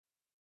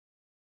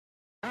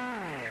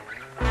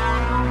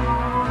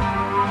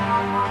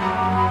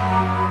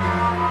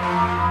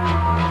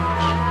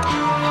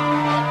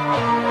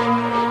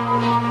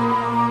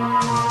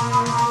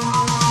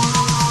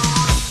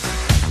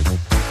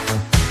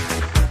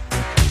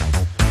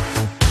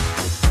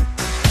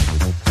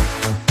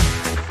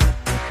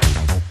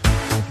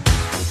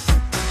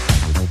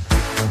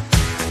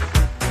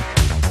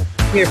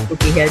Here,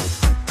 Spooky Head.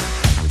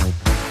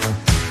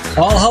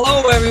 Well,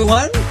 hello,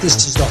 everyone.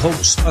 This is the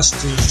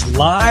Hoaxbusters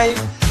Live.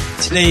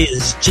 Today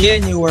is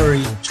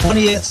January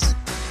 20th,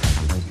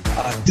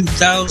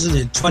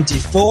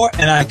 2024,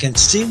 and I can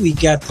see we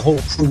got the whole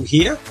crew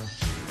here.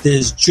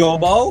 There's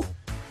Jobo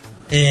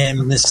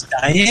and Miss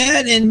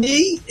Diane and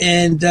me,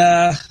 and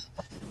Joe's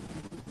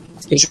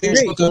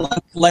looking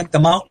like the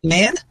mountain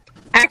man.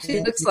 Actually,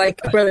 it looks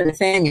like Brother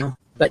Nathaniel,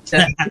 but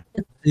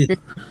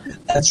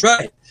that's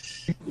right.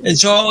 And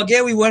so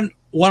again, we want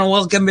to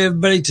welcome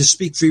everybody to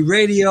Speak Free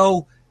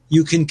Radio.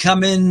 You can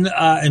come in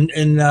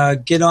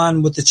and get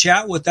on with the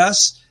chat with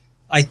us.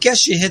 I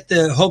guess you hit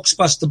the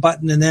Hoaxbuster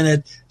button and then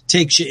it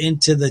takes you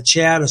into the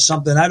chat or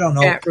something. I don't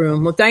know. Chat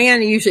room. Well,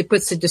 Diana usually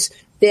puts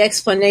the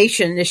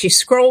explanation as she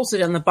scrolls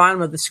it on the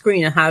bottom of the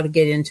screen on how to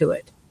get into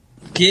it.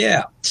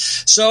 Yeah.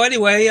 So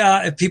anyway,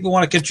 if people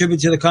want to contribute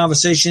to the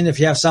conversation, if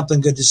you have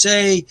something good to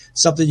say,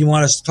 something you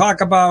want us to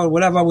talk about,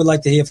 whatever, we'd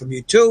like to hear from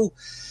you too.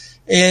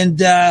 And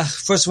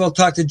first of all,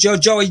 talk to Joe.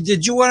 Joey,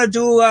 did you want to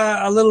do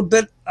a little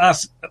bit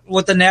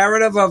with the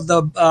narrative of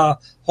the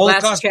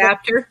Holocaust last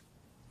chapter?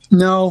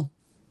 No.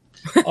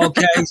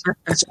 Okay.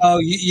 So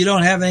you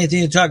don't have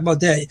anything to talk about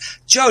there.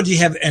 Joe, do you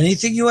have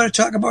anything you want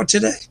to talk about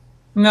today?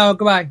 No,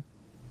 goodbye.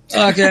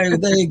 Okay,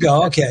 there you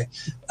go. Okay.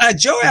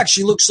 Joe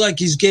actually looks like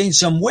he's gained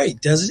some weight,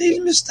 doesn't he,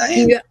 Miss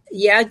Diane?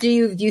 Yeah. Do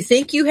you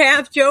think you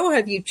have, Joe?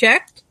 Have you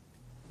checked?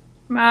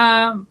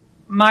 My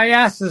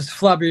ass is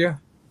flubbier.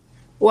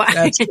 What?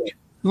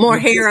 More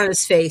hair on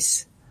his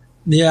face.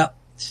 Yeah.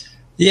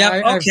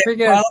 Yeah.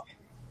 Okay.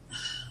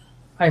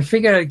 I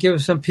figured I'd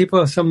give some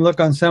people some look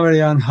on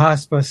somebody on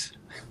hospice.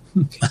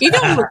 You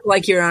don't look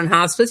like you're on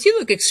hospice. You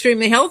look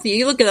extremely healthy.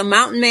 You look at a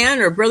mountain man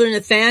or Brother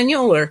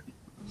Nathaniel or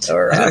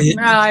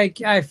I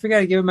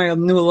figured I'd give him a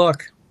new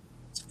look.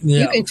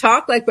 Yeah. You can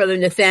talk like Brother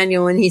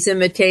Nathaniel when he's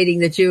imitating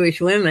the Jewish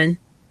women.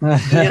 You know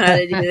how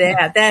to do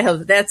that.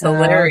 That's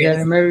hilarious.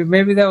 Okay.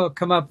 Maybe that will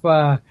come up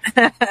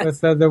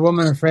with the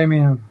woman in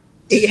Framingham.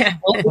 Yeah.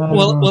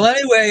 Well.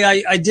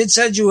 Anyway, I did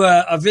send you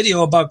a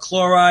video about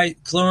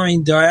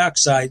chlorine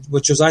dioxide,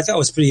 which I thought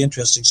was pretty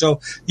interesting.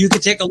 So you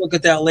can take a look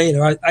at that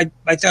later. I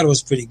thought it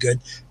was pretty good,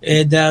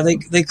 and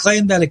they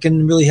claim that it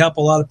can really help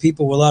a lot of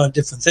people with a lot of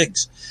different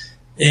things.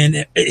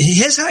 And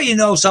here's how you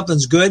know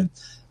something's good: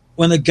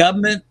 when the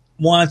government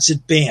wants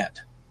it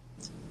banned.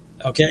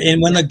 Okay,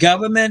 and when the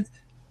government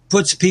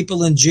puts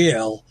people in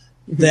jail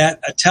that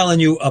are telling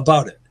you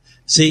about it.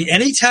 See,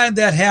 anytime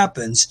that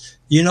happens,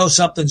 you know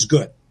something's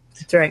good.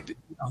 That's right.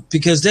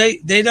 Because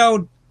they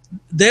don't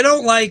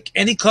like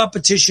any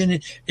competition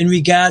in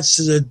regards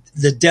to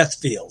the death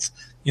field.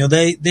 You know,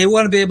 they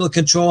want to be able to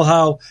control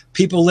how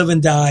people live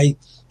and die,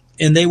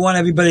 and they want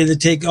everybody to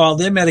take all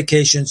their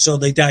medication so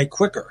they die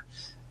quicker.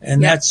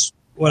 And that's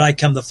what I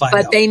come to find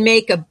out. But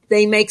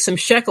they make some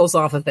shekels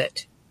off of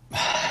it.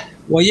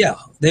 Well, yeah,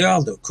 they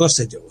all do. Of course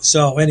they do.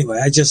 So anyway,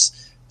 I just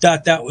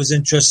thought that was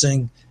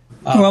interesting.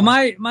 Well,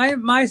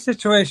 my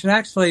situation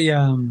actually,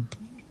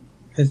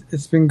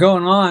 it's been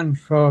going on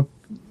for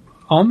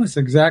almost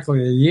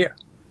exactly a year.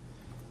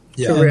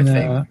 Yeah.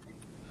 Terrific.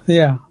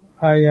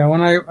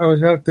 When I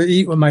was out to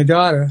eat with my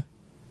daughter,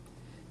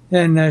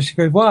 and she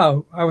goes,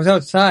 "Wow, I was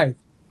outside."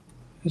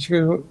 And she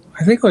goes,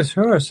 I think it was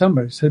her or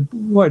somebody said,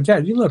 "What,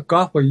 Dad, you look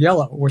awful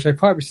yellow," which I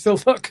probably still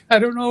look. I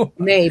don't know.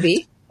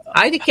 Maybe.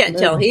 I can't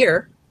tell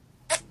here.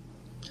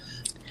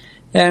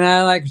 And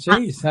I like,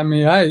 geez, I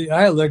mean,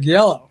 I look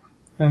yellow.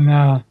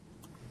 And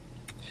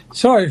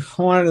so I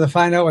wanted to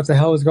find out what the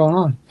hell was going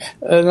on.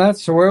 And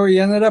that's where we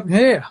ended up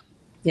here.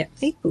 Yeah.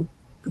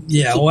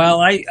 Yeah, well,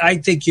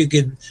 I think you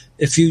could,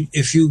 if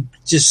you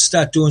just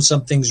start doing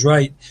some things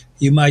right,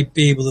 you might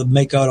be able to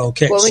make out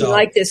okay. Well, we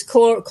like this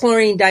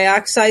chlorine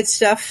dioxide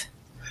stuff.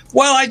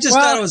 Well, I just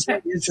thought it was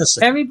very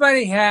interesting.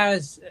 Everybody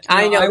has.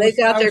 I know. They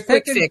got their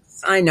quick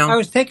fix. I know. I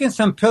was taking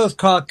some pills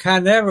called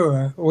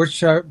Carnivora, which,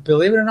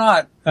 believe it or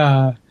not,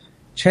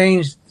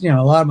 changed,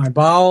 a lot of my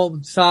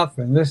bowel stuff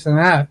and this and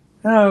that.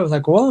 And I was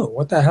like, whoa,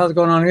 what the hell is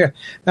going on here?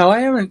 Now, I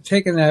haven't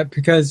taken that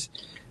because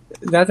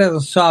that doesn't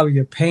solve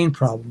your pain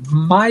problem.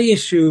 My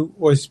issue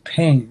was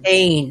pain.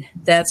 Pain.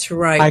 That's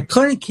right. I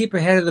couldn't keep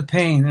ahead of the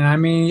pain. And I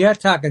mean, you're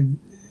talking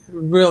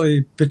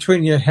really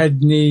between your head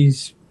and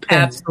knees pain.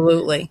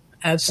 Absolutely.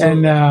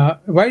 And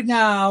right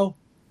now,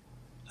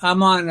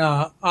 I'm on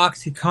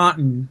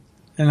OxyContin,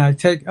 and I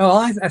take.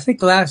 I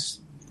think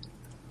last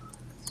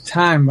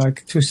time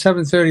like to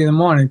 7:30 in the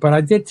morning, but I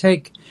did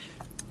take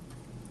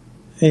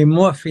a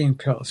morphine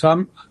pill.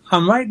 So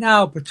I'm right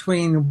now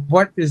between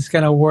what is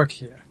going to work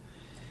here,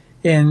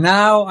 and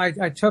now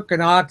I took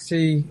an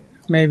Oxy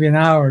maybe an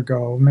hour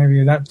ago,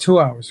 maybe 2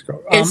 hours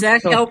ago. Is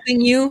that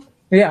helping you?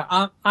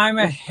 Yeah, I'm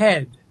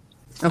ahead.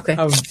 Okay.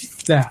 Of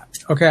that.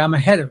 Okay, I'm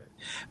ahead of it.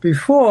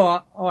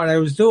 Before, what I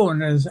was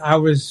doing is I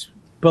was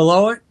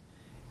below it.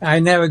 I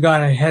never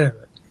got ahead of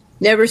it.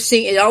 Never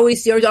seen it. You're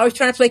always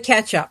trying to play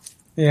catch up.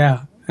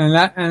 Yeah, and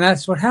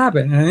that's what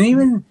happened. And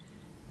even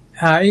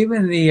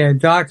the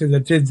doctor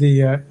that did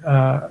the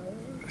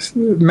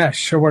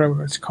mesh or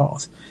whatever it's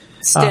called,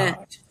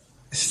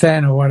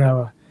 stent or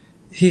whatever,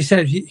 he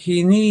said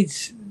he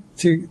needs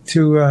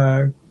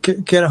to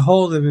get a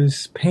hold of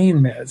his pain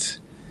meds,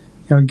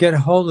 get a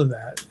hold of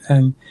that.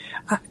 And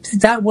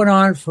that went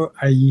on for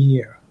a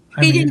year.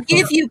 He didn't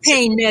give you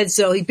pain meds,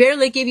 though. He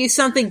barely gave you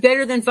something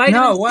better than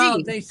vitamin C. No,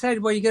 well, they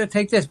said, well, you got to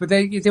take this, but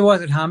there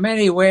wasn't how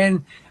many,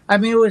 when. I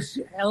mean, it was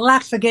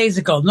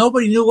lackadaisical.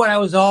 Nobody knew what I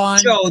was on.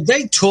 Joe,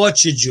 they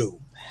tortured you.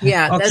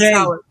 Yeah, okay? That's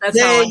how I felt.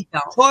 They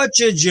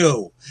tortured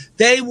you.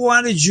 They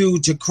wanted you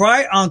to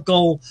cry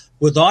uncle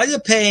with all your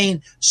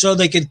pain so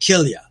they could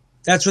kill you.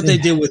 That's what they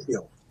did with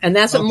you. And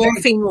that's what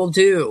morphine will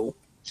do.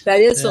 That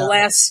is the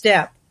last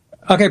step.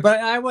 Okay, but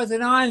I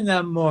wasn't on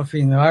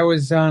morphine, though. I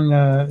was on,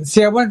 I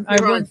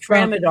went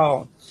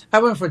tramadol. I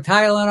went from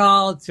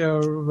Tylenol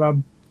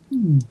to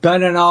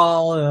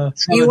Benadryl.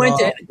 You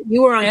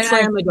were on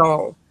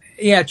tramadol.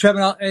 Yeah,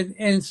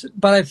 tramadol.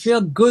 But I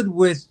feel good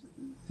with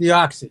the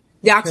Oxy.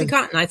 The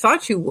OxyContin. I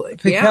thought you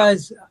would.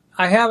 Because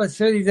I have a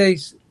 30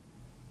 days.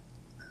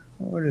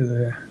 What are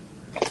they?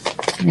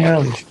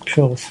 Yeah, these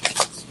pills.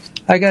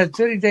 I got a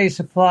 30-day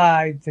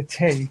supply to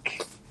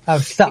take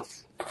of stuff.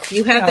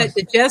 You have that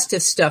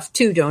digestive stuff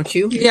too, don't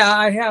you? Yeah,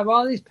 I have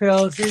all these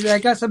pills. I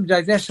got some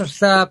digestive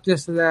stuff,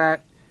 this and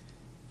that.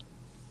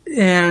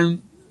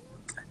 And,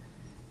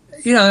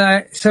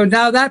 so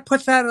now that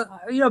puts that,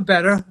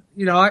 better.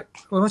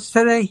 What's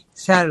today?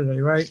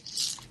 Saturday, right?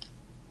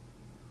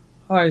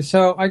 All right,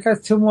 so I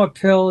got 2 more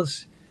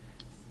pills.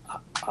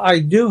 I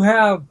do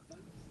have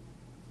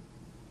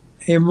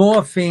a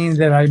morphine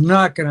that I'm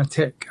not going to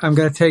take. I'm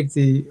going to take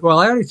I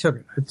already took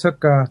it.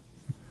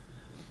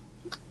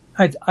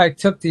 I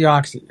took the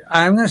Oxy.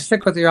 I'm going to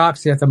stick with the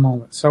Oxy at the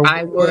moment. So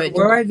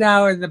we're right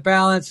now in the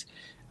balance.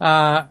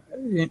 I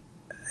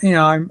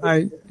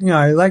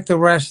like the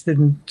rest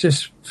and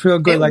just feel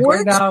good. It like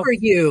works right now, for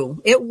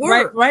you. It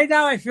works. Right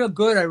now, I feel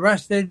good. I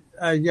rested.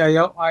 I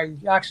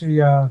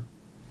actually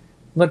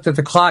looked at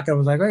the clock. I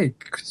was like, "Hey,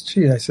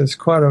 gee!" I said, "It's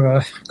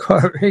quarter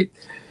 8.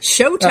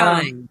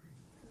 Showtime."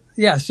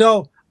 Yeah.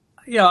 So,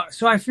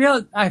 so I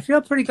feel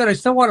pretty good. I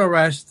still want to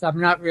rest. I'm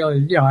not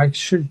really. I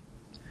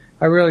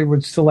really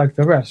would still like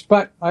the rest,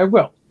 but I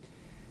will.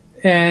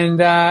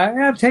 And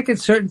I'm taking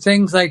certain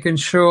things like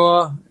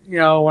Ensure,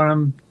 when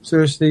I'm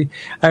thirsty.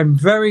 I'm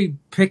very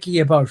picky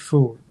about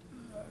food.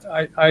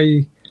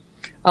 I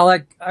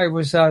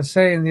was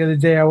saying the other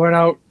day, I went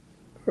out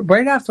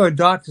right after a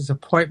doctor's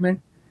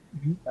appointment,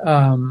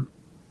 and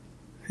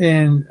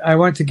I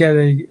went to get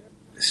a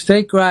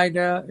steak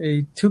grinder,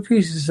 2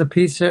 pieces of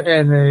pizza,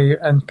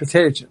 and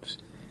potato chips.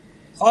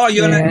 Oh,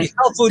 you're on a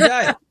health food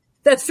diet.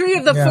 The 3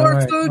 of the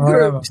 4 food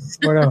groups.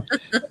 Whatever.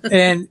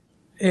 And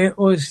it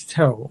was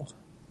terrible.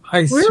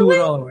 I threw it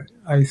all away.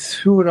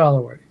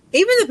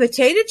 Even the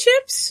potato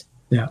chips?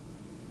 Yeah.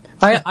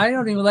 I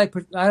don't even like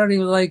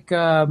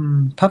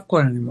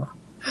popcorn anymore.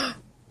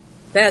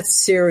 That's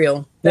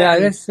cereal.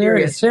 That's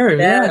serious.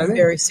 That's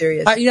very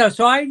serious.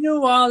 So I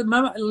knew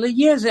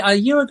a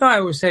year ago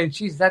I was saying,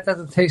 geez, that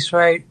doesn't taste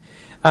right.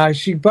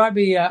 She brought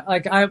me,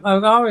 I've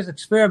always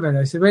experimented.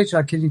 I said,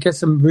 Rachel, can you get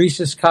some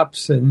Reese's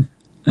cups and...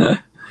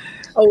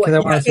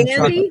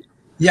 candy?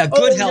 Yeah,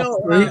 good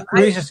health. No,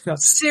 Reese's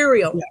cups.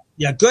 Cereal.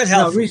 Yeah, good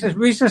health. No,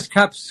 Reese's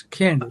cups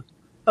candy.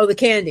 Oh, the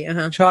candy,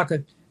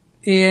 chocolate.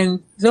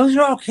 And those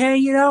are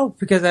okay,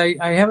 because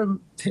I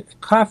haven't,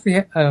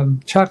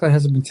 chocolate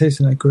hasn't been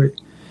tasting that great.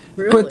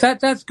 Really? But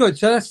that's good.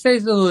 So that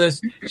stays on the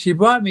list. She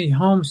brought me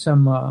home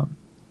some,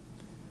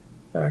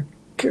 what do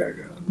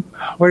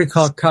you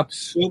call it,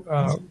 cups?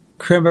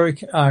 Cranberry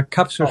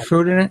cups with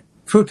fruit in it.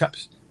 Fruit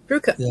cups.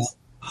 Fruit cups. Yeah.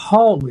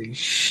 Holy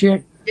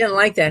shit. You didn't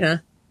like that, huh?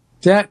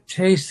 That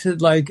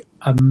tasted like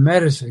a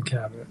medicine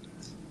cabinet.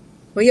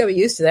 Well, you got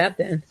used to that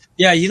then.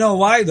 Yeah, you know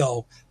why,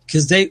 though?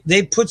 Because they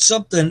put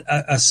something,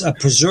 a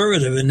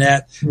preservative in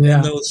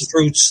those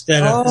fruits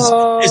that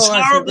it's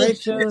horrible.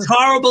 It's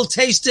horrible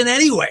tasting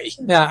anyway.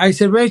 Yeah, I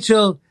said,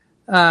 Rachel,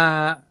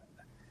 I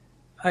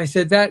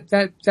said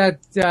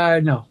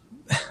that no.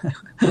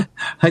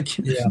 I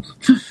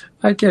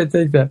can't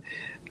take that.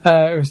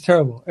 It was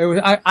terrible. It was.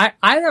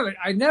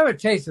 I never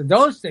tasted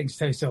those things.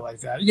 Tasted like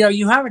that.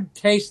 You haven't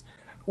tasted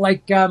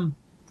like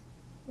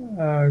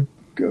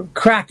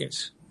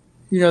crackers.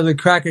 The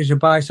crackers you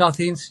buy,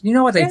 saltines. You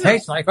know what they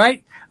taste like,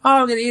 right?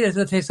 Oh, I'm gonna eat it.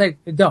 They taste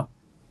like they don't.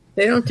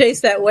 They don't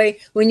taste that way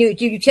when you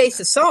taste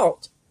the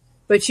salt,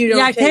 but you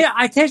don't. Yeah,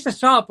 I taste the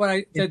salt,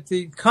 but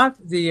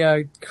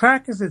the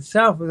crackers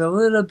itself is a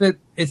little bit.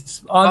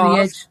 It's on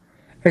the edge.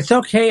 It's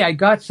okay. I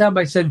got some.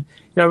 I said,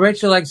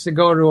 Rachel likes to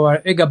go to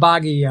an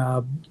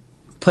Igabagi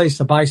place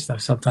to buy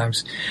stuff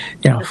sometimes,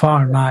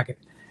 foreign market.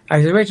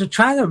 I said, Rachel,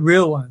 try the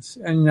real ones.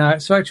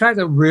 And so I tried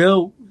the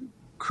real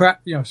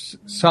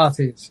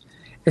saltines.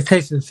 It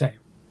tasted the same.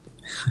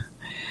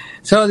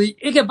 So the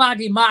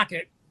Igabagi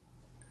market,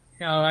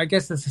 I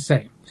guess it's the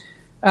same.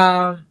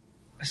 But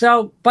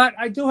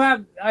I do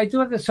have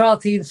the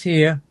saltines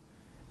here,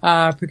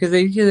 because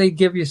they usually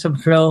give you some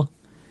fill.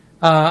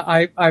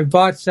 I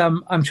bought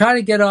some. I'm trying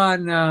to get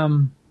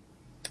on.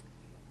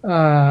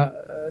 Do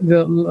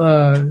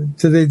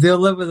they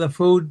deliver the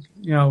food?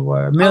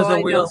 Meals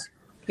on Wheels.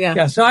 Yeah.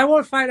 Yeah, so I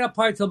won't find out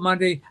probably till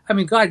Monday. I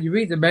mean, God, you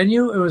read the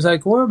menu, it was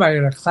like, where am I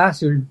in a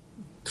classy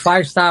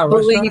 5-star restaurant?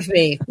 Believe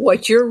me,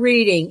 what you're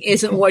reading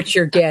isn't what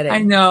you're getting. I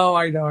know.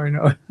 I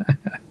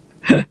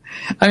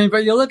mean,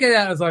 but you look at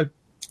that, it's like,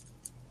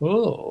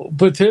 oh,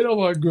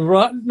 potato au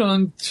gratin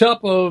on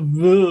top of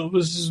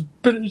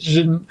spinach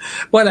and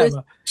whatever.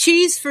 The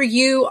cheese for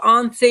you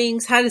on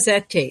things, how does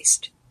that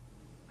taste?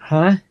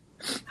 Huh?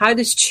 How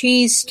does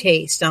cheese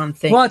taste on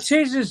things? Well,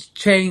 cheese has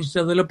changed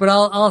a little, but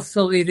I'll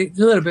still eat it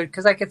a little bit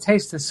because I can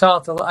taste the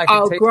salt.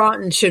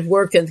 Gratin should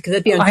work then because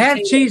it'd be on. I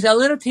had cheese, a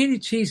little teeny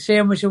cheese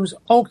sandwich. It was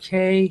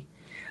okay.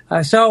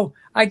 So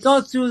I go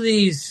through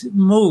these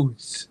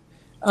moods.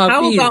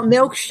 How about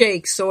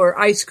milkshakes or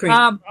ice cream?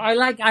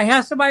 I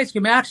have some ice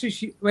cream.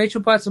 Actually,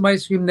 Rachel bought some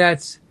ice cream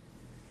that's,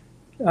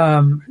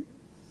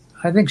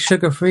 I think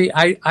sugar free.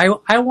 I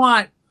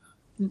want,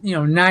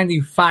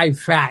 95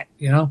 fat,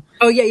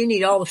 Oh yeah, you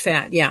need all the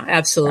fat. Yeah,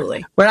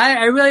 absolutely. But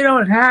I really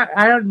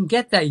I don't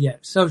get that yet.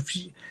 So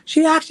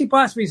she actually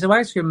bought me some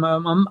ice cream,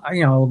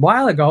 a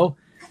while ago,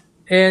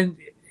 and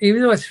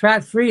even though it's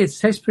fat free, it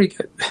tastes pretty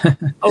good.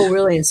 Oh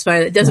really? In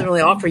spite of it doesn't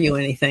really offer you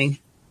anything.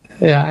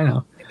 Yeah, I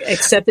know.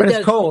 Except but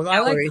it's cold. I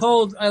like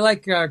cold. I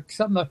like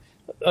something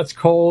that's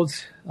cold.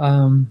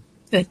 Do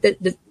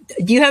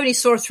you have any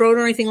sore throat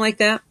or anything like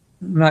that?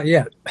 Not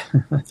yet.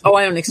 Oh,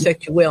 I don't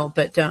expect you will,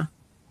 but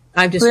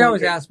I'm just. They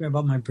always ask me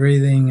about my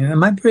breathing, and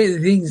my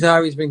breathing's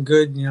always been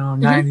good.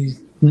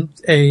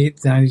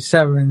 98,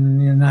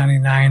 97,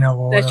 99 or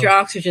whatever. That's your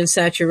oxygen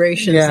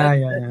saturation.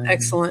 Yeah.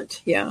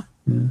 Excellent. Yeah.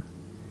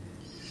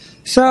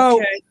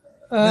 So. Okay.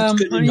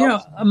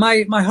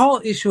 My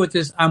whole issue with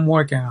this, I'm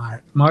working on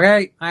it.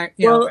 Okay,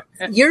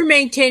 you're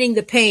maintaining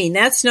the pain.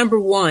 That's number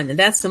one, and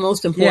that's the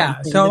most important.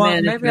 Yeah, thing,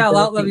 so maybe I'll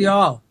outlive you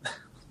all.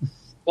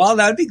 Well,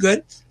 that'd be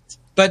good,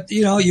 but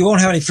you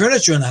won't have any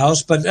furniture in the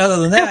house. But other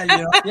than that,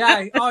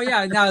 yeah. Oh,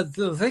 yeah. Now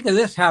think of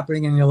this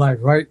happening in your life,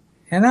 right?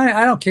 And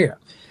I don't care.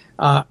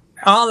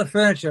 All the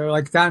furniture,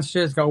 like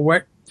downstairs, got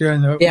wet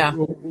during the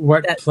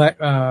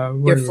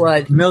your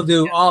flood,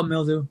 mildew, all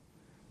mildew,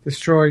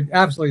 destroyed,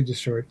 absolutely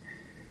destroyed.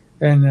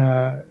 And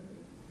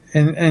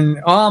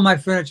all my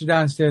furniture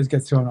downstairs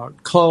gets thrown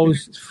out.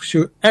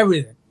 Clothes,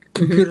 everything,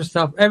 computer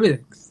stuff,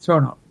 everything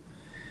thrown out.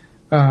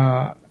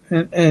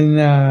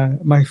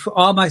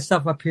 All my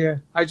stuff up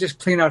here. I just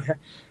clean out.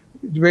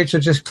 Rachel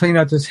just cleaned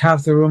out this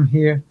half the room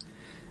here.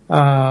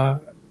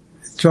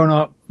 Thrown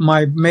out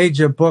my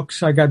major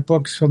books. I got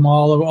books from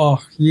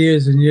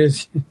years and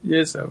years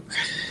of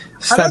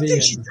studying. I don't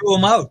think she threw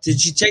them out. Did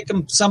she take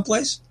them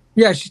someplace?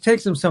 Yeah, she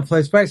takes them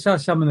someplace, but I saw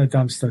some in the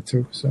dumpster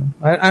too, so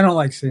I don't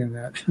like seeing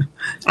that.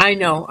 I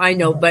know,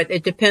 but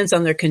it depends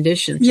on their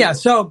condition. Too. Yeah,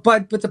 so,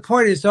 but the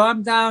point is, so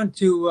I'm down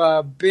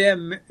to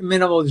bare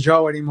minimal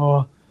Joe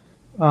anymore,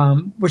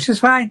 which is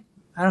fine.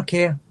 I don't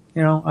care.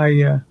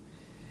 I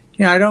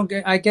don't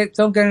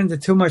get into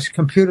too much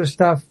computer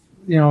stuff.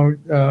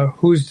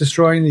 Who's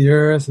destroying the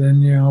earth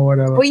and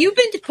whatever. Well, you've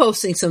been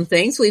posting some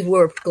things.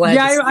 We're glad.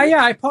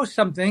 Yeah, I post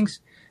some things.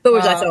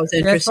 Which I thought was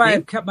interesting. That's why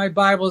I've kept my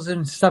Bibles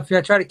and stuff.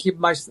 I try to keep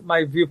my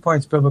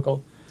viewpoints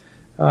biblical.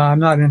 I'm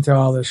not into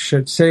all this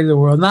shit. Save the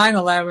world.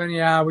 9/11,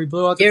 yeah, we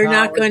blew out the You're tower.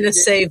 not going to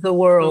save the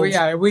world.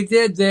 Yeah, we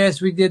did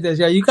this.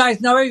 Yeah, you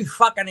guys know every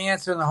fucking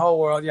answer in the whole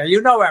world. Yeah,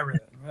 you know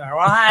everything. Well,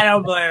 I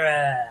don't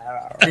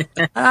believe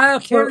it. I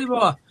don't care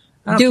anymore.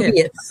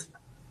 Dubious.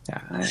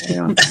 Yeah, I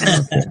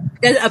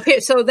don't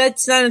care. So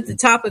that's not at the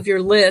top of your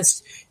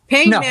list.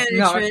 Pain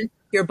management.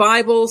 Your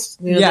Bibles.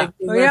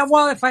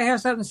 Well, if I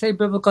have something to say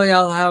biblically,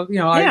 I'll have,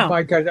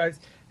 I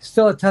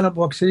still a ton of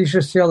books. So you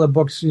should see all the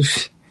books. You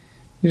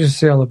should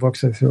see all the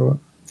books I threw up.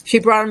 She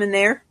brought them in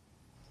there?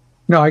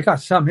 No, I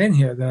got some in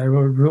here that I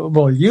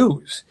will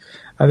use.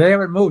 They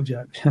haven't moved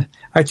yet.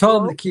 I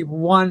told them to keep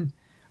one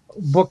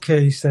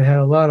bookcase that had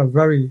a lot of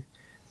very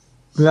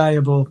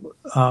valuable,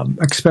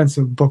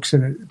 expensive books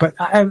in it. But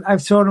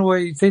I've thrown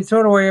away, they've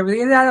thrown away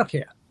everything. And I don't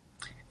care.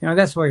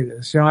 That's the way it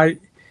is.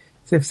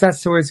 If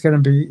that's the way it's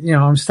going to be,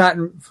 I'm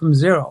starting from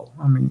zero.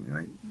 I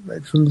mean,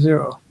 right from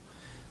zero.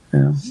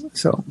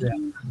 So, yeah.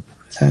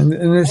 And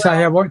this, I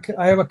have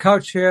a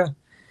couch here.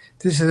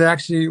 This is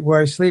actually where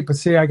I sleep. But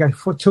see, I got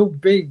two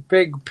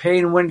big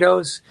pane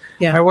windows.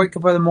 Yeah. I wake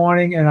up in the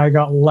morning and I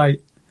got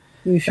light.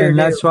 You sure and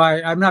do. That's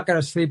why I'm not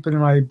going to sleep in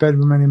my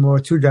bedroom anymore.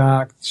 Too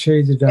dark.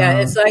 Shades are down.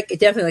 Yeah, it's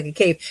definitely like a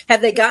cave. Have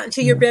they gotten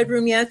to your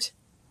bedroom yet?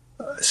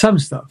 Some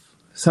stuff.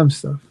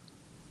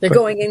 They're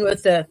going in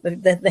with the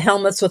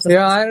helmets with the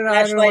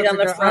flashlight on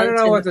the front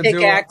and the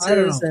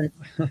pickaxes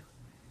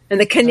and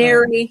the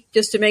canary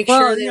just to make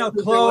sure they don't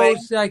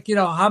clothes.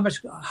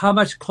 How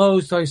much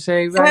clothes do I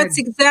save? That's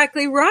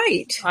exactly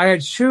right. I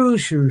had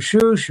shoes.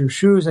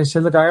 I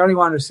said, look, I only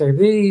want to save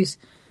these.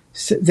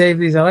 Save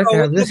these. I like to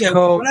have this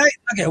coat.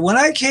 When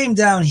I came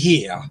down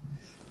here,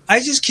 I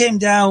just came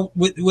down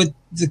with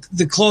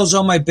the clothes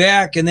on my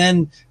back, and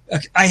then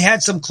I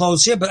had some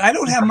clothes here, but I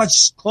don't have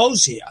much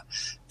clothes here.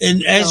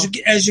 And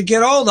as you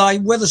get older, I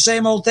wear the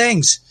same old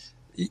things.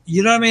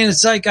 You know what I mean?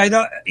 It's like, I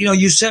don't,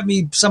 you sent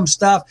me some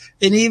stuff,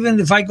 and even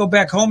if I go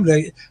back home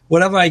to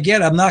whatever I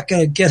get, I'm not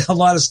going to get a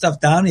lot of stuff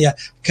down here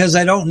because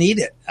I don't need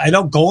it. I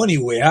don't go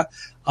anywhere.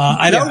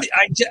 I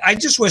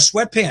just wear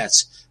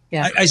sweatpants.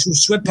 Yeah. I wear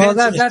sweatpants.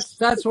 Well,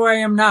 that's where I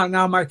am now.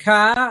 Now my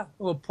car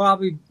will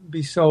probably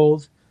be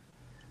sold.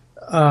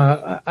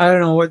 I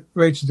don't know what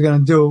Rachel's going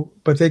to do,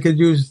 but they could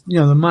use,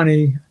 the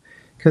money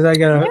because I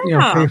got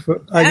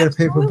to,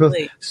 pay for bills.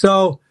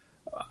 So,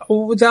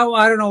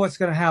 I don't know what's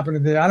going to happen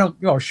today. I don't.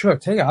 Oh, sure,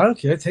 take it. I don't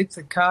care. Take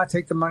the car.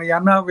 Take the money.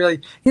 I'm not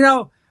really.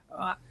 I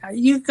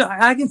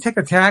can take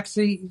a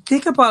taxi.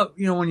 Think about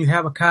when you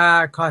have a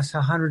car, it costs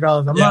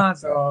 $100 a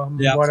month or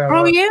whatever.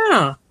 Oh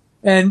yeah.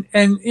 And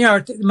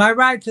my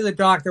ride to the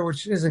doctor,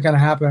 which isn't going to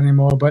happen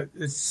anymore, but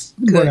it's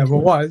whatever it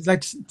was,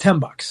 like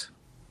 $10.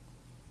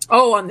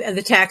 Oh, on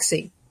the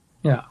taxi.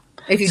 Yeah.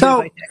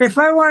 If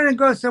I wanted to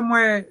go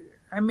somewhere,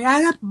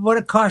 I have what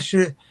it costs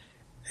you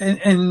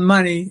in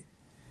money.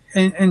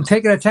 And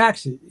taking a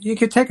taxi. You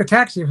could take a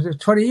taxi for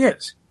 20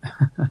 years.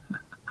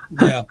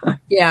 Yeah.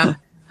 Yeah. You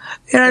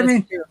know what I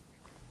mean? True.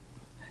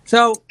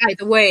 So, by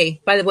the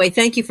way,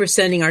 thank you for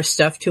sending our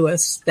stuff to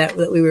us that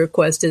we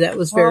requested. That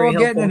was very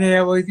helpful. Getting in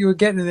there. Well, you were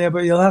getting in there,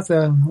 but you'll have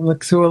to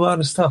look through a lot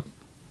of stuff.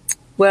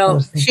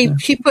 Well,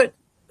 she put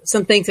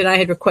some things that I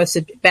had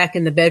requested back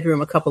in the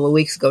bedroom a couple of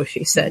weeks ago,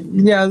 she said.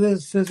 Yeah,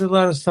 there's a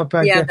lot of stuff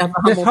back there.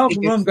 This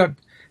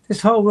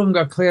whole room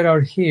got cleared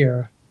out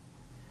here.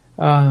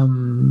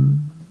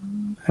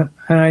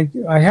 And I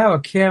have a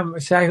camera.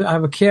 So I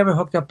have a camera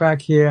hooked up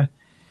back here.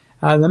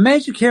 The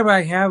major camera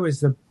I have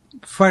is the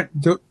front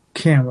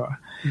camera.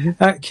 Mm-hmm.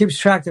 That keeps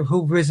track of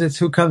who visits,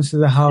 who comes to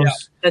the house. Yeah,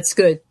 that's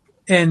good.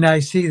 And I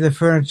see the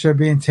furniture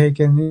being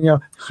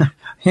taken.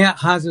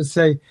 Hans would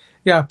say,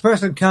 a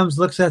person comes,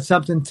 looks at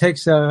something,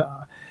 takes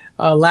a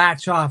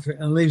latch off it,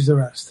 and leaves the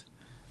rest.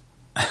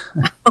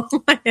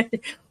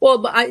 Well,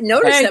 but I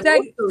noticed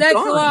thanks a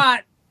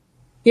lot.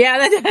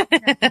 Yeah.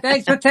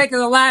 Thanks for taking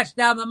the latch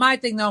down, but my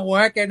thing don't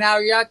work, and now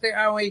you're out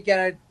there, we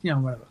get it,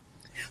 whatever.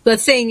 The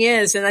thing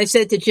is, and I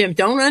said to Jim,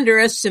 don't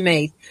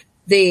underestimate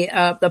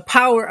the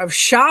power of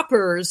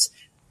shoppers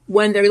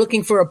when they're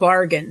looking for a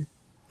bargain.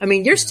 I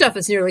mean, your stuff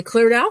is nearly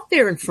cleared out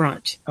there in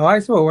front. Oh, I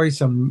threw away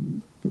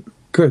some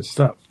good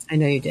stuff. I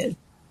know you did.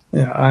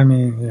 Yeah, I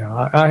mean,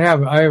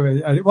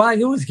 I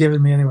it was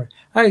given me anyway.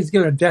 I was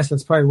given a desk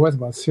that's probably worth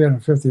about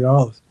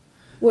 $350.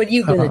 What are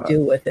you going to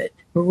do with it?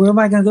 What am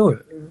I going to do with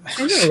it?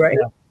 I know, right?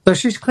 So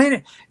she's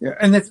cleaning.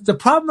 And the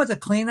problem with the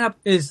cleanup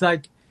is,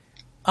 like,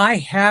 I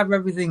have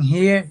everything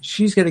here.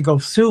 She's going to go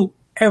through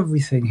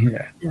everything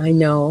here. I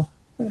know.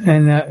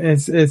 And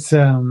it's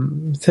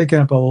taking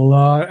up a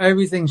lot.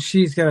 Everything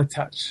she's going to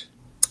touch.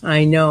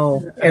 I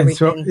know.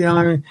 Everything. And so, what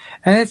I mean?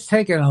 And it's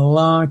taken a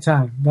long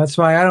time. That's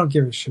why I don't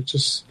give a shit.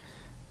 Just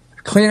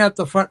clean up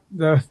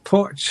the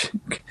porch.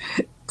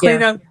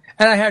 Clean up.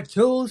 And I have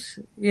tools,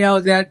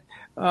 that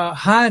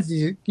Hans,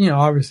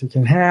 obviously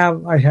can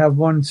have. I have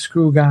one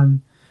screw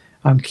gun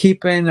I'm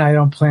keeping. I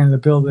don't plan to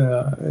build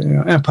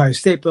Empire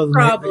State Building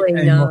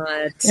anymore.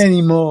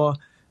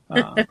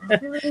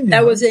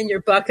 That was in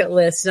your bucket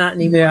list, not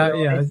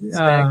anymore.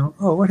 Yeah.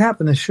 What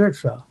happened? The shirt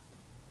fell.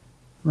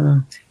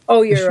 The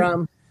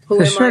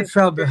shirt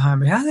fell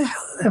behind me. How the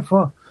hell did that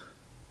fall?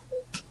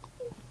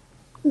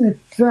 It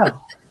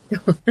fell.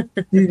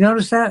 You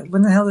notice that?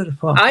 When the hell did it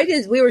fall? I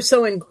did. We were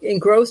so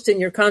engrossed in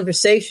your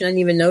conversation, I didn't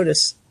even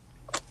notice.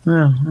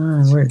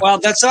 Wait. Well,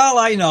 that's all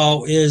I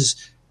know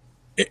is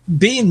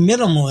being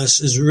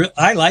minimalist is real.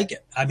 I like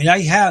it. I mean,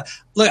 I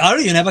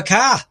don't even have a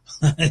car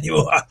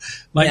anymore.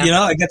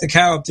 I got the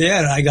car up there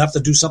and I have to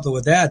do something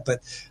with that,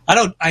 but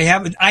I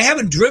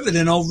haven't driven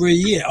in over a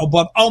year,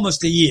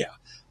 almost a year.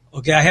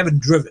 Okay. I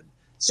haven't driven.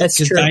 That's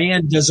true.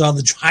 Diane does all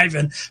the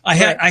driving. I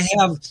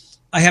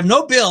have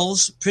no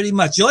bills pretty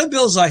much. The only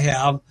bills I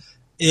have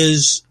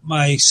is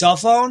my cell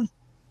phone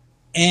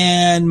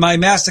and my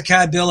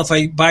MasterCard bill if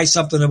I buy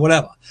something or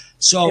whatever.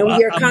 So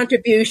your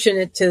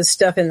contribution to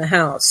stuff in the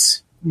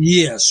house.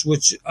 Yes,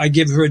 which I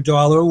give her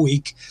 $1 a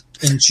week,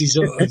 and she's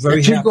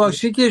very happy. Well,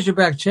 she gives you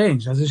back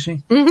change, doesn't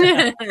she?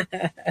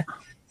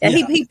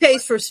 He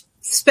pays for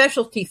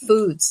specialty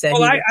foods.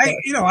 I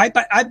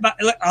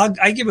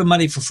give him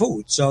money for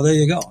food, so there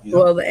you go.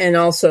 Well, and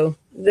also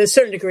there's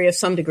some degree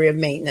of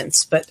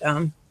maintenance, but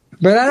I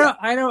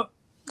don't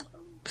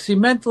see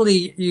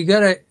mentally. You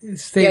gotta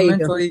stay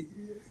mentally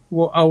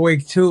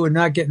awake too, and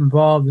not get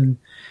involved in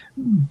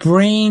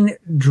brain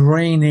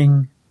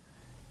draining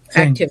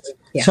things. Activity.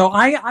 Yeah. So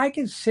I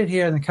can sit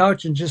here on the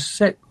couch and just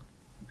sit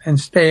and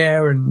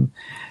stare and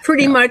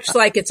pretty much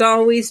like it's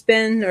always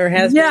been or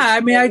has. Yeah, I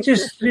mean, it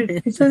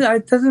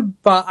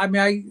doesn't bother. I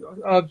mean,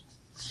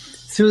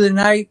 through the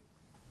night,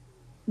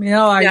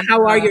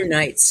 how are your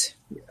nights?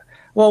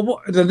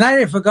 Well, the night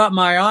I forgot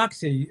my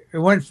oxy, it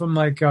went from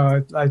like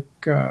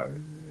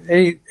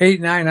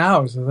 8-9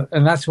 hours,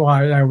 and that's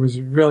why I was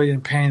really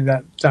in pain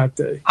that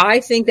day. I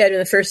think that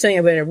the first thing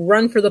I'm going to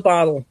run for the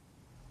bottle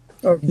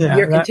or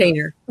your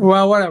container.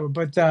 Well, whatever,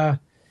 but that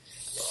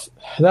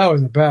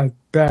was a bad.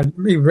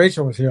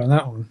 Rachel was here on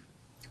that one.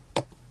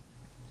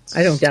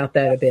 I don't doubt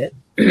that a bit.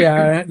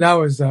 Yeah, that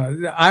was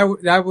I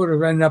would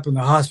have ended up in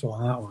the hospital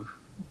on that one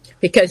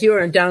because you were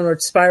in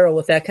downward spiral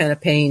with that kind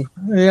of pain.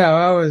 Yeah,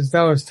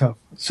 that was tough.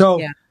 So,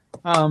 yeah.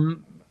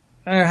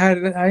 I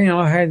had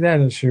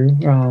that issue.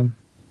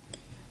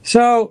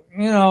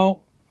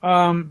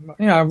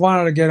 I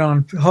wanted to get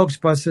on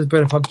Hoaxbusters,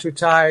 but if I'm too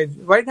tired,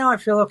 right now I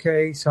feel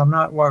okay, so I'm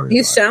not worried.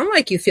 You sound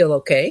like you feel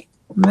okay.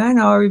 I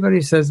know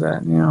everybody says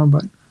that,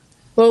 but.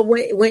 Well,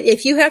 when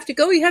if you have to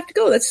go, you have to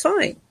go. That's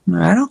fine.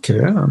 I don't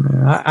care. I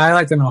mean, I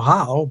like to know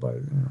how, but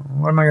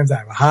what am I going to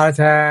die? A heart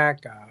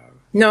attack?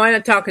 No, I'm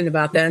not talking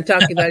about that. I'm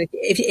talking about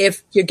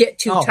if you get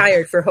too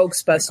tired for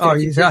Hoaxbusters. Oh,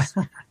 you just.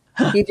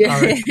 I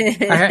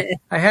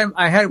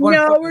had one.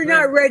 No, we're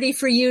not ready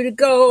for you to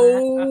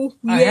go.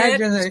 I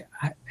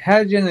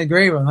had you in the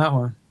grave on that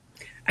one.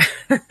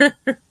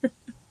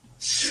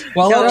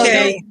 Well,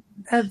 okay.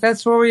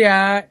 That's where we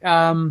are.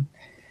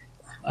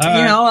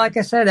 Like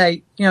I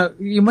said,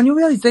 when you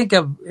really think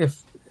of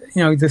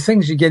the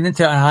things you get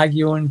into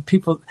arguing,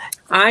 people.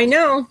 I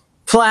know.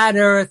 Flat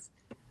Earth.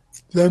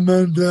 The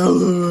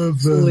Mandela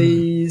Effect.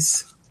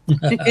 Please.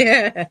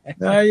 Yeah.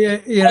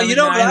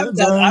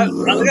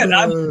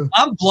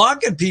 I'm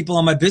blocking people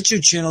on my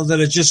BitChute channel that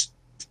are just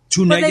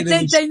too negative. They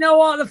think they know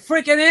all the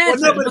freaking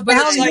answers. Well, no, but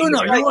how do you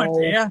know? You weren't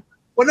there.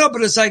 Well, no,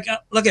 but it's like,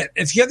 look at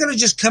if you're going to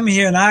just come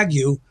here and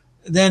argue,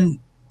 then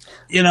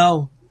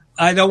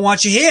I don't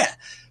want you here.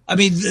 I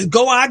mean,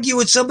 go argue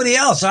with somebody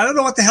else. I don't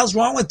know what the hell's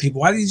wrong with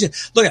people. Why do you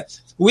just look at?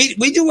 We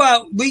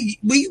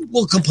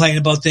will complain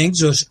about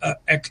things or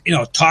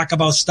talk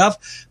about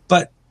stuff,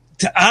 but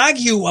to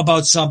argue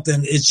about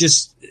something is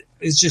just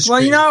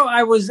well,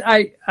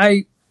 crazy.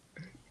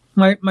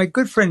 My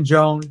good friend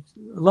Joan,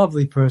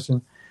 lovely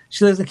person,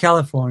 she lives in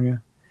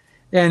California,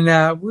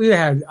 and we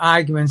had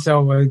arguments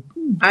over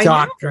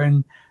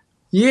doctrine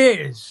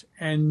years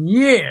and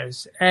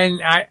years,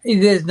 and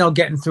there's no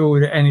getting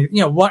through to any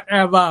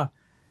whatever,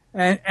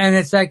 and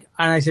it's like,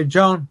 and I said,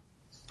 Joan,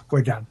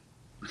 we're done.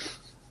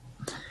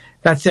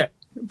 That's it.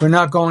 We're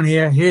not going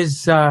here.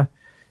 Here's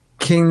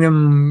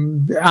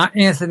Kingdom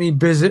Anthony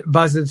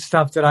Buzzard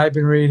stuff that I've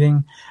been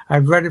reading.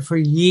 I've read it for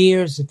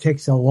years. It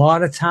takes a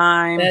lot of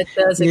time. That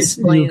does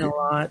explain a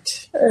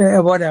lot.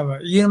 Whatever.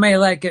 You may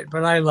like it,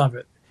 but I love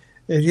it.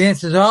 It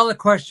answers all the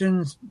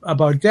questions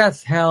about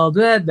death, hell,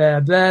 blah, blah,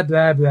 blah,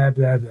 blah, blah,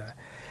 blah, blah.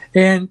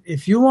 And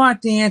if you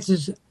want the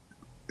answers,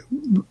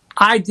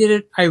 I did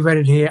it. I read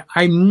it here.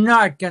 I'm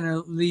not going to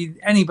lead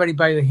anybody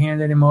by the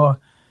hand anymore.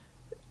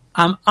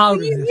 I'm out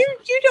of this.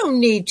 You don't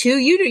need to.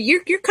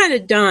 You're kind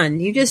of done.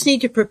 You just need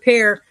to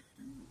prepare.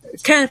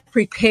 It's kind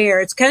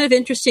of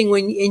interesting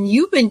when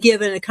you've been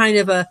given a kind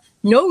of a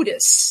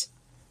notice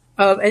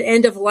of an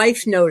end of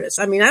life notice.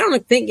 I mean, I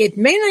don't think it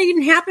may not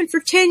even happen for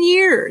 10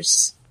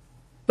 years.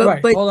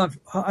 But hold on,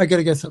 I got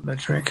to get something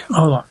to drink.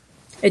 Hold on.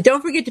 And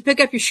don't forget to pick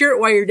up your shirt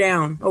while you're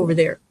down over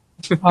there.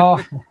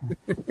 Oh,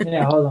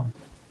 yeah. Hold on.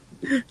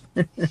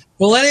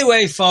 Well,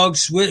 anyway,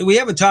 folks, we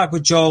haven't talked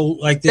with Joe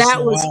like this.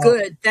 That was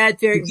good. That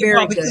very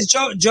good. Because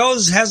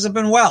Joe's hasn't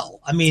been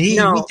well. I mean, we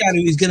thought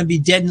he was going to be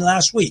dead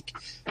last week,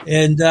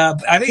 and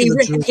I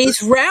think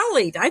he's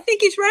rallied. I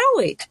think he's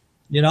rallied.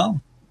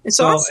 It's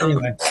awesome.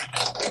 Anyway,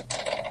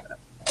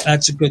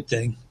 that's a good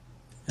thing.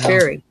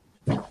 Very.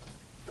 All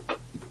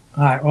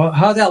right. Well,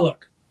 how'd that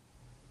look?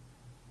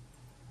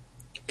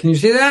 Can you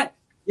see that?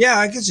 Yeah,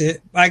 I can see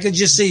it. I can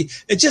just see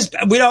it. Just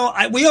we all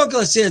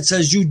can see it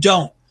says you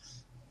don't.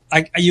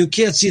 You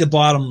can't see the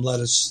bottom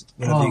letters.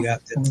 Whatever you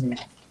got there. Okay.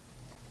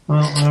 Well,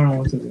 I don't know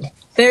what to do.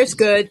 There's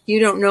good. You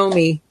don't know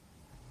me.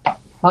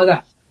 How's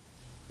that?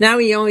 Now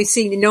you only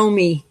see to know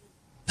me.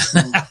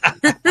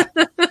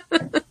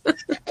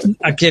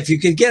 Okay, if you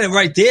could get it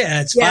right there,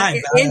 that's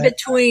fine. In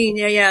between,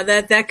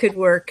 that could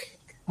work.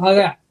 How's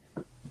that?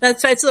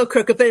 That's a little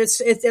crooked, but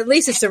it's at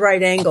least it's the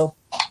right angle.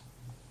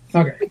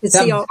 Okay. You can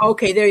see.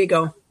 Okay, there you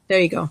go.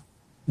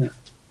 Yeah.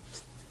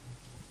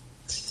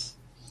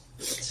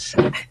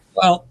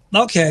 Well,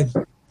 okay.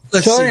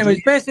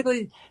 Anyways,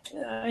 basically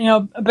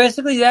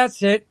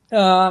that's it.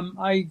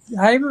 I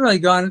haven't really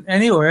gone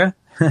anywhere.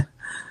 Good.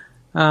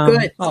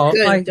 Good.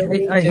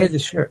 I hate the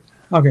shirt.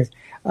 Okay.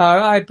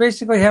 I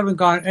basically haven't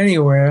gone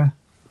anywhere.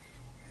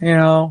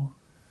 And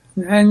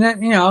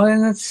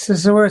that's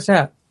just where it's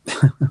at.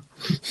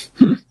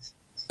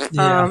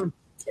 Yeah.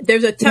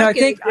 There's a tuck.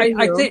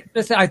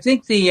 I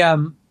think the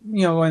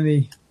when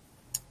the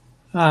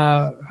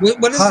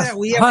what is that?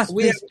 We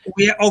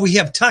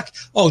have Tuck.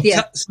 Oh,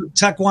 yeah.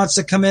 Tuck wants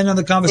to come in on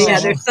the conversation.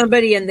 Yeah, there's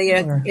somebody in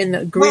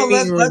the green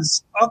room.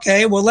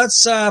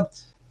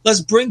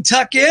 Let's bring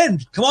Tuck in.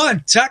 Come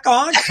on, Tuck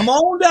on. Come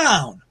on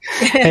down.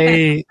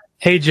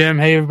 Hey Jim.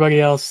 Hey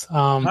everybody else.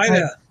 Hi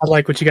there. I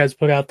like what you guys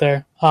put out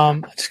there.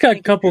 I just got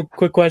a couple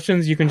quick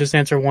questions. You can just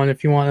answer one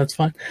if you want. That's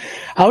fine.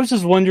 I was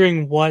just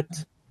wondering what.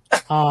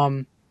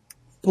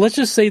 Let's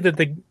just say that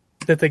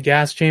the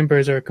gas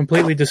chambers are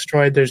completely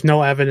destroyed. There's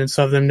no evidence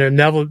of them. There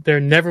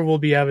never will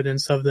be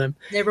evidence of them.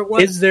 Never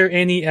was. Is there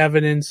any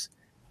evidence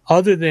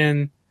other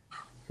than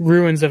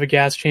ruins of a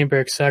gas chamber,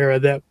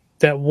 etc.,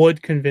 that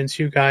would convince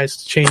you guys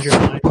to change your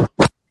mind?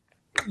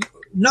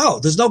 No,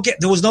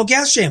 there was no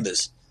gas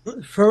chambers.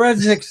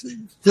 Forensics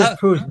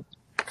disproves it.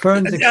 I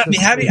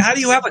mean, how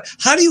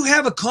do you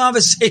have a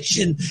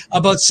conversation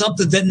about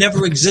something that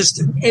never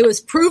existed? It was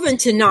proven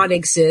to not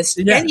exist.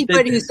 Yeah,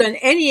 Anybody who's done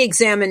any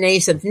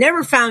examinations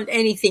never found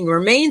anything,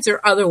 remains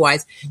or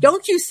otherwise.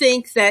 Don't you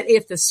think that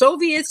if the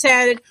Soviets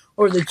had it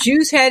or the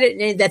Jews had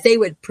it, that they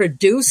would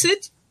produce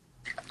it?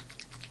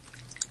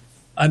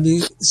 I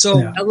mean,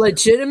 a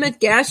legitimate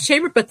gas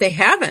chamber, but they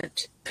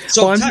haven't.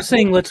 So I'm just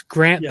saying, let's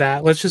grant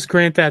that. Let's just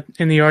grant that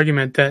in the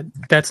argument that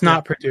that's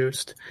not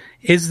produced.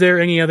 Is there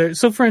any other?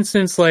 So, for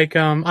instance, like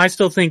I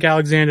still think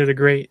Alexander the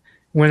Great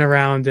went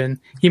around and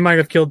he might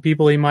have killed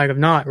people, he might have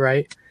not,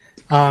 right?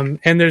 And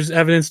there's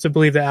evidence to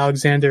believe that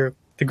Alexander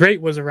the Great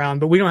was around,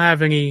 but we don't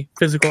have any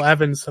physical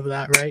evidence of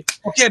that, right?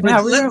 Okay,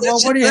 but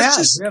what do you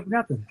have? We have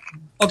nothing.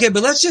 Okay,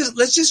 but let's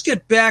just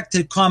get back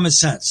to common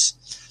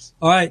sense.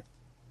 All right.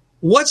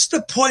 What's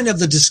the point of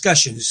the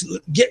discussion?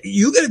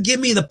 You got to give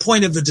me the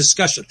point of the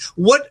discussion.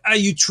 What are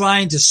you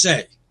trying to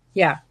say?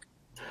 Yeah.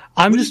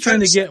 I'm just trying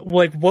to get,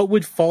 like, what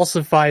would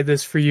falsify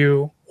this for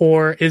you,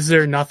 or is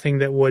there nothing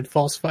that would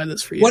falsify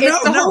this for you? Well,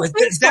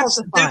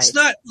 that's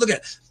not, look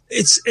at,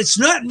 it's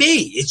not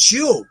me, it's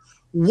you.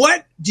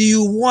 What do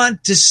you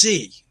want to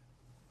see?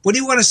 What do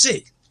you want to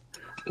see?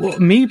 Well,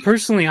 me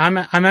personally, I'm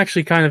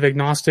actually kind of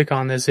agnostic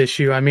on this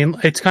issue. I mean,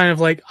 it's kind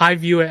of like I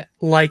view it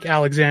like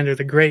Alexander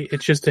the Great.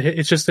 It's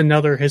just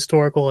another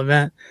historical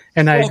event,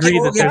 and I agree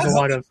that there's a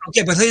lot of.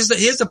 Okay, but here's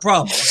the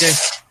problem. Okay,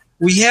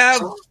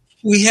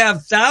 we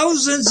have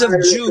thousands of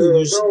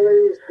Jews.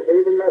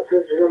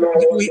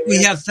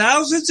 We have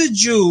thousands of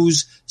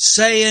Jews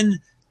saying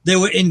they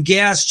were in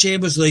gas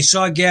chambers, or they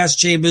saw gas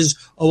chambers,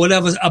 or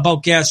whatever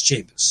about gas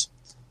chambers.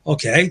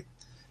 Okay,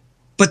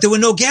 but there were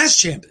no gas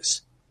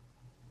chambers.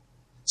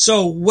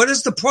 So what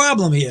is the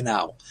problem here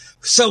now?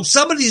 So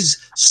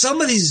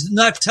somebody's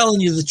not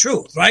telling you the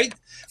truth, right?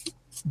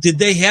 Did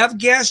they have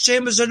gas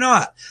chambers or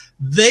not?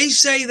 They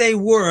say they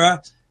were,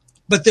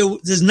 but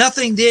there's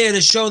nothing there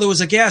to show there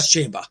was a gas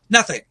chamber.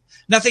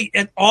 Nothing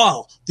at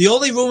all. The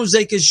only rooms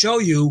they can show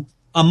you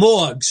are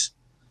morgues.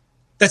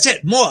 That's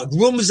it, morgue.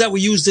 Rooms that were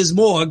used as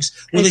morgues.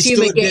 And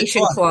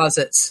fumigation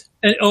closets.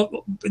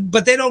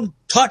 But they don't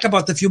talk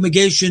about the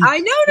fumigation. I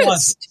noticed.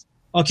 Closets.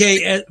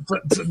 Okay,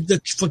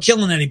 for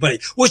killing anybody,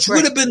 which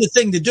would have been the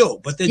thing to do,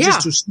 but they're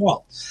just too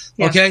small.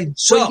 Yeah. Okay,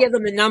 so we give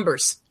them the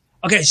numbers.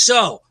 Okay,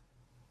 so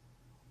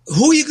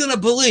who are you going to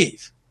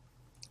believe?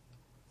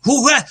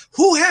 Who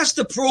has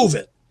to prove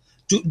it?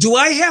 Do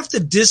I have to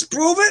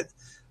disprove it,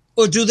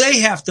 or do they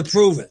have to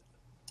prove it?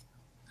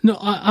 No,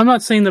 I'm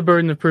not saying the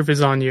burden of proof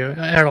is on you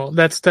at all.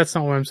 That's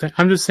not what I'm saying.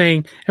 I'm just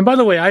saying. And by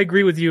the way, I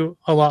agree with you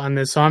a lot on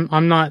this. So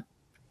I'm not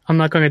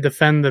going to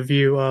defend the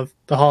view of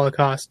the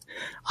Holocaust.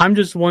 I'm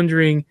just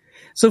wondering.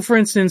 So, for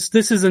instance,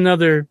 this is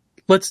another.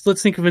 Let's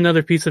think of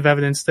another piece of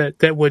evidence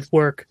that would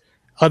work,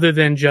 other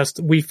than just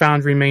we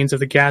found remains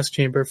of the gas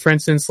chamber. For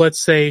instance, let's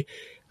say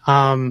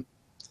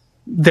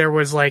there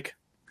was like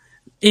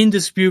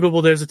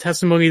indisputable. There's a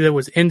testimony that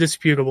was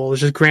indisputable.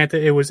 Let's just grant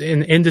that it was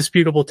an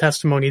indisputable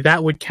testimony.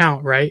 That would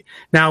count, right?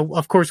 Now,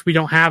 of course, we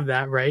don't have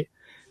that, right?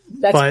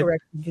 That's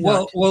correct.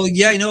 Well,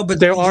 yeah, I know, but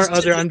there are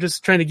other. I'm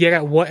just trying to get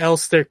at what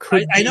else there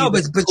could. I know,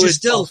 but you're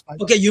still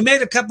okay. You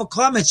made a couple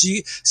comments.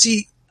 You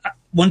see,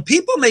 when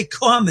people make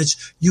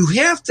comments, you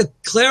have to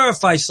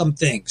clarify some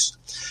things.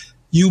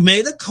 You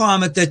made a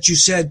comment that you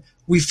said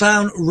we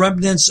found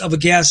remnants of a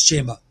gas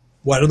chamber.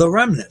 What are the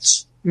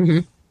remnants? Mm-hmm.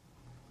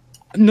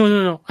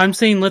 No. I'm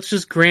saying let's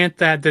just grant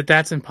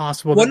that's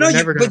impossible. Well, we're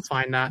never going to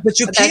find that. But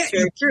you can't. That's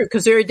very true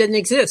because there didn't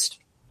exist.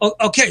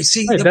 Okay.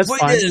 See, the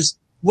point is.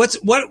 What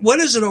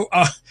is it?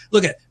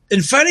 Look at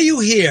in front of you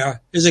here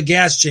is a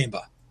gas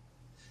chamber.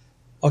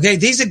 Okay,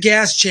 these are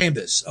gas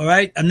chambers. All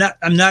right, I'm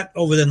not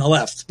over there on the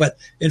left, but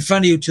in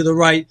front of you to the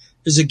right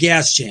is a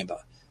gas chamber.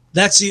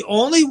 That's the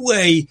only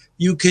way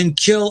you can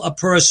kill a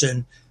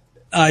person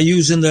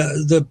using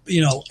the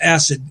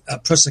acid,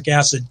 prussic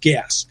acid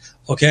gas.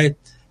 Okay,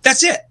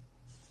 that's it.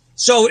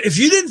 So if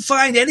you didn't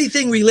find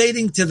anything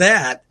relating to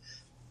that,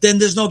 then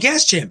there's no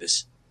gas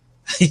chambers.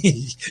 And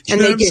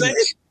they didn't.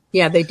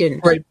 Yeah, they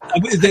didn't. Right. I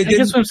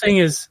guess what I'm saying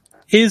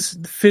is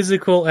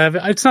physical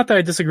evidence. It's not that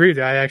I disagree with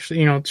you. I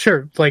actually,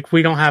 sure, like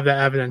we don't have that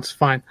evidence.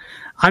 Fine.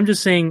 I'm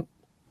just saying,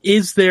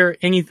 is there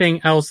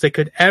anything else that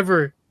could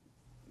ever,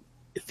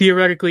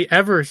 theoretically,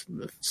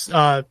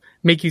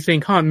 make you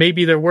think,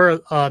 maybe there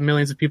were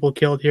millions of people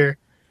killed here?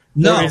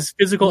 No. Or is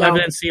physical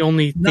evidence the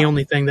only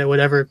thing that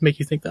would ever make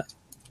you think that?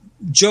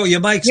 Joe,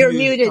 your mic's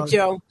muted,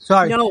 Joe.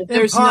 Sorry. No,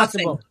 there's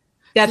nothing.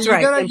 That's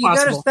right. Impossible. You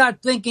got to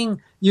start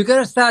thinking. You got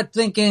to start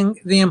thinking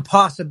the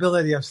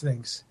impossibility of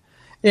things,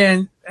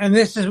 and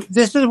this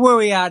is where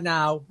we are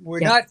now.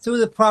 We're not through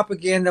the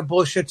propaganda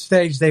bullshit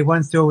stage they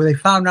went through, where they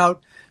found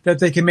out that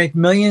they can make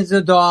millions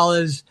of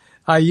dollars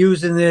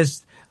using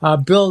this,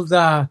 build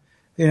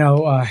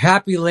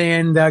Happy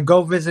Land,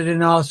 go visit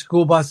in all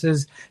school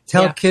buses,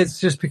 tell kids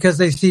just because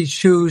they see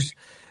shoes,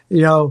 they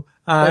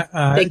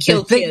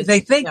kill kids. They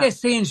think they're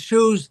seeing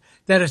shoes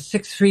that are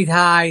 6 feet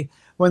high.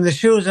 when the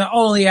shoes are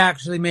only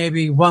actually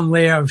maybe one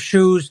layer of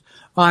shoes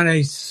on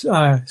a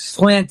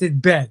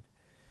slanted bed.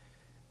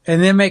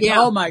 And they're making,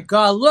 oh my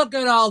God, look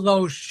at all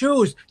those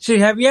shoes. See,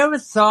 have you ever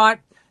thought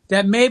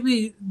that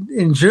maybe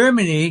in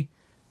Germany,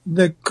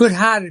 the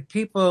good-hearted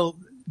people,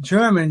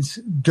 Germans,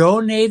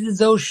 donated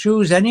those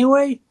shoes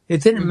anyway?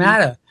 It didn't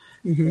matter.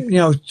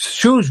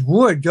 Shoes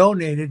were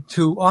donated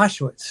to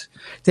Auschwitz.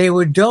 They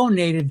were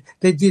donated.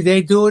 They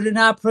do it in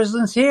our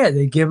prisons here.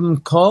 They give them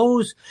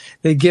clothes,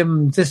 they give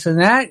them this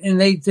and that,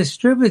 and they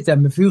distribute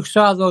them. If you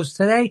saw those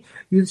today,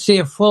 you'd see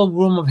a full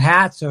room of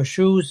hats or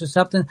shoes or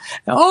something.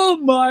 Oh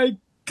my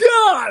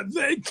God,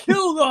 they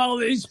killed all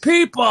these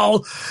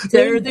people.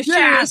 They're the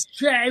gas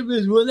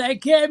chambers when they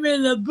came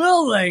in the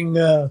building.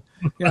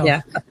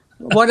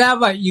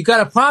 Whatever. You got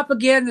a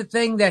propaganda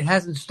thing that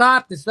hasn't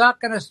stopped. It's not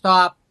going to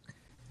stop.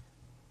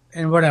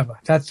 And whatever.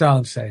 That's all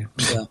I'm saying.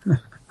 Yeah.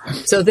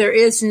 So there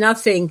is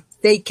nothing.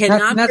 They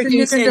cannot nothing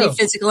produce any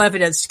physical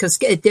evidence because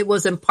it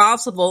was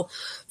impossible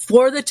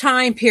for the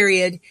time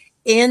period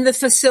in the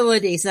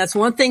facilities. And that's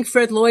one thing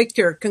Fred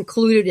Leuchter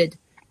concluded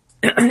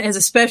as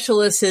a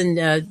specialist in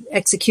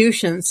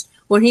executions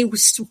when he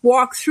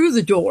walked through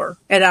the door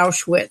at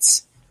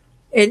Auschwitz.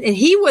 And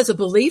he was a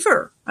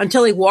believer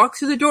until he walked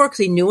through the door because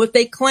he knew what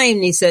they claimed.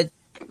 And he said,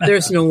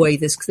 there's no way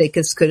this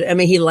could. I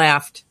mean, he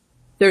laughed.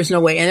 There's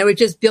no way. And it was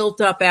just built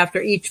up after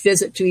each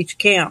visit to each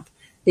camp.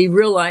 They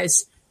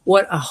realized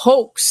what a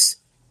hoax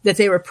that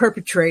they were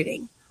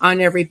perpetrating on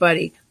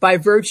everybody by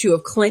virtue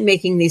of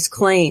making these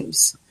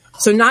claims.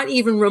 So not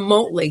even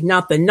remotely,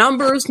 not the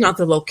numbers, not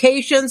the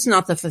locations,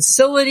 not the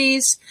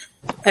facilities,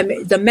 I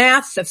mean, the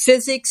math, the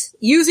physics.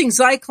 Using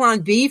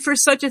Zyklon B for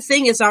such a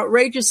thing is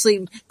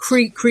outrageously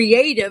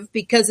creative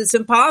because it's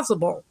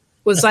impossible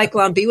with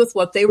Zyklon B with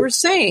what they were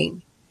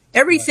saying.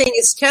 Everything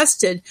is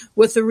tested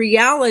with the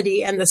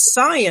reality and the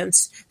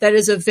science that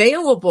is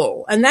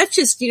available. And that's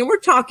just, we're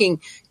talking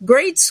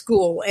grade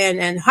school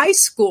and high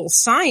school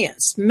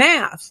science,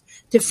 math,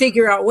 to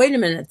figure out, wait a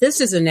minute, this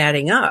isn't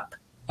adding up.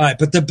 All right,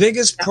 but the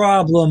biggest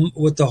problem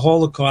with the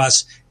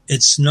Holocaust,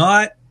 it's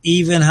not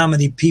even how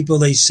many people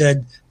they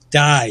said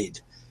died.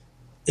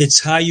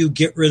 It's how you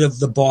get rid of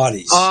the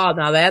bodies. Oh,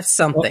 now that's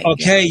something.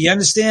 Okay, you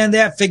understand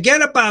that?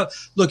 Forget about,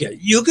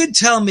 you could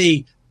tell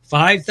me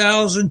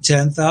 5,000,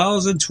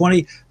 10,000,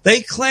 20.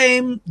 They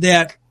claim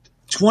that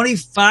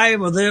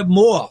 25 or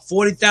more,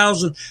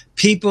 40,000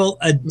 people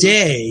a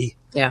day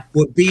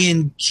were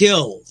being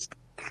killed.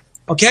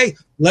 Okay,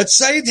 let's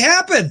say it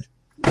happened.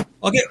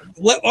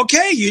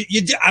 Okay, you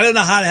I don't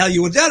know how the hell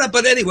you would have done it,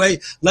 but anyway,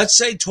 let's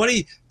say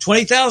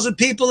 20,000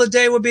 people a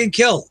day were being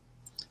killed.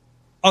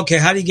 Okay,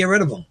 how do you get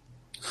rid of them?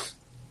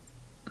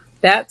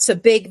 That's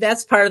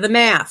part of the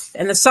math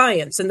and the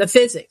science and the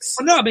physics.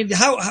 Well, no, I mean,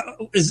 how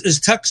is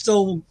Tuck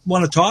still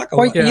want to talk?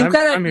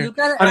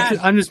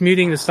 I'm just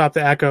muting to stop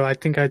the echo. I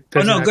think I.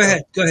 Oh no, go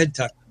ahead,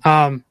 Tuck.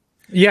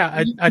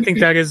 I think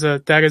that is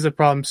a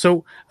problem.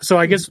 So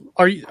I guess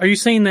are you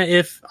saying that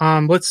if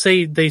let's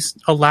say they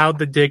allowed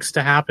the digs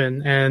to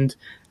happen and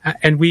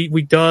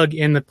we dug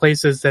in the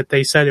places that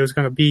they said it was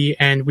going to be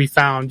and we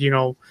found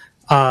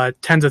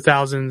tens of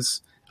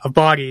thousands of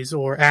bodies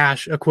or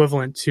ash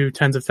equivalent to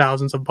tens of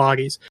thousands of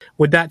bodies,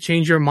 would that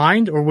change your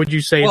mind, or would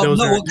you say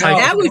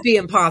that would be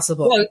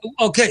impossible? Well,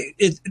 okay,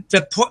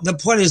 the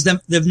point is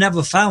they've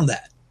never found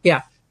that.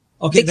 Yeah.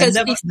 Okay, because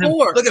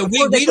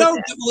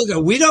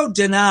we don't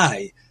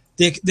deny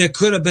there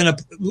could have been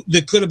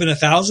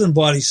 1,000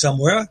 bodies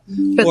somewhere,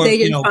 but they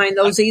didn't find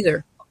those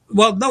either.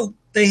 Well, no,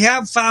 they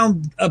have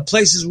found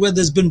places where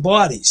there's been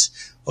bodies.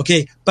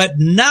 Okay, but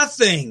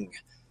nothing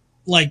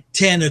like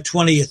 10 or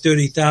 20 or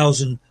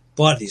 30,000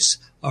 bodies.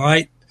 All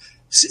right.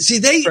 See,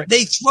 they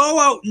throw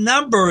out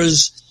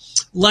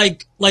numbers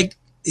like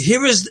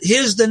here's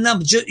the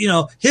number.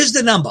 Here's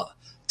the number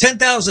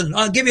 10,000.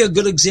 I'll give you a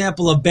good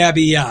example of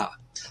Babi Yar.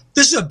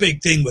 This is a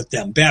big thing with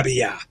them, Babi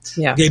Yar.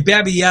 Yeah. Okay,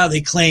 Babi Yar,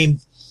 they claim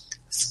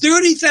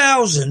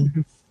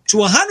 30,000 to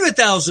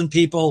 100,000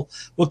 people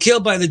were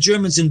killed by the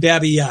Germans in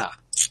Babi Yar.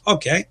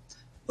 Okay,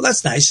 well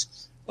that's nice.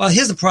 Well,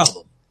 here's the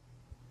problem.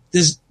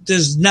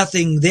 There's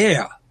nothing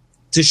there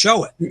to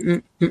show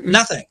it.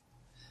 Nothing.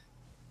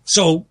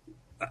 So,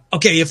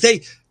 okay, if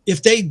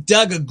they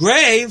dug a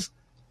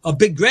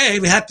big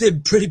grave, it had to be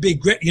a pretty big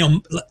grave,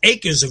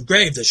 acres of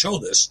grave to show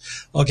this.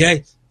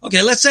 Okay,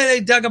 let's say they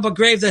dug up a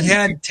grave that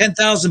had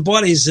 10,000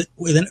 bodies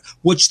within,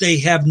 which they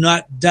have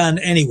not done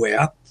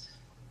anywhere.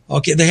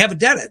 Okay, they haven't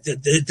done it.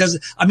 It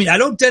doesn't. I mean, I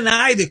don't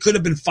deny there could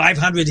have been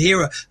 500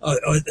 here or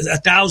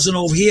 1,000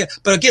 over here,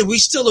 but again, we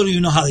still don't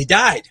even know how they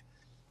died.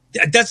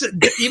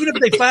 Even if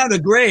they found a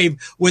grave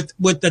with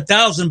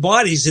 1,000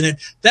 bodies in it,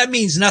 that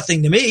means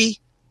nothing to me.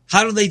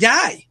 How do they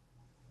die?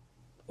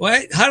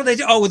 What? How do they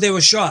die? Oh, well, they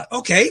were shot.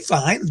 Okay,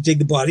 fine. Dig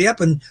the body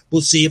up and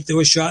we'll see if they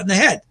were shot in the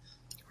head.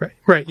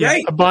 Right. Yeah.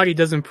 Right. A body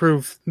doesn't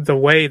prove the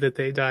way that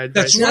they died.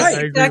 That's right.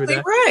 I agree with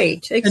that.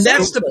 Right.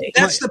 Exactly. And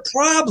that's the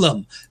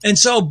problem. And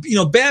so,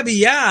 Babi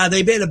Yar,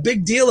 they made a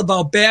big deal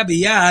about Babi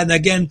Yar. And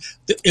again,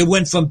 it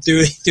went from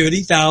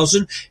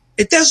 30,000.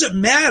 It doesn't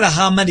matter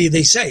how many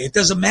they say. It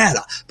doesn't matter.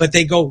 But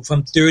they go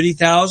from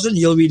 30,000.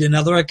 You'll read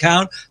another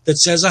account that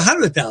says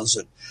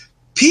 100,000.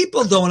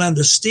 People don't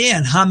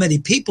understand how many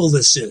people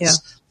this is. Yeah.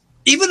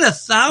 Even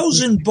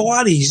 1,000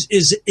 bodies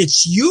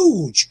it's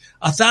huge.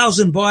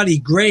 1,000 body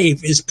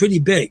grave is pretty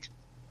big.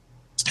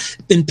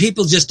 And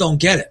people just don't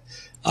get it.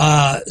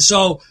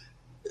 So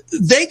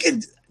they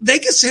can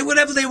say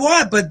whatever they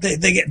want, but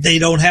they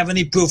don't have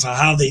any proof of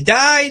how they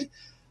died.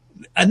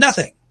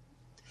 Nothing.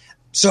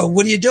 So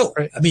what do you do?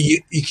 Right. I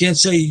mean, you can't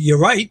say you're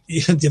right.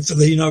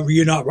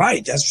 You're not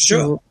right. That's for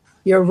sure.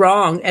 You're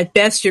wrong. At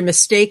best, you're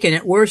mistaken.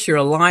 At worst, you're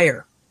a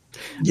liar.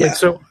 Yeah. Wait,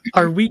 so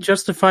are we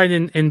justified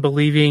in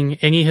believing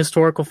any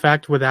historical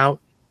fact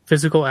without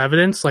physical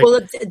evidence? Like, well,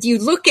 you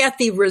look at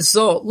the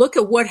result. Look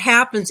at what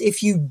happens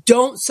if you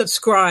don't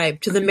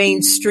subscribe to the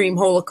mainstream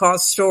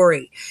Holocaust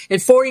story. In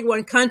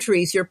 41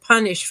 countries, you're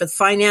punished with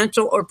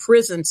financial or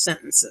prison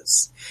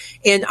sentences.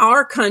 In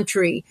our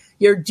country,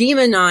 you're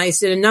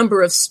demonized in a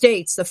number of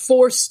states. The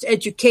forced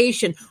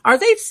education. Are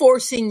they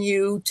forcing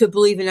you to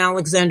believe in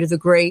Alexander the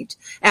Great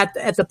at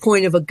the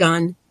point of a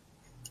gun?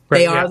 right,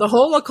 They are the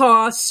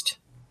Holocaust.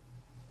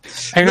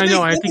 And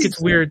I think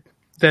it's weird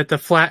that the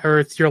flat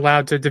Earth, you're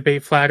allowed to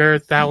debate flat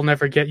Earth. That will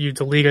never get you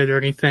deleted or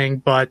anything.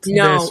 But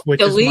No, this, which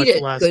delete is much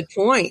it. less. Good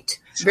point.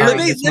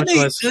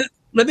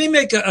 Let me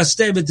make a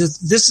statement.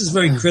 This is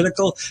very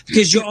critical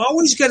because you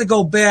always got to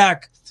go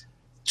back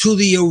to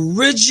the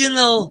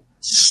original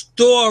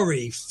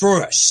story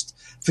first.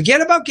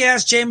 Forget about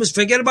gas chambers.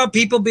 Forget about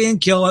people being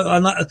killed.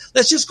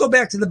 Let's just go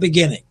back to the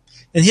beginning.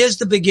 And here's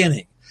the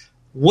beginning.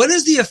 What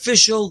is the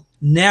official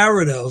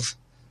narrative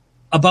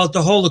about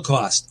the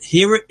Holocaust?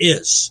 Here it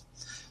is.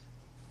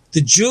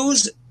 The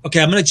Jews,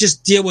 okay, I'm going to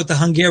just deal with the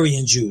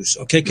Hungarian Jews,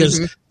 okay, because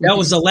that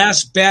was the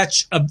last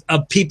batch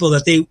of people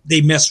that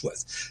they messed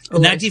with.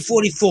 In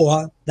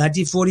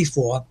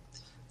 1944,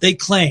 they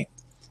claimed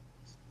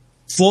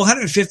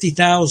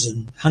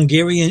 450,000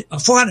 Hungarian,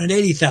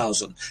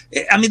 480,000.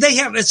 I mean, they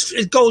have,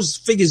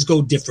 figures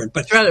go different,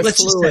 but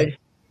let's just say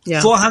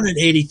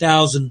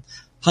 480,000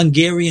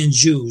 Hungarian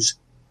Jews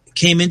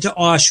came into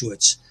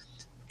Auschwitz,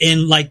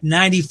 and like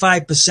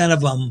 95%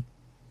 of them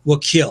were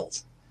killed.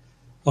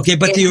 Okay,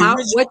 but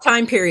what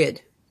time period?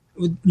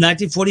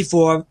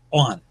 1944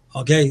 on.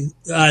 Okay,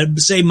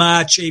 say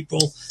March,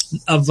 April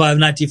of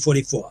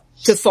 1944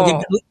 to fall,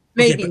 okay,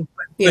 maybe.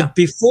 But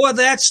before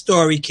that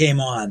story came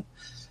on,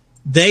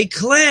 they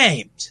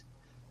claimed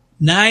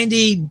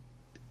 90%,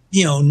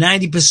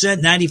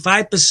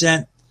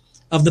 95%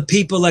 of the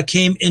people that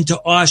came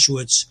into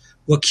Auschwitz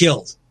were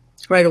killed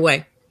right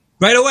away.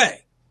 Right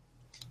away.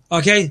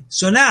 Okay,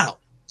 so now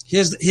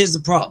here's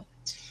the problem.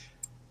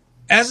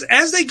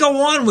 As they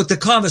go on with the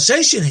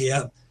conversation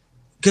here,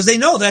 because they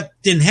know that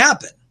didn't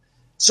happen.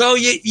 So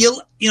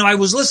I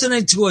was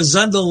listening to a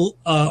Zundel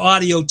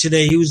audio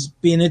today. He was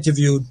being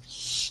interviewed,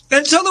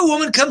 and so the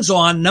woman comes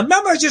on. Now,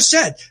 remember, I just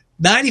said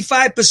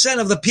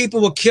 95% of the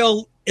people were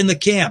killed in the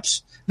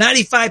camps.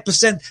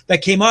 95%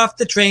 that came off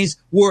the trains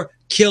were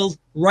killed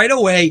right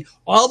away.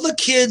 All the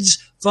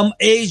kids from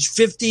age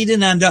 15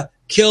 and under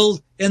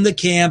killed in the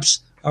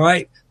camps. All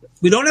right,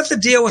 we don't have to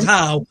deal with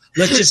how.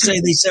 Let's just say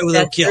they said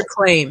without killed. That's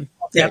their claim.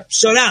 Yep.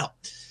 So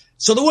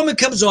the woman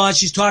comes on.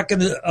 She's talking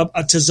to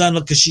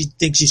Zundel because she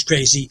thinks he's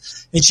crazy,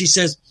 and she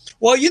says,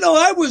 "Well,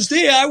 I was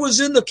there. I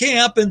was in the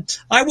camp, and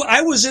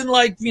I was in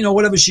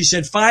whatever she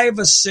said, 5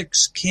 or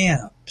 6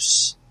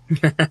 camps."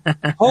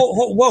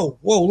 Whoa,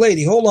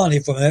 lady, hold on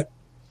here for a minute.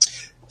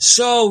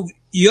 So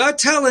you're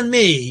telling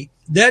me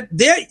that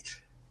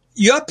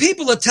your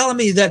people are telling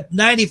me that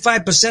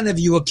 95% of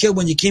you were killed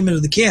when you came into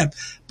the camp,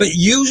 but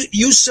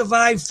you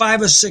survived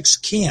 5 or 6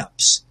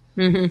 camps.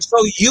 Mm-hmm. So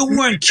you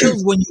weren't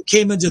killed when you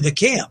came into the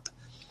camp.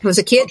 I was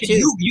a kid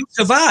too. You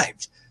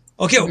survived.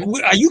 Okay,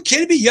 Are you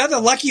kidding me? You're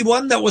the lucky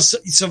one that was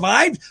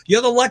survived?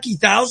 You're the lucky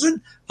 1,000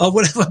 or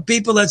whatever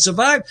people that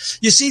survived?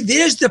 You see,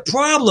 there's the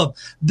problem.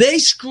 They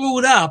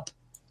screwed up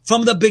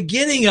from the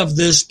beginning of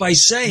this by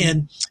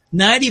saying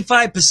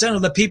 95%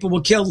 of the people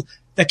were killed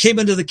that came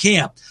into the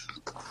camp.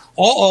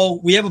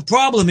 We have a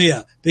problem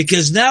here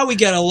because now we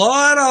got a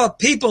lot of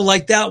people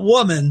like that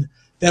woman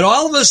that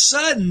all of a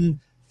sudden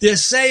they're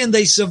saying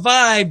they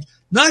survived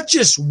not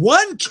just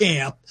one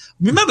camp.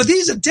 Remember,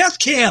 these are death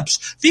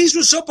camps. These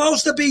were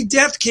supposed to be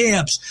death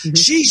camps. Mm-hmm.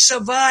 She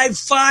survived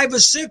 5 or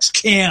 6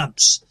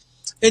 camps.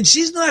 And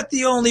she's not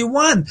the only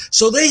one.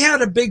 So they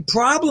had a big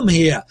problem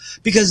here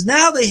because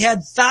now they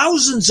had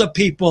thousands of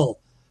people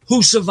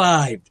who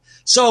survived.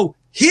 So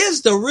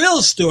here's the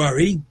real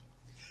story.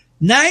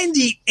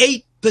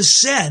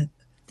 98%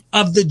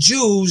 of the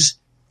Jews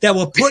that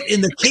were put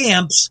in the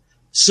camps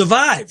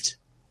survived.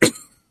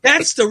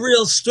 That's the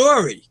real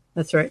story.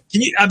 That's right.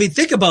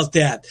 Think about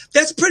that.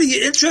 That's pretty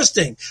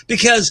interesting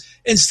because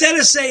instead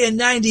of saying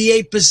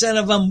 98%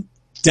 of them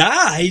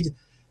died,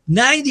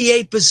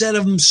 98%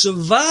 of them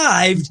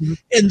survived,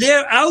 and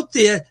they're out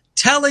there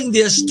telling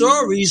their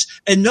stories,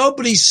 and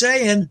nobody's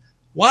saying,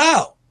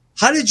 wow,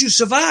 how did you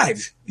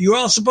survive? You're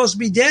all supposed to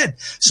be dead.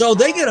 So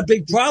they got a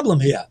big problem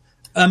here.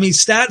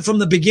 Start from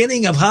the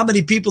beginning of how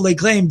many people they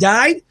claim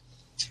died,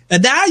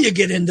 And now you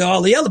get into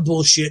all the other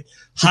bullshit,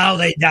 how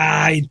they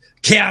died,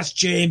 gas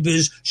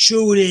chambers,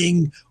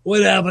 shooting,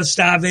 whatever,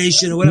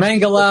 starvation, or whatever.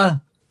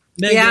 Mengele.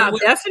 Yeah,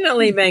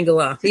 definitely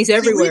Mengele. He's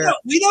everywhere.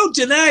 We don't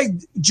deny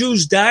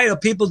Jews died or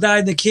people died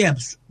in the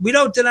camps. We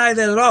don't deny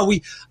that at all.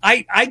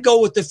 I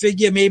go with the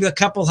figure maybe a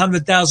couple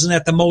 100,000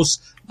 at the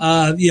most.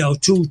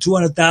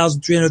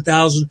 200,000,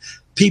 300,000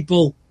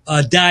 people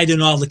died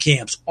in all the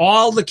camps.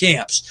 All the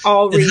camps.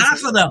 And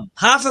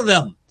half of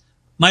them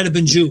might have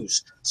been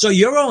Jews. So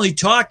you're only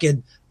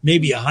talking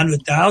maybe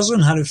 100,000,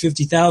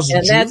 150,000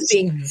 and Jews. That's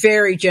being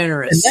very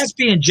generous. And that's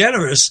being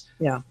generous.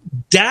 Yeah.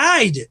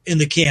 Died in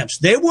the camps.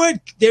 They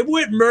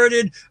weren't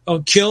murdered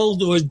or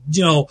killed or,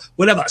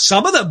 whatever.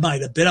 Some of them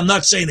might have been. I'm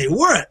not saying they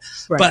weren't.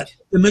 Right. But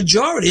the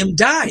majority of them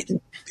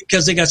died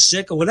because they got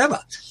sick or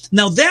whatever.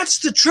 Now, that's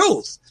the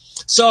truth.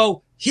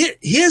 So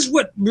here's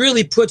what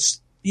really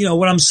puts,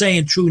 what I'm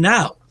saying true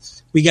now.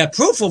 We got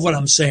proof of what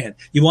I'm saying.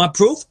 You want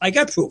proof? I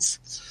got proof.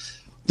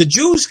 The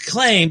Jews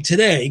claim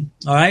today,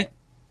 all right,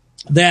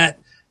 that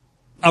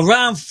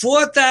around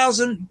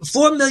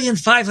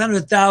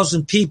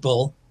 4,500,000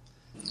 people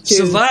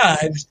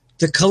survived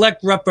to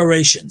collect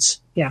reparations.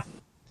 Yeah.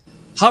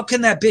 How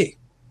can that be?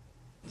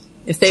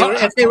 If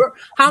they were,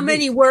 how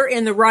many were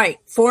in the right?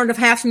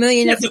 4.5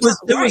 million. Yeah,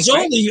 there was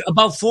only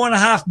about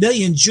 4.5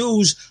 million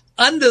Jews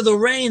under the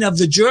reign of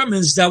the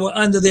Germans that were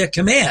under their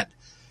command.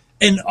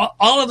 And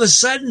all of a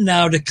sudden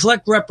now, to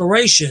collect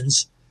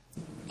reparations,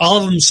 all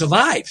of them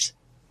survived.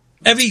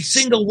 Every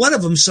single one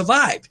of them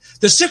survived.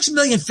 The 6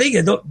 million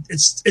figure,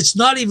 it's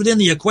not even in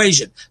the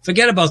equation.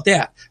 Forget about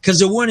that, because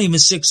there weren't even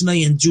 6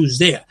 million Jews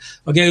there.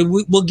 Okay,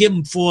 we'll give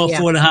them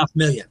 4.5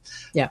 million.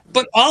 Yeah.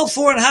 But all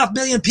 4.5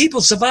 million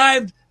people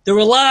survived. They're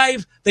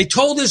alive. They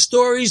told their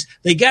stories.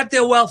 They got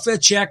their welfare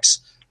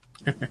checks.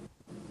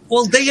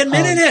 Well, they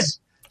admitted it.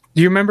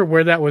 Do you remember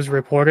where that was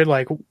reported?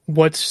 Like,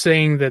 what's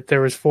saying that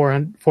there was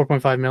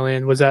 4.5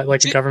 million? Was that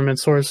like a government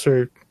source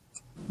or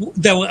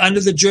that were under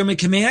the German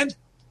command?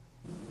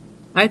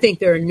 I think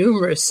there are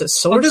numerous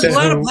sources. There's a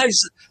lot of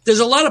places. There's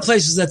a lot of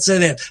places that say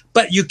that,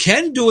 but you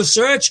can do a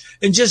search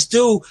and just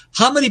do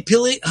how many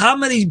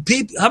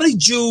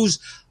Jews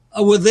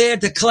were there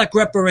to collect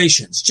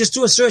reparations. Just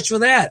do a search for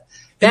that.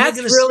 That's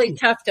really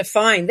tough to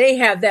find. They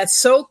have that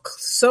so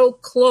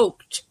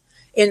cloaked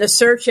in the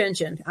search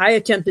engine. I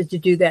attempted to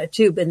do that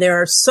too, but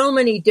there are so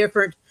many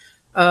different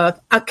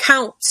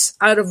accounts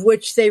out of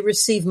which they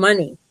receive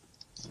money.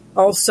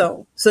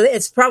 Also, so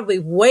it's probably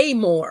way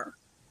more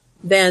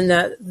than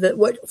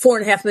what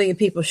 4.5 million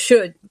people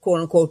should,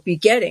 quote unquote, be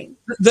getting.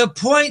 The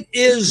point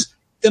is,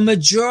 the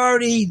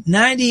majority,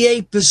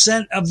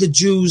 98% of the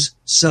Jews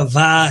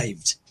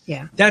survived.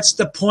 Yeah, that's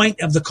the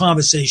point of the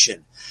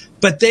conversation.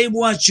 But they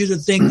want you to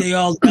think they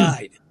all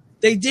died.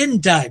 They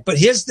didn't die. But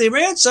here's their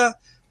answer.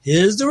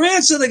 Here's the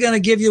answer they're going to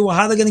give you.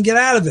 How they're going to get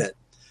out of it.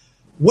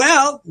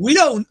 Well,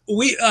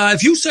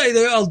 if you say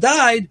they all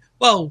died,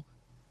 well,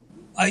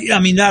 I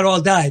mean, not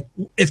all died.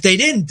 If they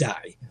didn't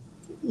die,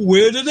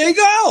 where did they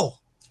go?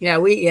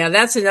 Yeah,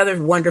 that's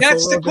another wonderful.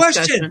 That's the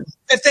question.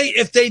 Discussion.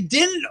 If they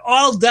didn't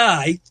all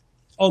die,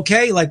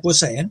 okay, like we're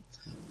saying,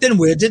 then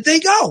where did they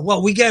go?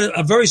 Well, we get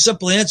a very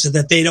simple answer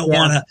that they don't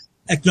want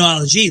to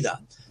acknowledge either.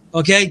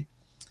 Okay,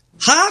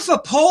 half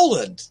of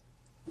Poland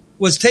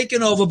was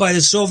taken over by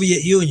the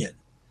Soviet Union.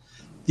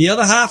 The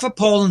other half of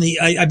Poland,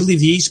 I believe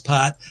the east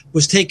part,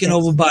 was taken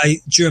over by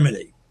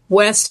Germany.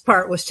 West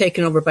part was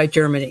taken over by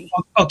Germany.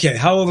 Okay,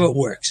 however it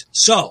works.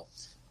 So,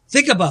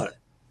 think about it.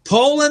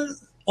 Poland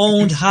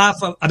owned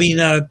half of,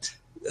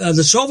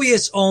 the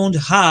Soviets owned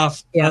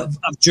half of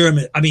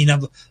Germany,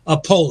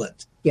 of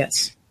Poland.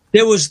 Yes.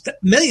 There was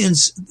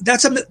millions,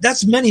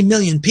 that's many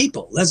million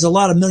people. That's a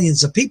lot of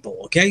millions of people,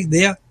 okay,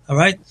 there, all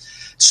right?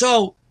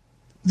 So,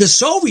 the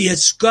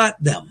Soviets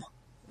got them.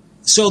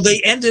 So they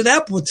ended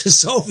up with the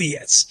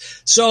Soviets.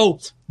 So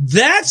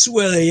that's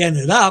where they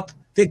ended up.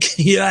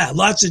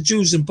 Lots of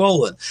Jews in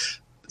Poland.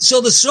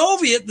 So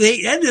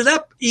they ended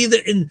up either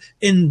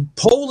in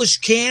Polish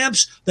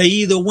camps. They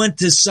either went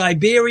to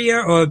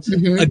Siberia or a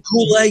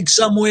Gulag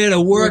somewhere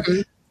to work.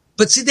 Mm-hmm.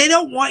 But see, they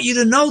don't want you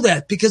to know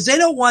that, because they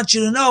don't want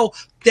you to know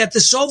that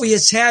the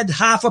Soviets had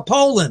half of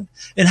Poland,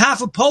 and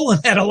half of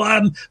Poland had a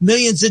lot of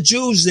millions of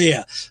Jews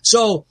there.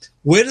 So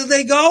where did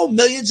they go?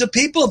 Millions of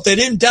people. If they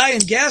didn't die in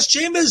gas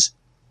chambers,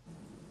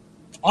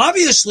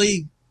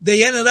 obviously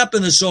they ended up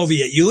in the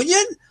Soviet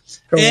Union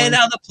and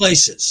other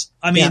places.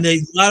 A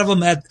lot of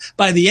them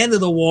by the end of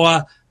the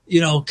war,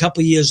 a couple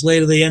of years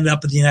later, they ended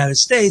up in the United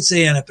States.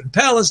 They ended up in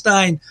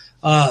Palestine,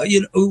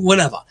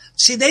 whatever.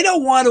 See, they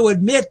don't want to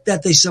admit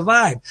that they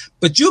survived.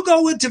 But you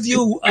go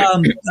interview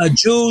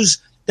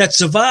Jews that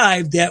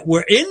survived that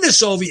were in the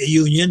Soviet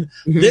Union,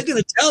 they're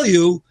going to tell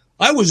you,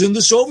 I was in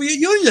the Soviet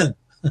Union.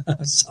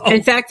 So.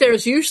 In fact,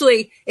 there's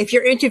usually, if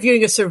you're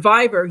interviewing a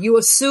survivor, you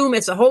assume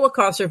it's a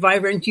Holocaust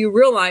survivor, and you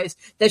realize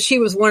that she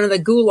was one of the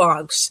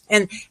gulags.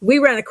 And we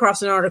ran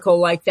across an article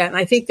like that, and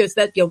I think there's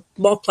that, you'll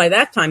multiply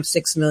that times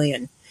 6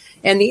 million.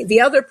 And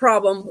the other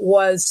problem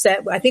was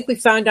that I think we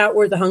found out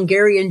where the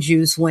Hungarian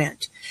Jews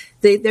went.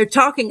 They're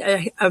talking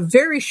a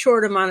very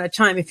short amount of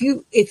time. If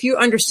you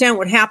understand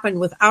what happened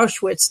with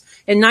Auschwitz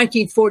in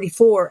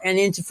 1944 and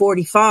into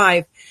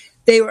 45,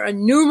 there were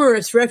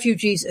numerous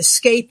refugees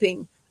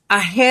escaping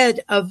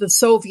ahead of the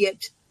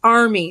Soviet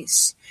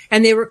armies,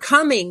 and they were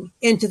coming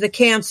into the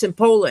camps in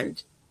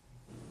Poland.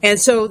 And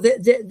so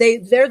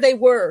they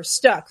were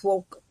stuck.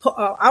 Well,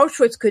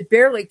 Auschwitz could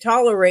barely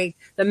tolerate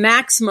the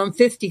maximum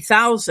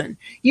 50,000.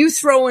 You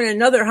throw in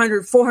another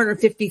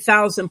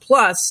 450,000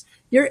 plus,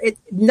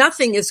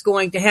 nothing is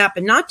going to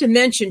happen. Not to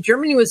mention,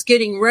 Germany was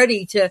getting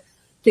ready to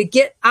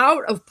get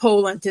out of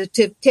Poland,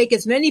 to take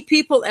as many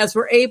people as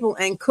were able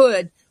and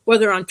could,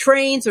 whether on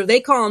trains or they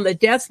call them the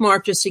death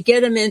marches, to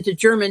get them into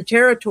German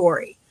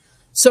territory.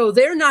 So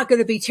they're not going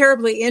to be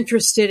terribly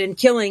interested in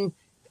killing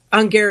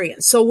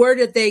Hungarians. So where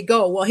did they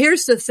go? Well,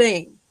 here's the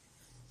thing.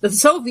 The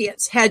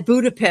Soviets had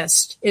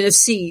Budapest in a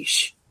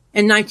siege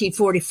in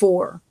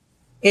 1944.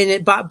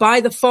 And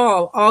by the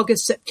fall,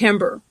 August,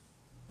 September,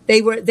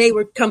 they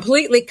were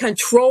completely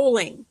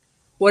controlling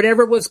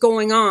whatever was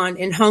going on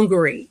in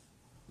Hungary.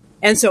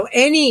 And so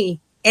and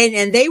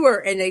they were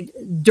in a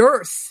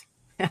dearth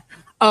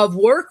of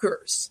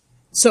workers.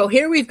 So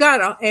here we've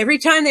got, every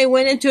time they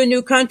went into a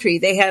new country,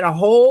 they had a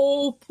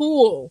whole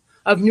pool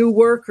of new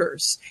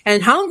workers.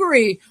 And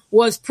Hungary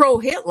was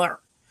pro-Hitler.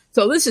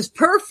 So this is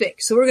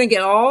perfect. So we're going to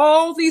get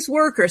all these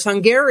workers,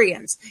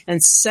 Hungarians,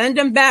 and send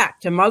them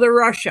back to Mother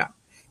Russia.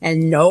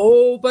 And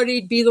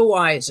nobody'd be the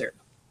wiser.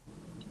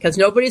 Because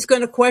nobody's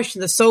going to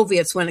question the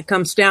Soviets when it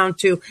comes down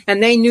to,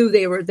 and they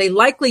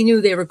likely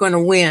knew they were going to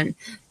win.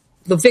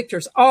 The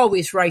victors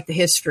always write the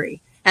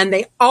history, and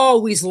they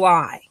always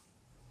lie.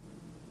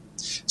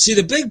 See,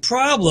 the big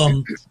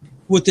problem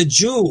with the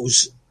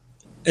Jews,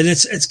 and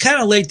it's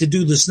kind of late to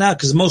do this now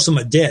because most of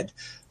them are dead,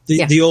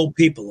 the old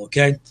people,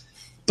 okay?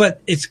 But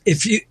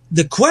if you,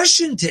 the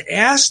question to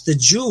ask the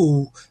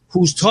Jew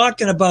who's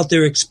talking about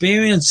their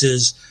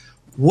experiences,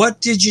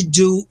 what did you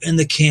do in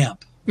the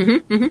camp?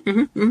 Mm-hmm, mm-hmm,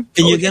 mm-hmm. And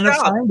you're going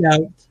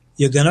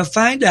to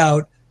find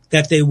out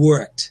that they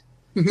worked.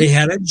 Mm-hmm. They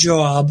had a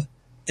job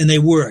and they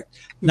worked.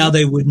 Mm-hmm. Now,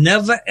 they would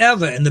never,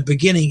 ever in the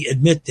beginning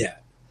admit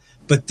that.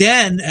 But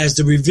then as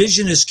the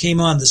revisionists came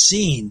on the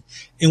scene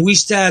and we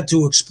started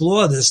to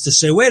explore this to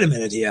say, wait a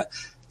minute here,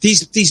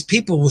 these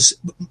people,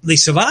 they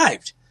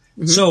survived.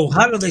 Mm-hmm. So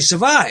how do they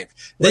survive?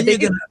 Then you're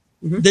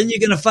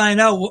going to find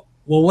out,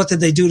 well, what did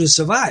they do to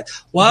survive?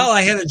 Well,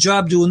 I had a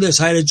job doing this.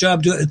 I had a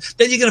job doing it.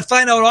 Then you're going to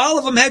find out all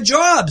of them had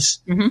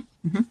jobs.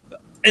 Mm-hmm. Mm-hmm.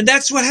 And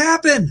that's what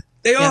happened.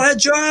 They all had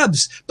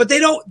jobs, but they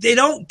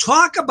don't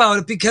talk about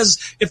it, because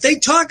if they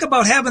talk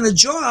about having a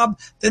job,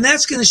 then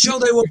that's going to show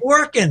they were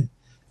working,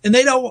 and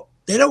they don't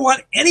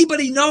want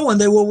anybody knowing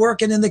they were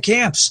working in the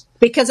camps.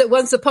 Because it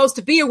wasn't supposed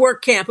to be a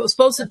work camp. It was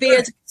supposed to be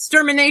an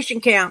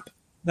extermination camp.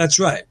 That's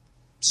right.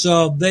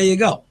 So there you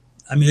go.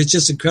 I mean, it's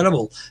just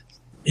incredible,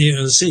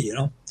 to see,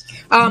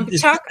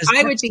 Chuck,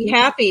 I would be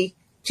happy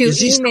to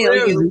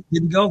email you.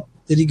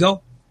 Did he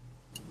go?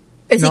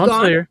 Is he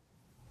gone? Clear.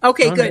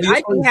 Okay, good.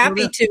 I'd be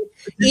happy to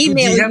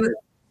email you.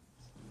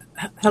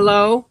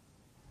 Hello?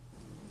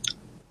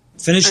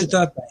 Finish your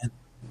thought, Diane.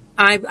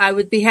 I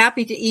would be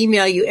happy to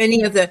email you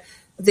any of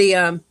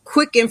the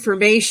quick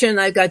information.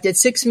 I've got, did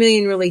 6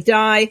 million really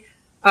die?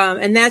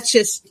 And that's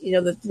just,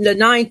 the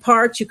 9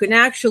 parts. You can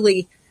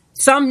actually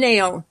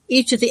thumbnail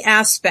each of the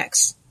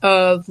aspects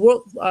of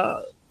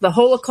the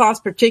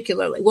Holocaust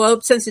particularly. Well,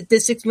 since it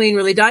did 6 million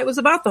really die, it was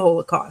about the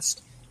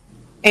Holocaust.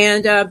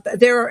 And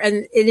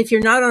and if you're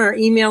not on our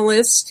email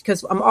list,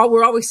 because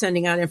we're always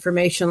sending out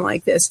information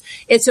like this,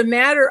 it's a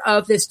matter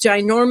of this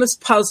ginormous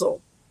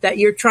puzzle that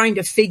you're trying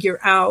to figure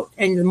out.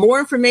 And the more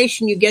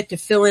information you get to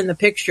fill in the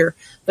picture,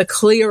 the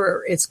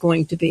clearer it's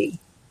going to be.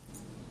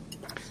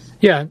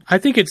 Yeah, I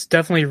think it's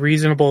definitely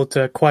reasonable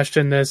to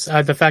question this.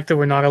 The fact that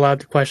we're not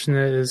allowed to question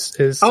it is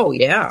it's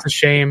a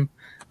shame.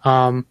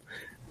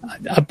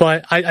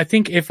 But I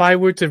think if I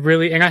were to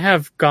really, and I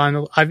have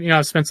gone,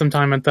 I've spent some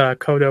time at the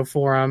Kodo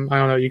forum. I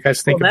don't know what you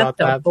guys think about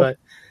that, but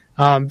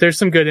there's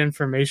some good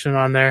information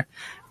on there.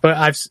 But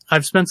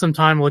I've spent some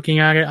time looking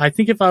at it. I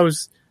think if I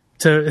was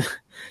to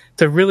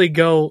really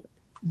go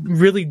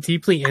really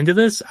deeply into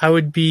this, it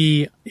would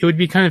be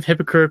kind of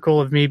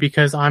hypocritical of me,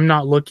 because I'm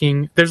not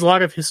looking. There's a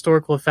lot of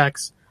historical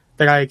effects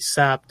that I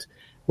accept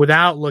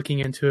without looking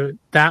into it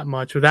that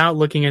much, without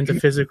looking into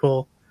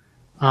physical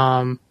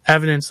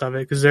evidence of it,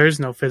 because there is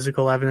no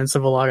physical evidence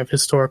of a lot of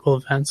historical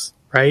events,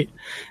 right?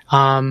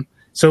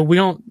 So we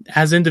don't,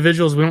 as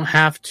individuals, we don't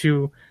have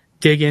to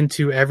dig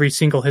into every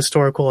single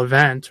historical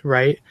event,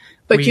 right?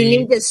 But you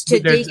need us to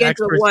dig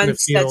into the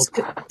ones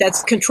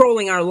that's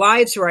controlling our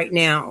lives right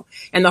now.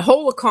 And the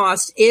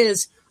Holocaust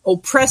is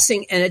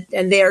oppressing,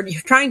 and they're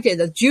trying to,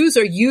 the Jews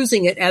are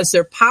using it as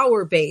their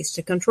power base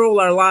to control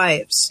our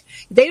lives.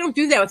 They don't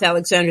do that with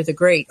Alexander the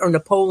Great or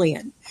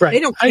Napoleon. Right.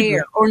 They don't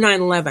care, or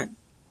 9/11.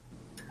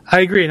 I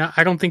agree, and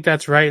I don't think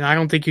that's right, and I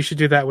don't think you should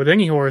do that with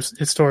any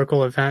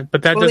historical event.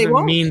 But that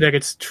doesn't mean that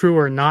it's true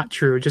or not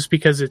true, just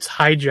because it's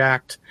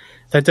hijacked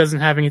that doesn't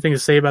have anything to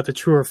say about the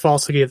true or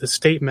falsity of the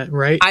statement,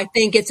 right? I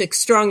think it's a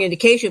strong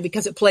indication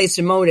because it plays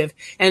to motive.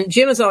 And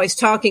Jim is always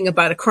talking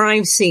about a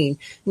crime scene,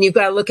 and you've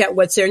got to look at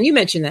what's there. And you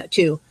mentioned that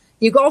too.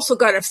 You've also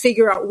got to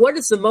figure out what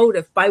is the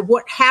motive, by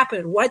what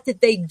happened, what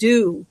did they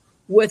do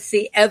with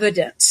the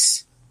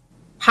evidence?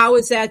 How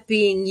is that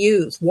being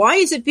used? Why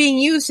is it being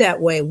used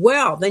that way?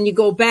 Well, then you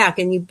go back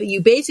and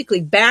you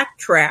basically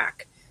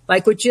backtrack,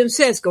 like what Jim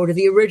says. Go to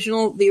the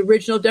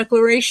original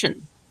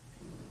declaration.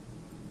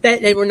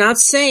 That, and we're not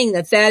saying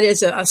that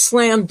is a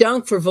slam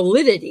dunk for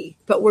validity,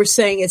 but we're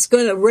saying it's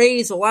going to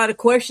raise a lot of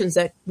questions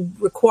that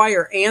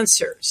require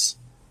answers.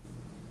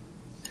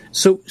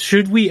 So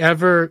should we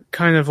ever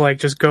kind of like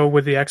just go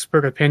with the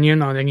expert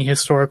opinion on any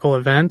historical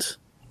event?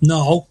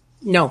 No,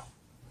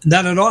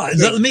 not at all.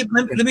 Let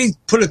me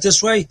put it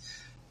this way: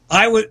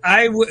 I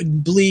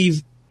would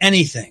believe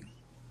anything.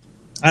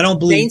 I don't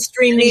believe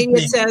mainstream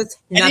media says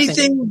nothing.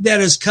 Anything that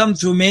has come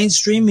through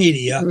mainstream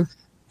media.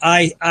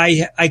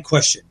 I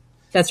question.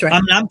 That's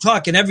right. I'm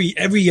talking every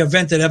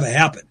event that ever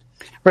happened.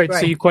 Right.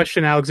 So you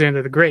question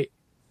Alexander the Great.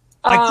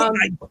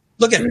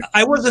 Look at it.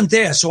 I wasn't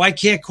there, so I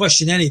can't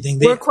question anything.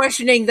 We're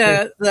questioning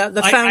the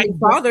founding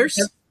fathers,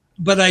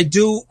 but I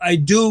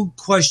do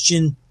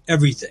question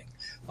everything.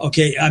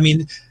 Okay, I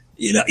mean,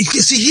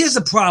 see, here's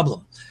the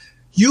problem.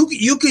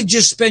 You could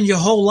just spend your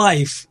whole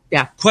life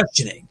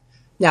questioning.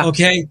 Yeah.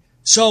 Okay,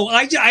 so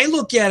I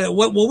look at it.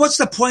 What's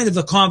the point of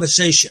the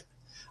conversation?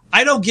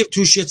 I don't give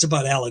two shits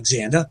about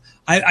Alexander.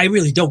 I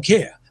really don't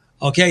care.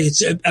 Okay,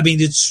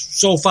 it's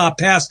so far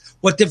past.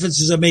 What difference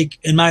does it make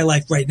in my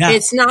life right now?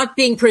 It's not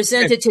being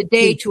presented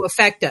today to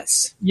affect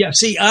us. Yeah,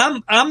 see,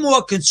 I'm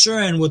more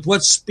concerned with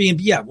what's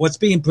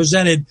being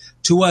presented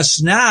to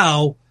us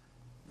now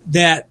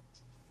that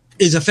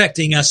is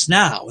affecting us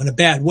now in a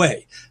bad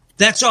way.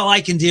 That's all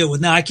I can deal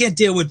with now. I can't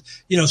deal with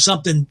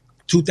something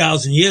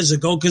 2,000 years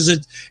ago because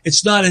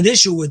it's not an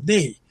issue with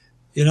me.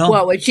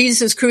 Well, with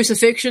Jesus'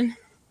 crucifixion.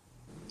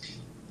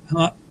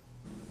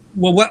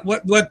 Well,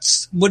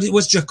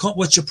 what's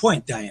your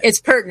point, Diane? It's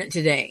pertinent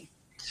today.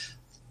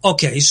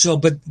 Okay, so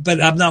but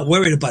I'm not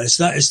worried about it. It's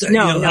not.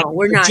 No,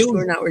 we're not.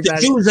 We're not worried about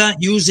it. The Jews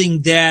aren't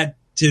using that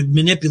to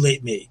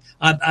manipulate me.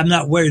 I'm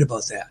not worried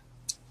about that.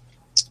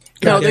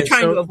 No, they're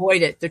trying to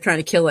avoid it. They're trying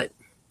to kill it.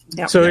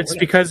 Yeah, so it's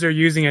because they're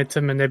using it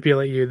to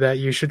manipulate you that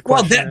you should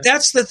question it.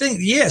 That's the thing.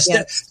 Yes.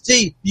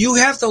 See, you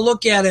have to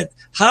look at it.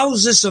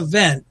 How's this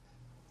event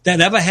that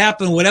ever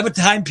happened, whatever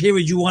time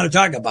period you want to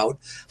talk about,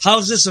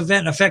 how's this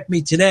event affect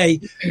me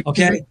today?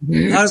 Okay.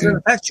 How does it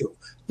affect you?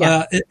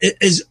 Yeah.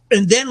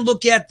 And then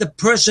look at the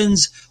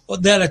persons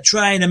that are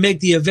trying to make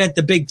the event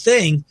the big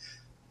thing.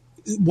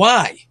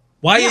 Why?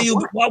 Why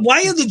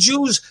are the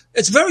Jews?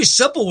 It's very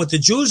simple what the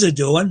Jews are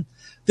doing.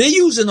 They're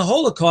using the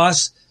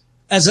Holocaust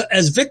as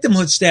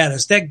victimhood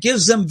status. That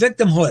gives them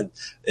victimhood.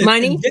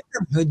 Money? And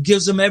victimhood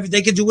gives them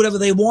they can do whatever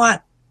they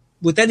want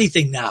with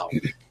anything now.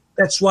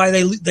 That's why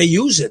they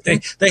use it.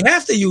 They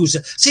have to use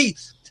it. See,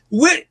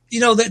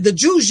 the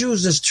Jews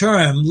use this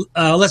term.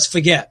 Let's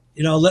forget.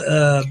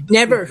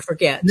 Never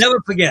forget. Never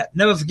forget.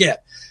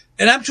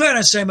 And I'm trying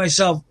to say to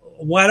myself,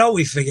 why don't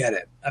we forget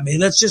it? I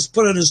mean, let's just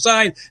put it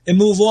aside and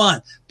move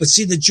on. But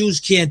see, the Jews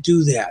can't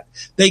do that.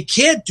 They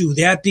can't do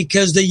that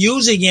because they're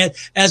using it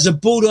as a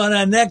boot on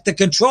our neck to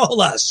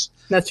control us.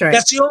 That's right.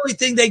 That's the only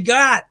thing they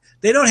got.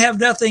 They don't have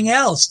nothing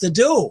else to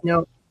do.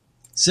 No.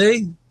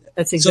 See?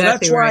 That's exactly so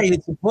that's right. why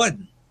it's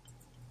important.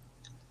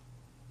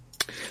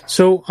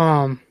 So,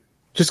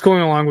 just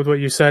going along with what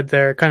you said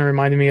there, kind of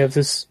reminded me of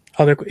this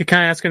other. Can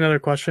I ask another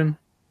question?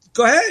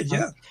 Go ahead.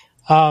 Yeah.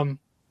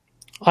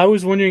 I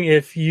was wondering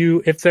if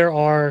there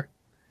are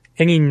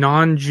any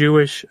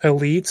non-Jewish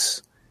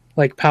elites,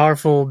 like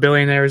powerful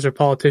billionaires or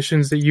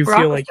politicians that you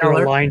feel like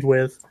you're aligned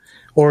with,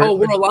 or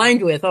we're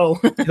aligned with.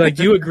 Like,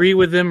 do you agree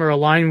with them or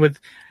align with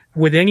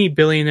any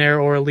billionaire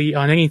or elite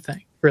on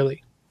anything?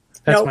 Really,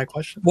 that's my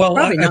question. Well,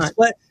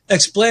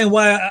 explain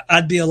why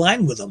I'd be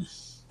aligned with them.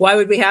 Why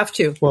would we have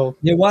to? Well,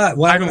 yeah, why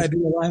would I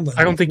be aligned with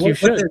them? I don't think you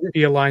should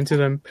be aligned to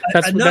them.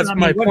 That's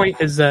my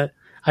point. Is that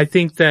I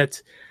think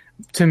that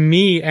to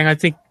me, and I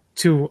think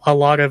to a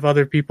lot of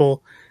other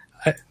people,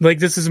 like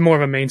this is more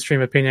of a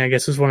mainstream opinion, I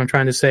guess is what I'm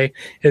trying to say,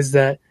 is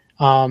that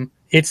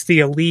it's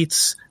the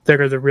elites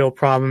that are the real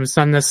problem. It's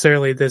not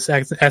necessarily this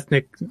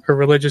ethnic or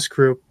religious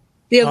group.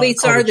 The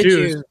elites are the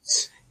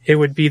Jews. It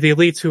would be the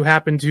elites who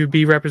happen to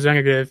be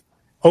overrepresented.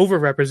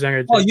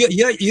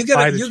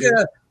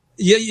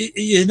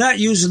 You're not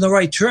using the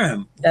right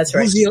term. That's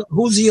right.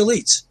 Who's the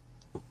elites?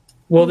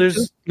 Well,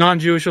 there's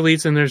non-Jewish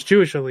elites and there's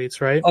Jewish elites,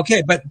 right?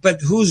 Okay,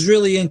 but who's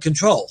really in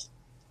control?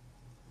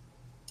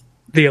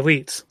 The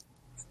elites.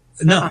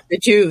 No, the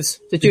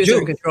Jews. The Jews are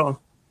in control.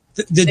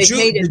 They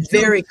made it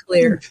very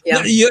clear.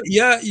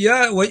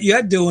 Yeah. What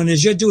you're doing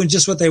is you're doing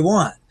just what they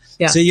want.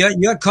 Yeah. So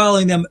you're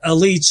calling them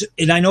elites,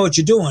 and I know what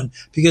you're doing,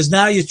 because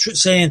now you're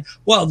saying,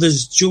 well,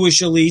 there's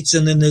Jewish elites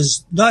and then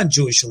there's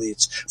non-Jewish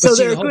elites. But so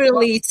there are good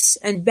elites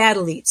and bad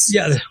elites.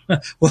 Yeah.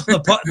 Well,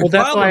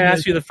 that's why I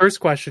asked you the first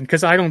question,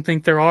 because I don't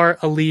think there are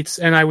elites,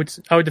 and I would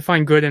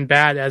define good and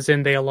bad as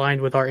in they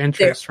aligned with our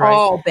interests. They're right?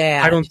 all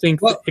bad. I don't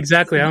think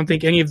exactly. I don't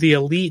think any of the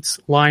elites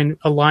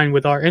align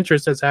with our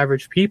interests as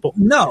average people.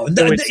 No,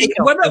 So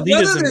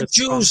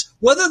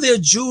whether they're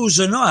Jews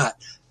or not,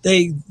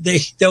 they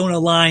don't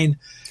align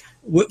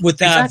with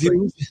that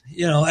view.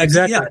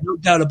 Exactly. Yeah, no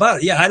doubt about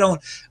it. Yeah,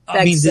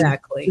 I mean,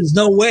 there's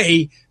no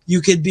way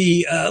you could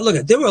be.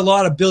 Look, there were a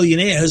lot of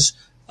billionaires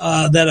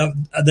that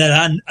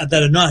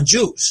are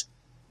non-Jews,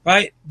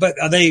 right?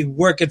 But are they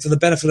working for the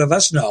benefit of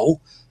us? No,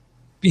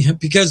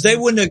 because they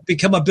wouldn't have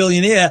become a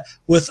billionaire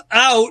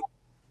without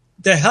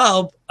the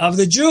help of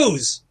the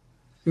Jews.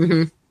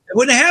 Mm-hmm. It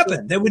wouldn't have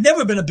happened. They would never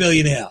have been a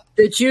billionaire.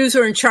 The Jews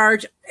are in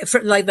charge,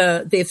 like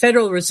the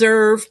Federal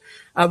Reserve,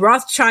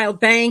 Rothschild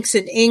banks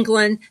in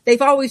England.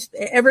 They've always,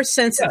 ever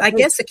since, I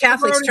guess the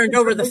Catholics turned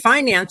over the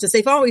finances,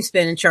 they've always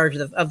been in charge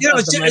of the money.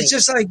 It's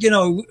just like,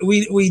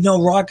 we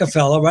know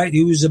Rockefeller, right?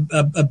 He was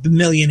a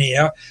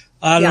millionaire.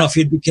 I don't know if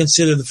he'd be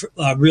considered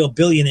a real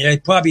billionaire.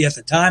 Probably at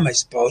the time, I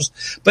suppose.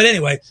 But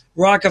anyway,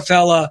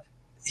 Rockefeller,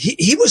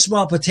 he was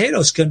small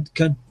potatoes,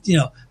 compared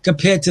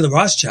to the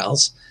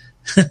Rothschilds.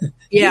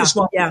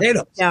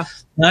 Potatoes,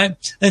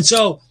 right? And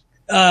so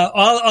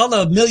all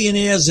the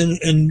millionaires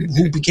and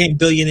who became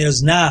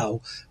billionaires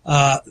now,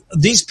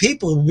 these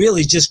people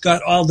really just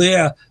got all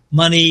their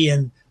money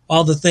and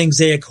all the things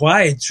they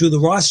acquired through the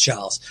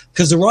Rothschilds,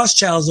 because the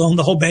Rothschilds own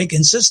the whole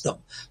banking system.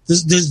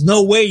 There's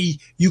no way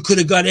you could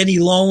have got any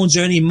loans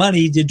or any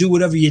money to do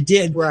whatever you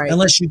did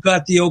unless you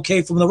got the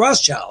okay from the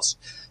Rothschilds.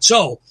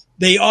 So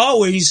they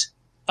always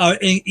are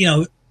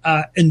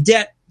in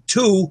debt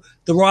to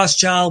the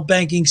Rothschild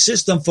banking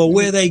system for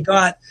where they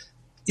got,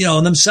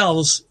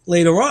 themselves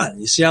later on.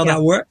 You see how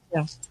that works?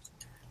 Yeah.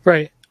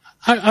 Right.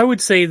 I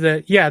would say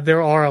that,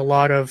 there are a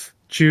lot of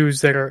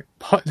Jews that are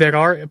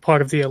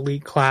part of the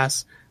elite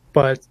class,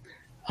 but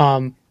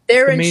the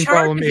main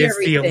problem is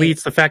the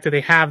elites. The fact that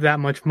they have that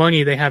much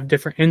money, they have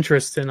different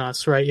interests in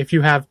us, right? If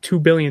you have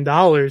 $2 billion,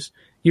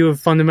 you have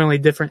fundamentally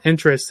different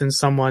interests than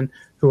someone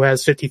who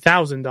has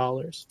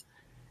 $50,000.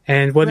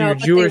 And whether you're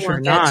Jewish or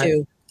not.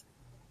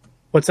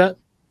 What's that?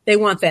 They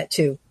want that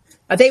too.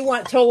 They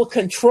want total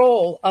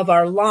control of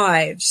our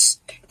lives.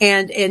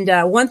 And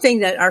one thing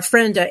that our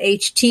friend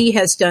HT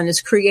has done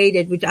is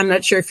created, which I'm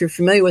not sure if you're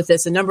familiar with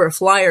this, a number of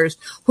flyers.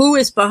 Who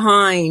is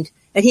behind?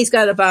 And he's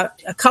got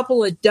about a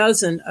couple of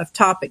dozen of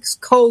topics: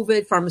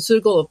 COVID,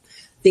 pharmaceutical,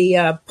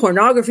 the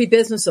pornography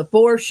business,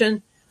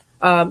 abortion,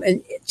 all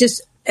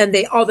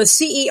the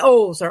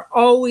CEOs are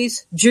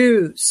always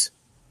Jews.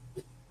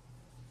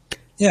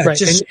 Yeah,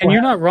 right. And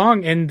you're not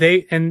wrong. And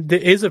there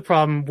is a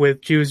problem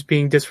with Jews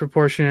being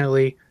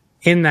disproportionately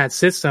in that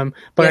system.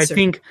 But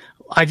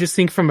I just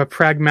think from a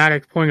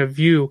pragmatic point of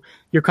view,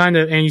 you're kind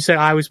of, and you said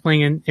I was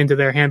playing into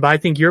their hand, but I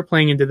think you're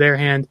playing into their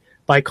hand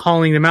by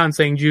calling them out and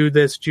saying Jew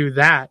this, Jew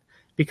that,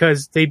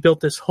 because they built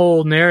this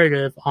whole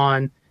narrative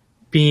on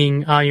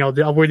being,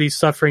 we're these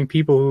suffering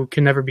people who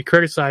can never be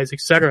criticized,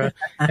 etc.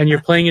 And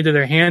you're playing into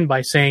their hand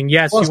by saying,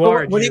 yes, you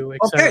are a Jew,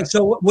 etc. Okay,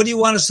 so what do you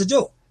want us to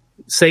do?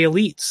 Say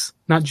elites,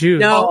 not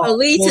Jews. No,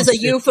 elites is a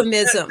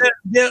euphemism.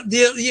 The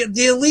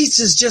elites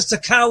is just a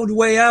coward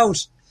way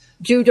out.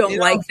 Jew don't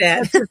like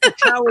that. It's just a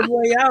coward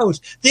way out.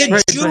 They're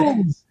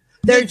Jews.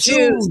 They're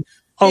Jews.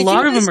 A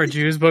lot of them are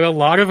Jews, but a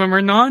lot of them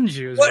are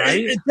non-Jews,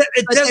 right?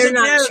 It doesn't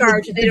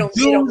matter. They don't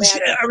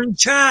matter. Are in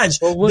charge.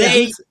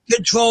 They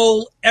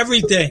control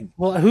everything.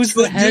 Well, who's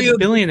the head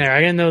billionaire?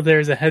 I didn't know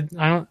there's a head.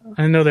 I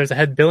didn't know there's a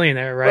head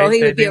billionaire, right? Well,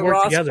 he would be a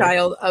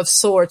Rothschild of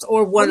sorts,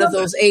 or one of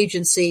those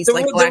agencies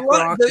like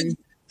BlackRock.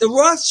 The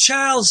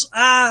Rothschilds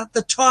are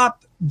the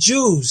top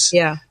Jews.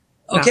 Yeah.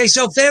 Okay,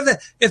 so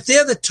if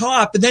they're the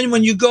top, and then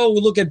when you go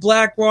look at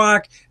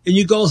BlackRock and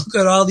you go look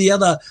at all the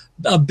other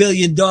 $1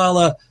 billion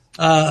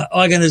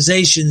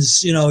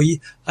organizations,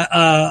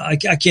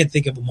 I can't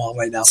think of them all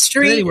right now.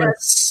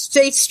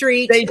 State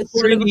Street,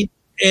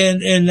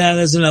 and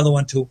there's another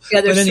one too.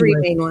 Yeah, there's three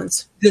main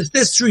ones.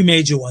 There's three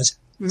major ones.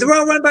 Mm-hmm. They're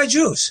all run by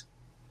Jews.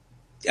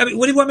 I mean,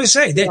 what do you want me to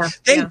say?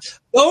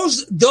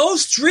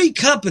 Those three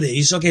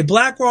companies, okay,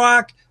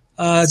 BlackRock,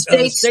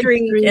 State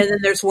Street, and then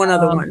there's one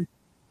other one.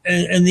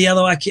 And the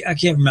other, I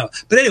can't remember.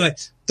 But anyway,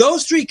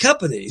 those three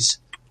companies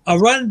are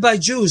run by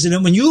Jews. And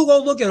then when you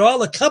go look at all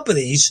the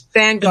companies,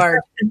 Vanguard.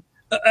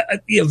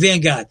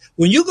 Vanguard.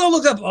 When you go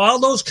look up all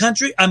those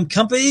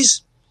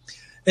companies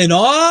and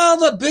all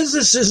the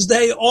businesses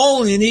they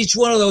own in each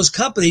one of those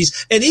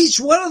companies, and each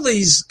one of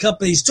these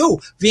companies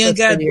too,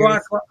 Vanguard,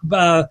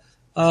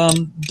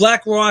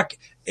 BlackRock,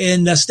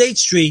 and State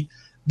Street,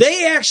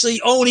 they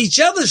actually own each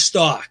other's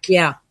stock.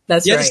 Yeah,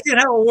 that's right. You understand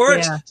how it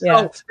works?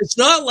 Yeah. So it's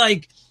not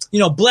like,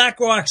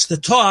 BlackRock's the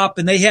top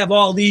and they have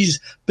all these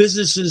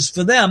businesses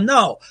for them.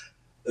 No.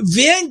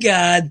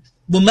 Vanguard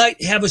might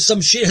have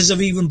some shares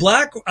of even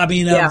BlackRock,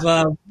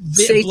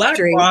 Street.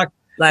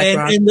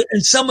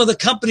 and some of the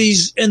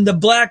companies in the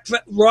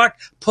BlackRock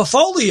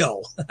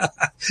portfolio.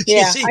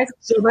 Yeah,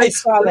 I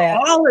saw that.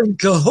 All in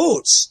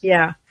cahoots.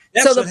 Yeah.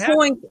 That's so the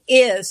point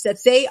is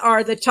that they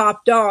are the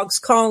top dogs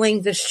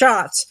calling the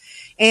shots,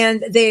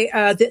 and they,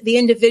 the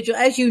individual,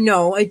 as you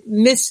know,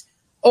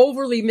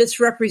 overly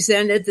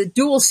misrepresented. The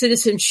dual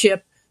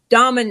citizenship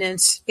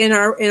dominance in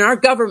our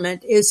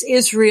government is with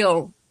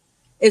Israel.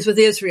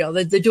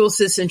 The dual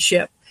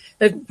citizenship,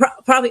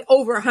 probably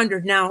over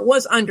 100 now. It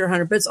was under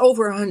 100, but it's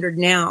over 100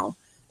 now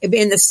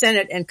in the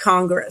Senate and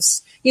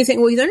Congress. You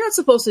think, well, they're not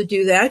supposed to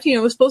do that. You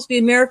know, it's supposed to be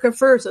America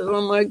first.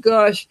 Oh my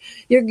gosh,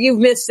 you've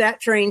missed that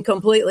train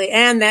completely,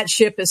 and that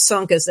ship is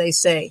sunk, as they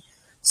say.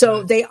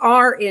 So they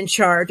are in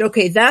charge.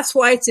 Okay, that's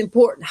why it's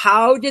important.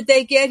 How did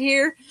they get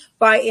here?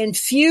 By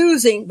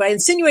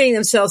insinuating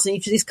themselves in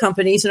each of these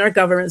companies and our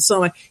government and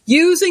so on,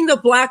 using the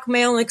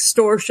blackmail and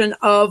extortion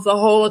of the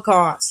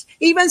Holocaust.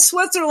 Even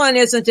Switzerland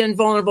isn't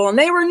invulnerable, and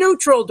they were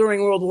neutral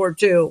during World War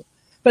II.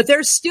 But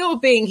they're still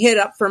being hit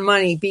up for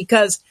money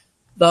because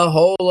the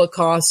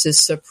Holocaust is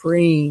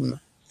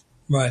supreme.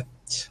 Right.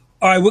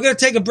 All right, we're going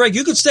to take a break.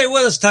 You can stay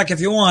with us, Tuck, if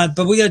you want,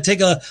 but we're going to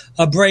take a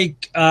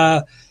break.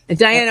 And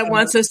Diana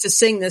wants us to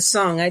sing this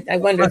song. I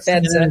wonder if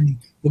that's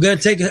We're going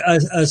to take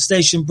a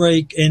station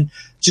break and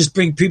just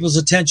bring people's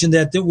attention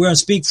that we're on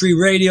Speak Free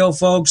Radio,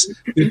 folks.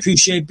 We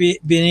appreciate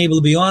being able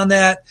to be on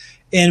that.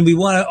 And we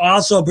want to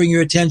also bring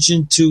your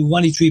attention to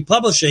 1E3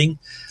 Publishing,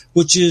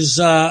 which is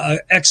an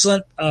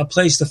excellent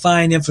place to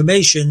find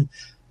information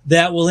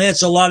that will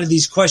answer a lot of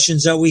these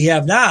questions that we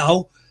have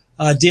now,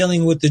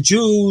 dealing with the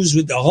Jews,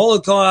 with the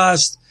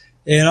Holocaust,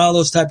 and all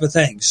those type of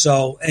things.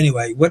 So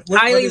anyway,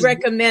 highly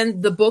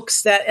recommend the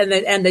books and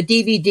the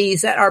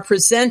DVDs that are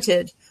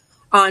presented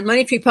on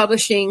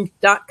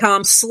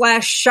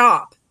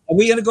moneytreepublishing.com/shop. Are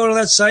we going to go to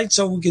that site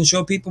so we can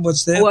show people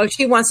what's there? Well,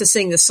 she wants to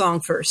sing the song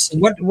first.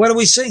 What are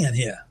we singing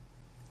here?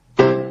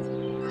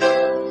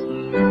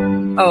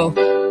 Oh,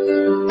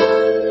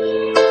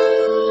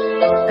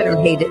 I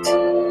don't hate it.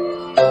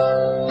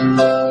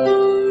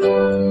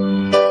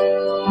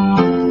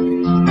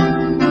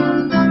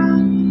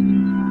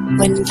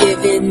 When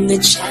given the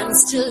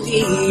chance to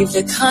leave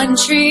the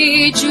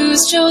country,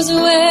 Jews chose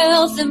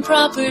wealth and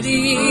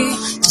property,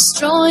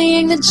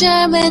 destroying the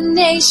German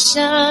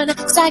nation,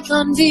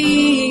 Zyklon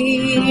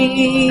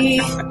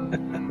V.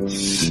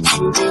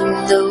 And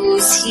in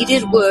those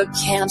heated work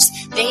camps,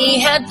 they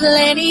had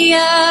plenty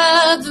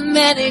of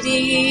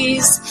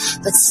amenities,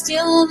 but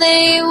still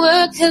they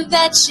were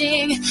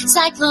kvetching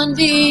Zyklon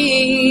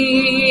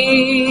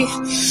B.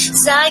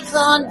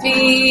 Zyklon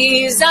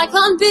B,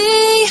 Zyklon B,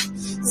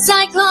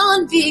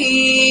 Zyklon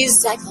B,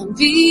 Zyklon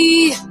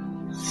B.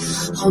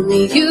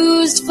 Only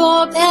used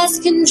for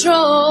pest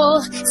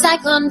control,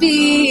 Zyklon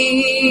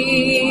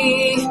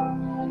B.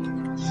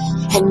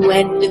 And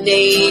when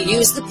they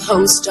used the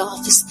post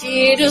office,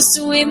 theater,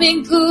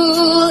 swimming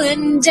pool,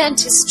 and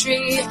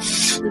dentistry,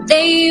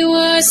 they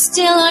were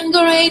still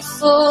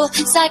ungrateful,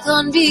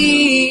 Zyklon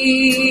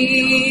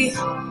B.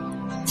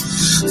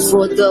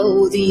 For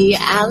though the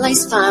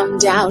Allies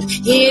found out,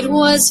 it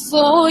was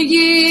 4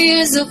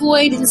 years of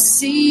wait and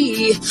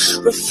see,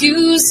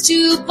 refused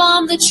to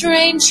bomb the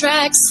train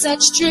tracks,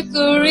 such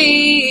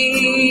trickery.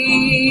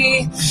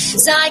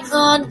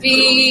 Zyklon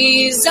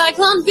B,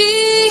 Zyklon B,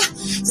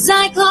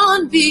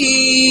 Zyklon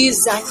B,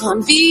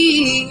 Zyklon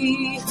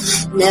B.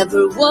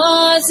 Never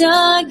was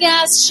a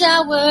gas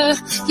shower,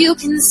 you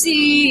can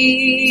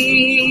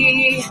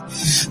see.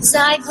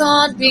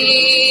 Zyklon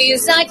B,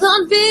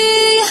 Zyklon B,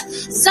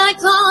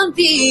 Zyklon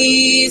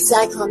B,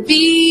 Zyklon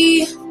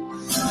B.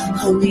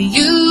 Only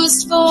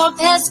used for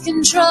pest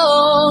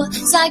control,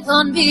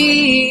 Zyklon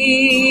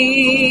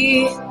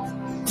B.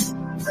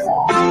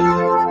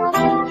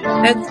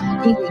 That's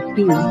EVP.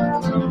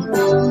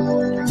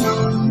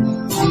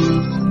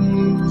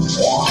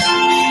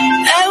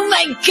 Oh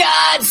my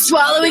God,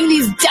 swallowing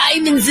these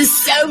diamonds is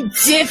so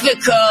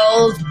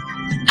difficult.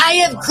 I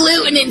have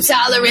gluten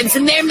intolerance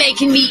and they're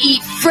making me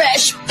eat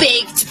fresh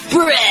baked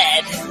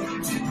bread.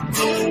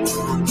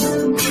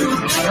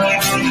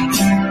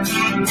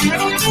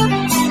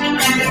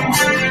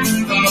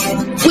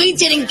 We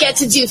didn't get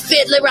to do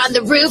Fiddler on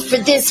the Roof for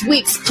this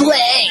week's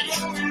play.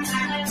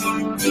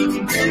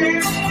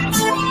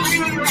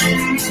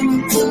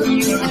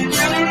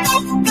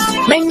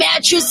 My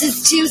mattress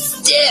is too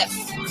stiff.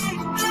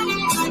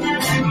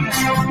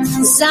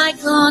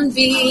 Zyklon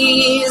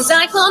B,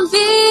 Zyklon B,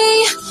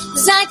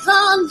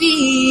 Zyklon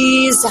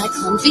B,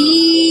 Zyklon B.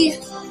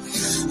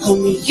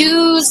 Only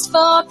used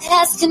for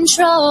pest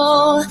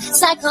control,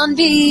 Zyklon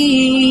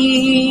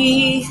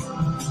B.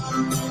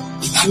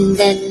 And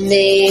then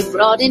they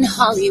brought in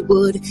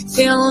Hollywood,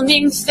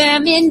 filming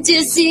famine,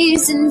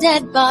 disease, and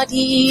dead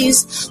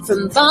bodies,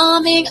 from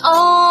bombing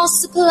all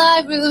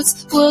supply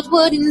routes world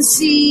wouldn't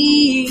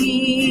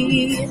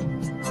see.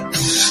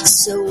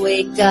 So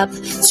wake up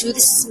to the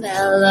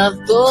smell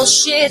of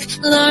bullshit.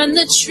 Learn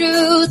the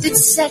truth, it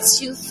sets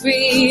you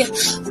free.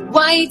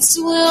 Whites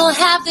will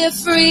have their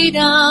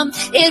freedom.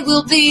 It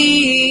will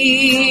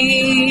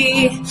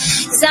be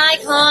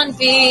Zyklon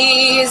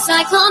B,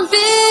 Zyklon B,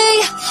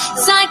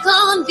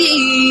 Zyklon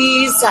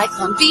B,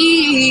 Zyklon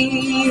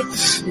B.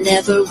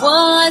 Never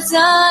was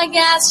a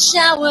gas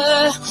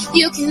shower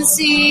you can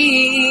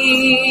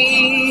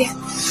see.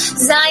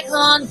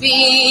 Zyklon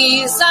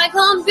B,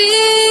 Zyklon B,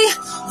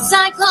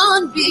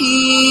 Zyklon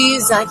B,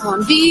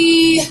 Zyklon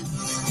B.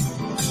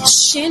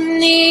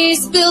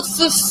 Shinny's built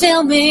for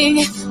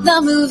filming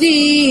the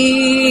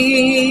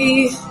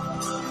movie.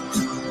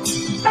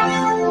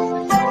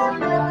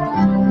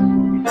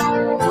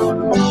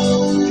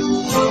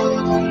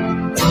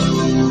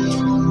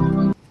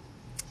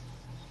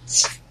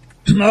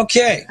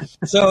 Okay,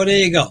 so there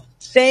you go.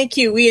 Thank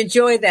you. We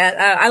enjoy that.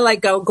 I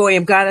like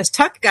Goyim Goddess.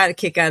 Tuck got a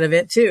kick out of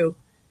it too.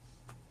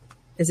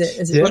 Is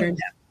it turned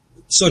out?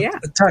 So, yeah.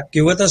 Tuck,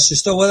 you with us? You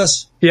still with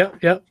us?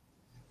 Yep. All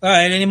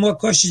right. Any more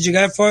questions you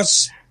got for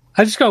us?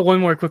 I just got one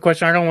more quick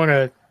question. I don't want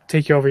to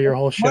take over your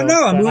whole show. Well,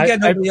 no, I mean, we got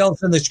nobody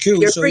else in the queue.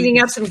 You're bringing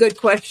up some good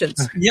questions.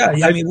 Yeah,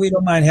 I mean, we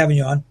don't mind having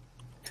you on.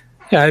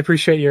 Yeah, I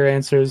appreciate your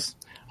answers.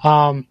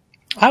 I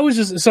was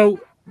just so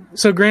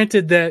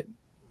granted that,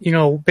 you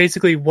know,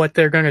 basically what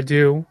they're going to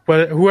do,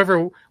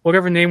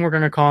 whatever name we're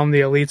going to call them,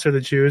 the elites or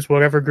the Jews,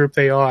 whatever group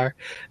they are,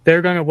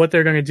 what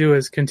they're going to do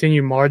is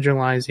continue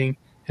marginalizing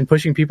and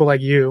pushing people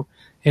like you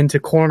into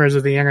corners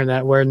of the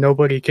internet where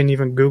nobody can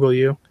even Google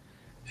you,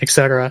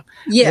 etc.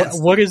 Yes.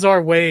 What is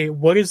our way?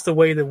 What is the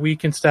way that we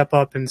can step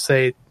up and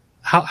say,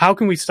 how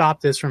can we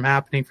stop this from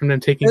happening, from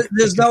them taking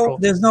control?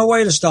 There's no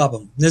way to stop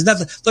them. There's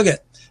nothing. Look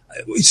at,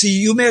 see,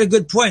 you made a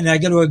good point, and I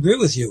got to agree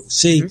with you.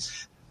 See,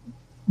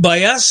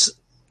 by us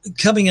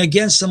coming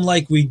against them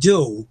like we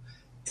do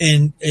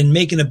and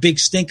making a big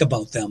stink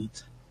about them,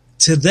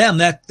 to them,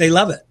 that they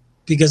love it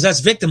because that's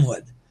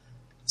victimhood.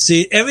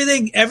 See,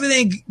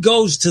 everything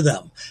goes to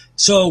them.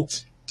 So,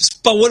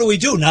 but what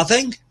do?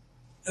 Nothing?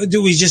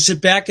 Do we just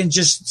sit back and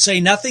just say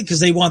nothing? Because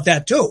they want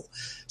that too.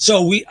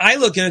 So I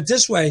look at it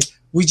this way.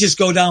 We just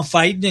go down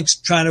fighting,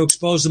 trying to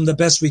expose them the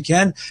best we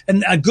can.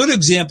 And a good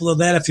example of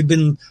that, if you've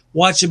been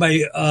watching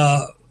my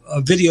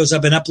videos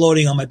I've been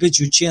uploading on my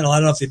BitChute channel, I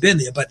don't know if you've been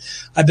there, but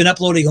I've been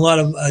uploading a lot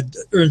of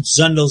Ernst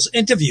Zundel's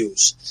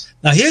interviews.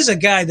 Now, here's a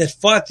guy that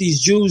fought these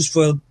Jews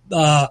for,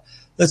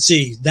 let's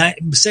see,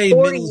 say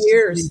 40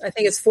 years. I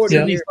think it's 40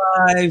 years.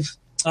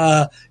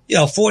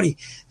 40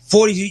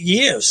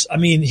 years. I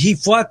mean, he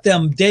fought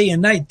them day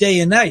and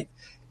night.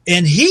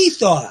 And he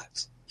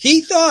thought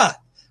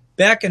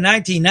back in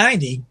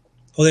 1990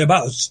 or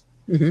thereabouts,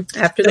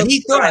 after the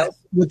he thought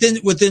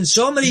within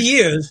so many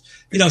years,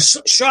 you know,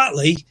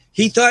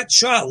 he thought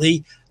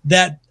shortly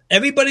that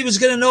everybody was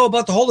going to know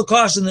about the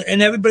Holocaust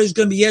and everybody was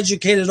going to be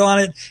educated on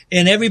it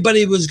and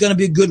everybody was going to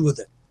be good with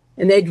it.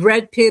 And they'd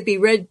be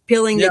red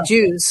pilling the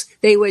Jews.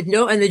 They would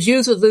know, and the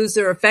Jews would lose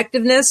their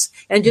effectiveness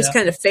and just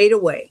kind of fade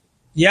away.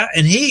 Yeah,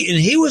 and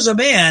he was a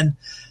man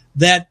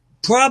that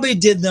probably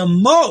did the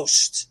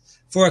most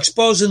for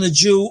exposing the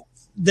Jew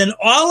than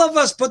all of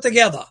us put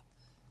together.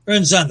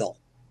 Ernst Zundel.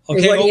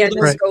 Okay, what he had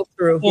to go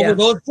through over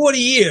those 40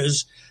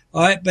 years.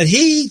 All right, but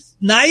he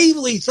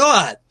naively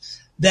thought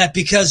that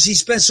because he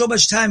spent so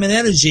much time and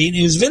energy, and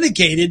he was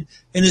vindicated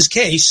in his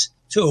case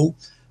too,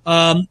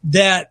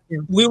 that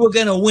we were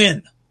going to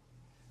win.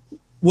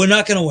 We're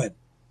not going to win.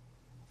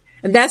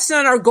 And that's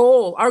not our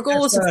goal. Our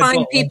goal is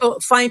to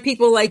find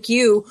people like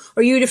you,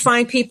 or you to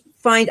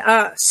find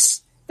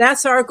us.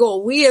 That's our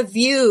goal. We have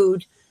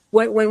viewed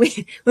when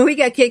we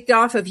got kicked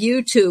off of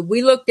YouTube,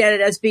 we looked at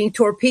it as being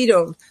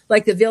torpedoed,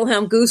 like the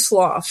Wilhelm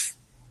Gustloff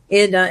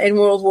in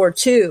World War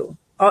II.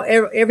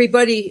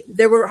 Everybody,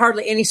 there were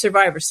hardly any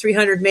survivors,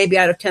 300 maybe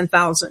out of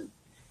 10,000.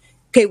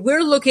 Okay,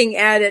 we're looking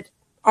at it.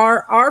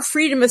 Our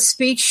freedom of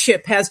speech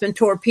ship has been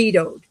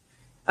torpedoed.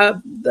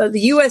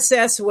 The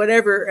USS,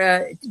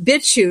 whatever,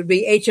 BitChute,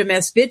 the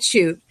HMS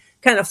BitChute,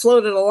 kind of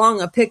floated along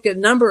and picked a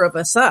number of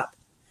us up.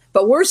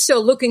 But we're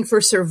still looking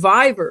for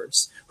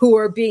survivors who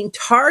are being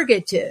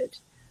targeted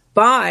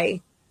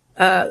by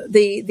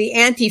the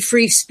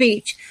anti-free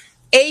speech,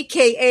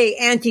 aka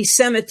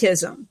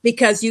anti-Semitism,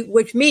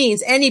 which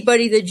means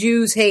anybody the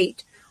Jews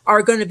hate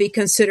are going to be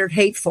considered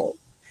hateful,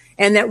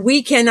 and that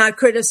we cannot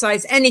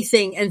criticize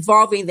anything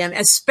involving them,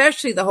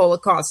 especially the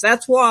Holocaust.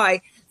 That's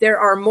why there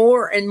are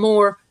more and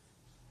more,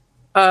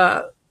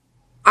 not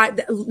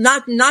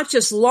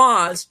just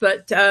laws,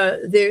 but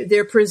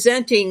they're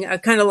presenting a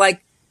kind of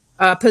like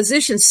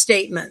position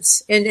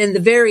statements in the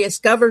various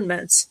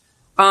governments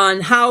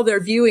on how they're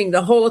viewing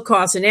the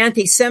Holocaust and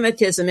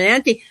anti-Semitism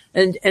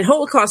and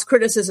Holocaust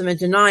criticism and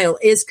denial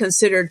is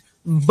considered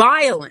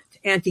violent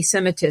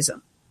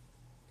anti-Semitism.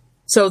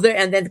 So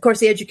and then of course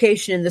the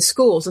education in the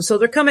schools, and so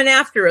they're coming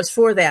after us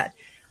for that.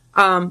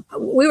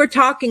 We were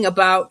talking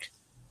about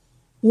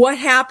what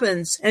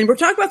happens, and we're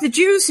talking about the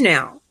Jews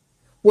now.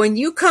 When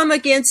you come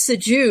against the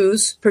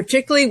Jews,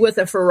 particularly with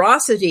a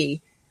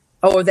ferocity,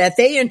 or that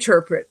they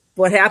interpret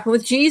what happened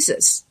with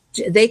Jesus,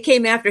 they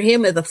came after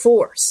him with a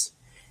force.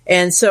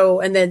 And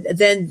then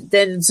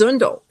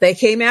Zundel, they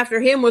came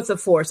after him with the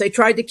force. They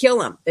tried to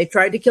kill him. They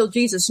tried to kill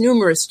Jesus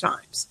numerous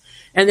times.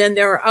 And then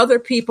there are other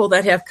people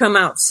that have come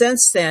out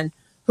since then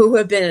who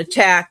have been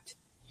attacked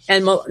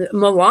and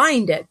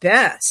maligned at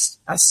best,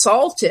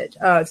 assaulted.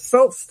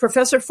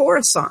 Professor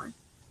Forasan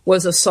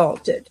was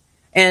assaulted.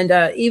 And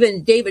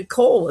even David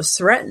Cole was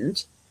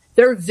threatened.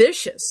 They're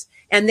vicious,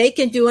 and they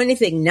can do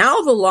anything. Now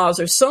the laws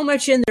are so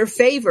much in their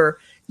favor,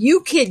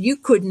 you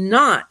could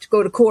not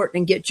go to court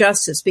and get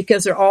justice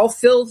because they're all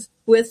filled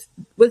with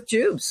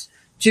Jew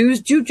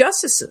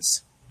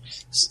justices.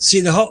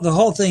 See, the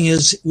whole thing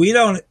is we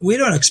don't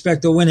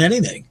expect to win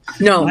anything.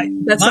 No,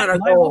 that's not our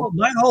goal.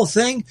 My whole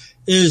thing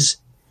is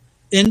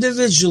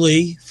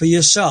individually for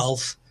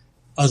yourself.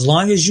 As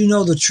long as you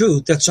know the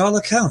truth, that's all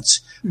that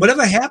counts.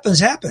 Whatever happens,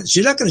 happens.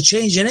 You're not going to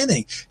change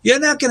anything. You're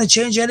not going to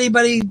change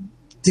anybody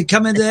to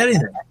come into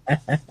anything.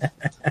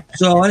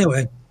 So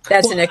anyway,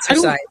 that's an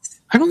exercise.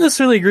 I don't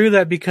necessarily agree with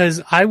that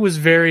because I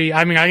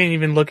didn't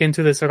even look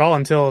into this at all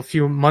until a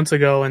few months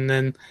ago. And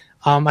then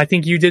I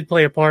think you did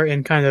play a part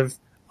in kind of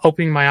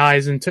opening my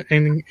eyes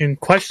in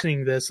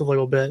questioning this a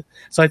little bit.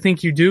 So I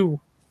think you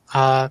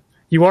are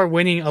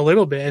winning a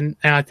little bit. And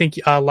I think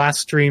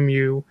last stream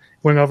you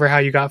went over how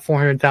you got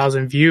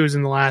 400,000 views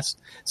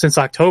since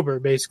October,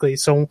 basically.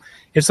 So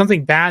if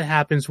something bad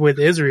happens with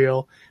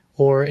Israel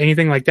or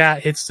anything like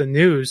that hits the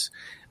news,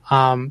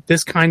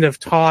 this kind of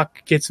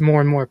talk gets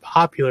more and more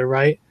popular,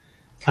 right?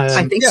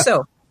 I think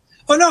so.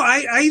 Oh no,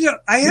 I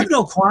have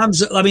no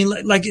qualms. I mean,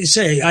 like you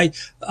say,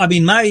 I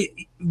mean, my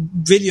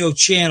video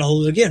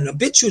channel again,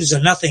 BitChute is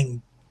a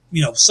nothing,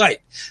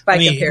 site.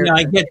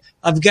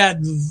 I've got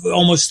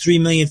almost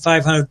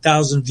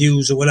 3,500,000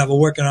 views or whatever.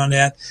 Working on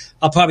that,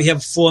 I'll probably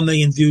have 4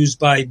 million views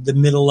by the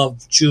middle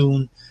of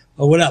June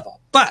or whatever.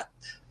 But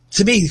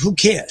to me, who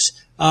cares?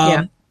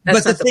 But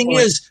the thing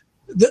is,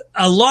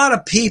 a lot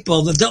of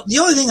people. The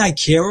only thing I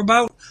care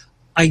about.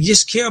 I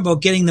just care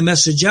about getting the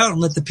message out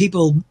and let the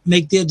people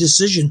make their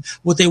decision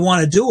what they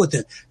want to do with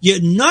it.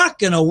 You're not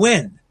going to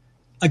win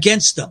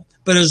against them.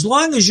 But as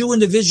long as you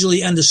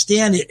individually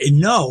understand it and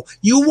know,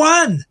 you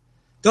won.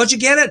 Don't you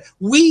get it?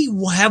 We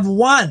have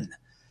won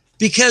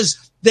because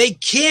they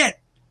can't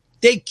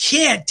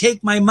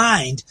take my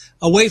mind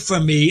away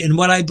from me and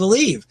what I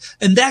believe.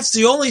 And that's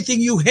the only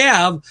thing you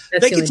have.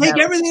 They can take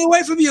everything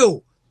away from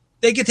you.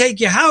 They can take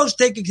your house.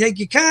 They can take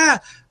your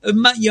car,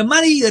 your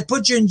money. They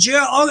put you in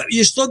jail. Oh,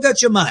 you still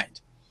got your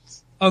mind.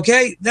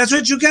 Okay, that's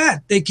what you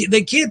got. They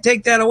can't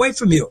take that away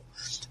from you.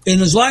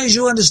 And as long as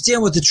you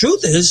understand what the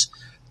truth is,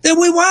 then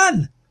we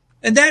won.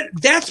 And that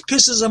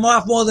pisses them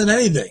off more than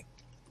anything.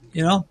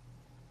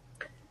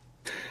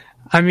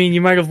 I mean,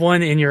 you might have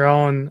won in your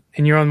own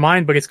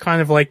mind, but it's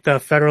kind of like the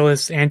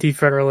Federalists,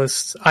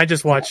 Anti-Federalists. I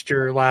just watched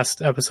your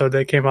last episode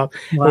that came up,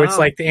 where it's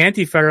like the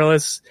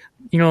Anti-Federalists.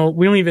 We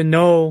don't even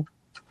know.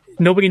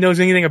 Nobody knows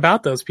anything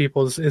about those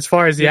people. As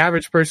far as the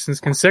average person is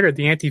considered,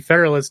 the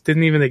Anti-Federalists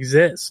didn't even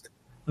exist,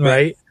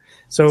 right?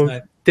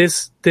 So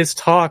this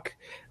talk,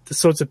 the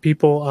sorts of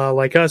people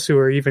like us who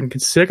are even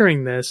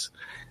considering this,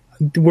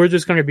 we're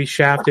just going to be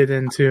shafted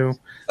into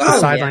the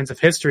sidelines of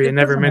history and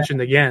never mentioned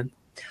again.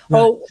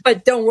 Oh,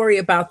 but don't worry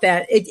about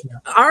that.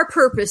 Our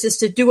purpose is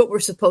to do what we're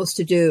supposed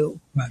to do.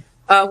 Right.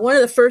 One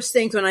of the first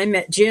things when I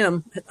met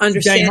Jim,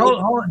 understanding.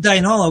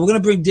 Diane, hold on. We're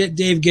going to bring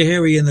Dave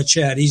Gahary in the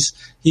chat. He's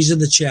in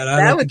the chat.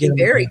 That would be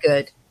very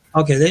good.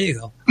 Okay, there you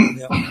go.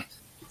 Yeah.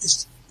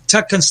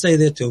 Tuck can stay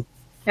there too.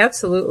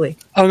 Absolutely.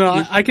 Oh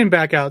no, I can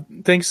back out.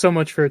 Thanks so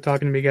much for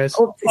talking to me, guys.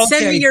 Oh,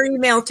 send me your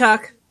email,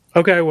 Tuck.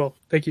 Okay, I will.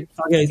 Thank you.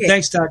 Okay.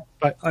 Thanks, Tuck.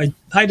 Bye.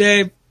 Hi,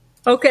 Dave.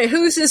 Okay,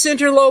 who's this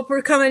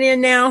interloper coming in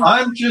now?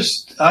 I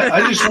just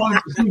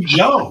wanted to see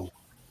Joe.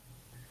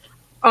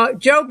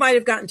 Joe might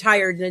have gotten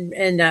tired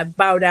and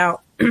bowed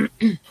out.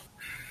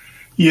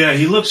 Yeah,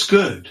 he looks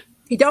good.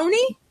 Don't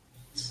he?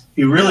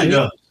 He really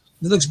does.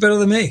 He looks better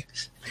than me.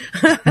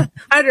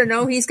 I don't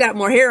know. He's got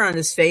more hair on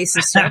his face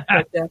and stuff.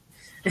 But,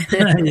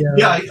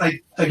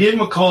 I gave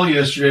him a call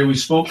yesterday. We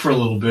spoke for a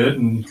little bit,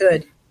 and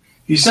good.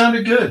 He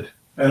sounded good.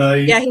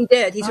 And he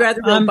did. He's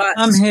rather robust.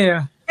 I'm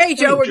here. Hey,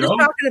 Joe, we're just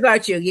talking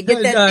about you. You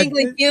get that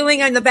tingling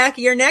feeling on the back of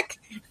your neck?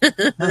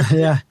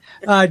 Yeah.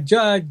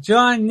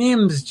 John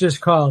Neems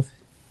just called.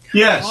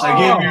 Yes, I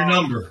gave him your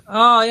number.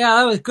 Oh, yeah,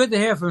 that was good to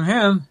hear from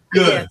him.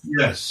 Good,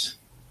 yes.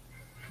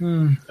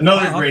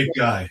 Another great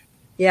guy.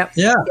 Yep.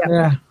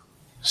 Yeah.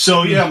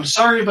 So, I'm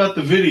sorry about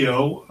the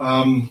video.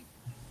 I'm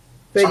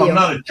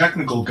not a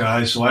technical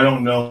guy, so I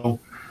don't know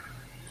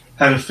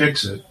how to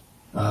fix it.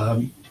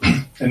 And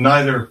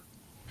neither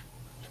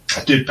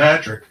did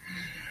Patrick.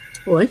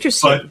 Well,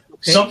 interesting.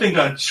 But something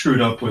got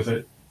screwed up with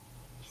it.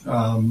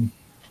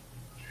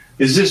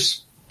 Is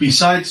this,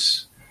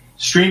 besides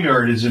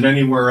StreamYard, is it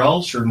anywhere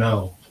else or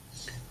no?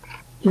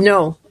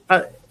 No.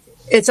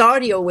 It's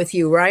audio with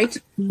you, right?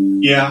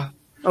 Yeah.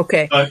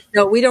 Okay.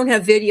 No, we don't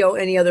have video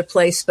any other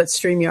place but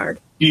StreamYard.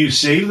 Do you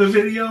save the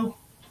video?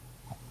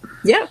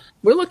 Yeah.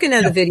 We're looking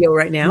at the video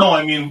right now. No,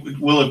 I mean,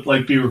 will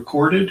it be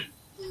recorded?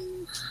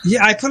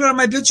 Yeah, I put it on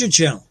my BitChute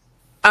channel.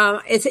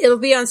 It'll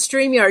be on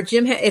StreamYard.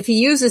 Jim, if he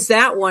uses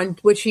that one,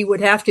 which he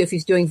would have to if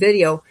he's doing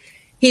video,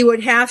 he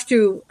would have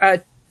to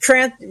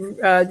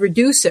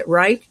reduce it,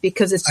 right?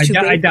 Because it's too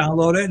big. I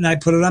download it and I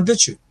put it on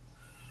BitChute.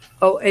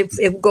 Oh,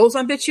 it goes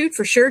on BitChute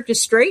for sure,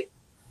 just straight?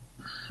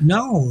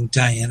 No,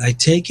 Diane. I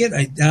take it,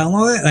 I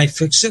download it, I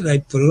fix it, I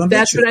put it on BitChute.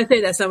 That's what I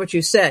say. That's not what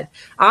you said.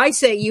 I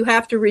say you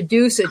have to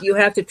reduce it. You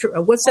have to.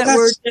 What's that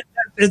word?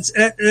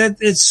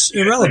 It's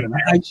irrelevant.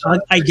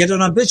 I get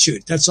it on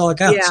BitChute. That's all it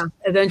counts. Yeah,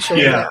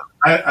 eventually. Yeah,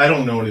 I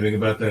don't know anything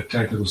about that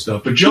technical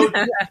stuff. But Joe,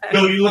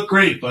 you look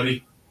great,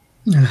 buddy.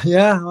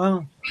 Yeah,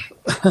 well.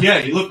 Yeah,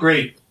 you look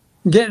great.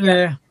 Getting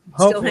there,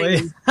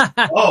 hopefully.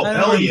 Oh,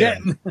 hell yeah.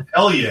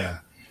 Hell yeah.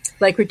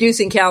 Like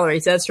reducing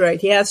calories. That's right.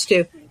 He has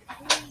to.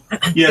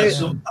 Yeah,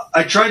 so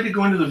I tried to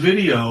go into the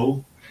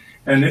video,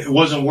 and it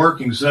wasn't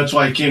working, so that's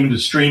why I came into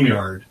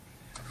StreamYard.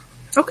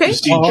 Okay. To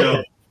see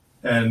Joe.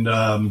 And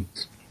a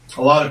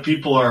lot of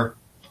people are,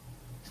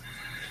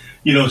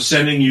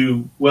 sending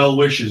you well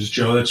wishes,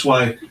 Joe. That's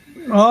why.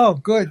 Oh,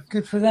 good.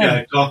 Good for them. Yeah,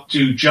 I talked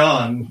to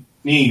John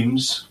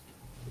Neems,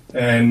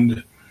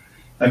 and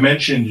I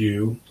mentioned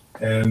you,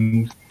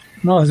 and...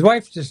 No, his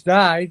wife just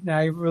died, and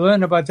I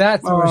learned about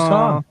that through a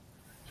song.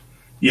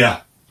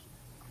 Yeah.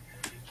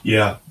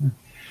 Yeah.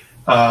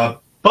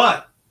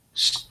 But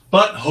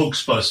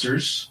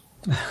Hoaxbusters,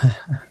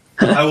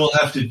 I will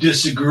have to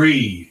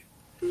disagree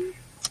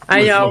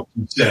I know. what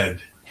you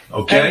said.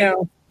 Okay? I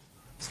know.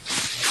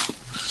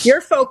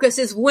 Your focus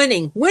is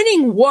winning.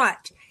 Winning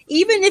what?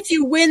 Even if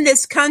you win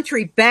this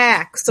country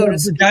back, so to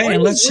speak. Diane,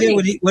 let's hear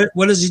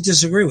what does he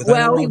disagree with?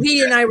 Well,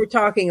 he and I were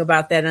talking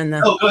about that on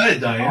the... Oh, go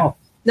ahead, Diane. Oh.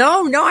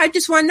 No, I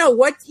just want to know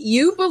what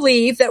you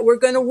believe that we're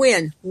going to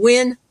win.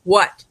 Win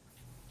what?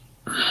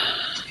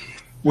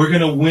 We're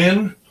going to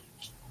win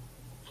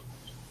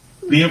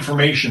the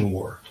information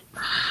war.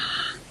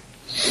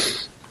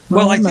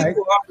 Well, I think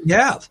we already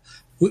have.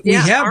 We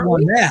have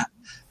won that.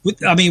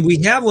 I mean, we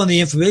have won the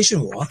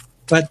information war,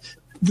 but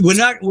we're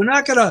not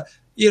going to,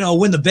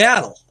 win the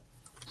battle.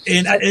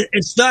 And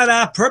it's not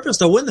our purpose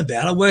to win the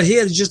battle. We're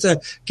here just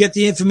to get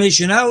the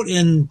information out,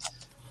 and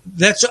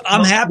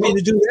I'm happy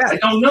to do that. I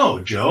don't know,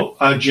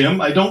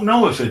 Jim. I don't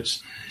know if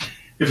it's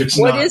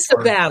What is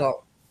the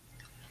battle?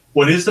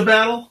 What is the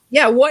battle?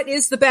 Yeah, what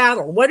is the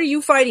battle? What are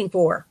you fighting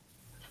for?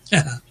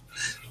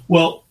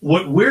 Well,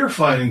 what we're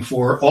fighting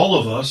for, all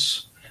of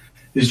us,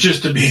 is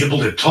just to be able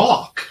to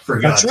talk, for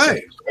God's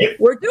sake. Right?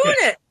 We're doing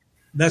it.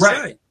 That's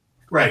right.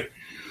 Right.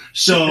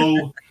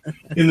 So,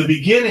 in the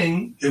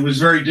beginning, it was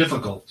very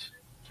difficult,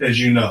 as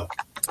you know.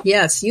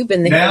 Yes, you've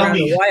been there now around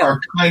we a while. are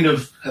kind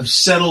of have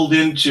settled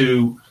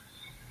into,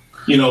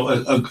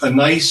 a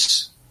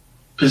nice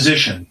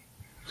position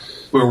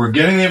where we're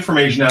getting the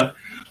information out.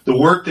 The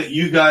work that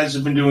you guys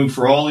have been doing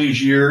for all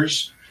these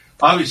years,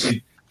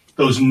 obviously,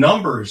 those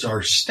numbers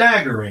are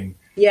staggering.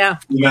 Yeah.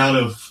 The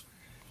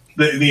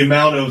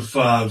amount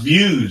of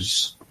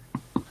views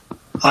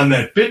on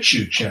that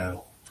BitChute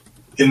channel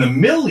in the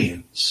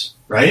millions,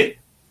 right?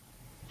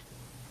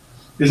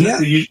 Isn't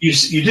it?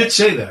 You did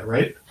say that,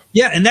 right?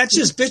 Yeah, and that's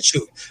just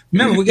BitChute.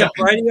 Remember, we got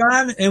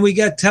Brighteon and we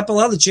got a couple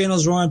other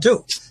channels we're on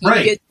too.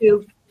 Right.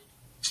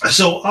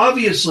 So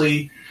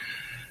obviously,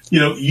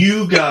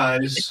 you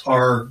guys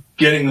are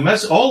getting the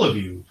message. All of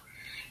you,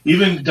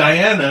 even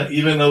Diana,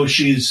 even though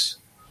she's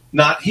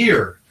not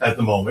here at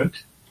the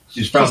moment,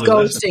 she's probably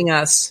ghosting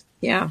us.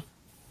 Yeah.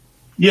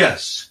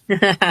 Yes.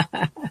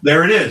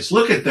 There it is.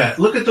 Look at that.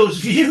 Look at those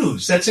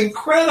views. That's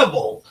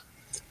incredible.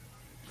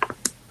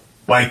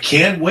 Well, I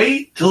can't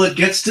wait till it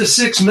gets to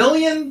 6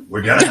 million.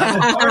 We're going to have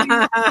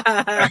a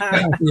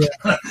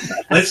party.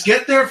 Let's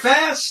get there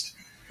fast.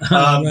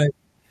 Right.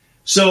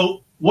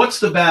 So what's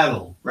the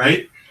battle,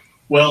 right?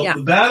 Well,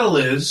 the battle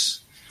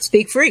is...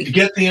 Speak free. To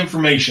get the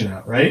information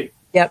out, right?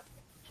 Yep.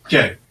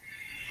 Okay.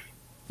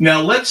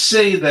 Now, let's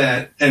say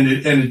that, and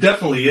it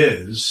definitely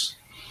is,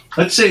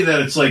 let's say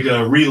that it's like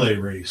a relay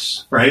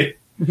race, right?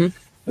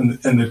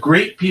 Mm-hmm. And the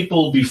great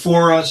people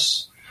before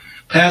us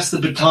pass the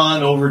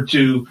baton over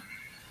to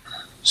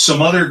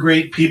some other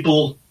great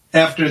people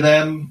after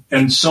them,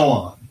 and so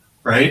on,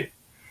 right?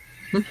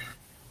 Mm-hmm.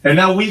 And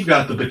now we've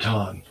got the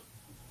baton.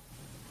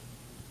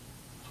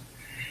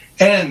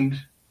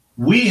 And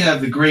we have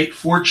the great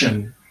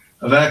fortune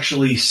of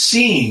actually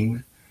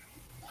seeing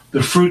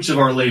the fruits of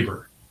our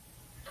labor.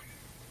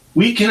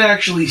 We can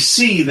actually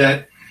see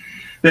that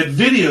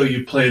video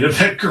you played of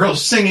that girl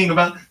singing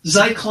about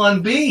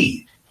Zyklon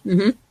B.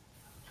 Mm-hmm.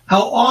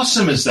 How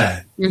awesome is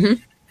that?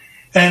 Mm-hmm.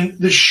 And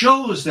the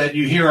shows that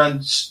you hear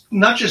on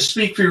not just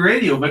Speak Free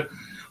Radio, but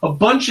a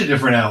bunch of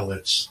different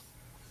outlets.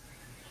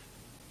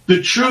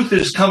 The truth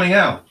is coming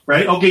out,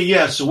 right? Okay,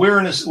 yeah, so we're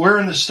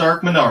in the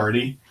stark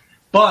minority,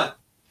 but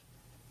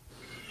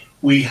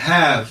we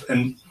have,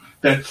 and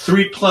that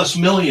 3+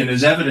 million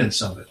is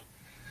evidence of it.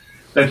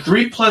 That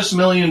 3+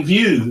 million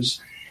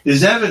views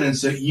is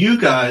evidence that you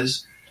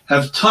guys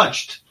have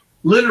touched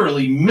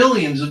literally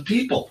millions of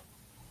people.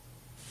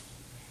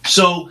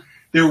 So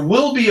there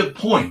will be a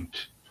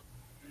point,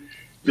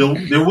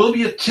 there will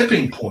be a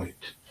tipping point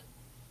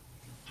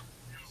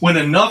when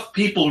enough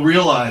people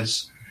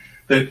realize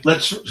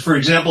that for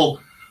example,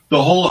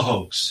 the Hola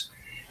hoax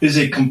is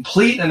a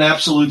complete and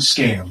absolute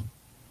scam.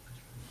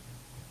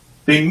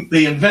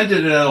 They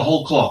invented it out of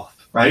whole cloth,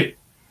 right?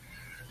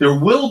 There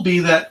will be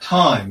that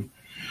time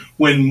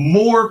when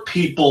more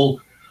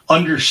people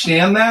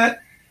understand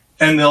that,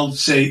 and they'll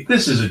say,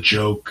 this is a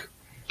joke.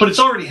 But it's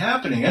already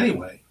happening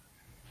anyway.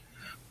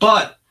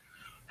 But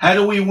how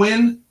do we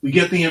win? We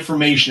get the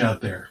information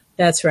out there.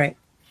 That's right.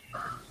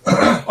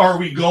 Are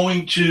we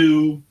going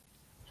to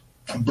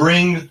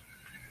bring,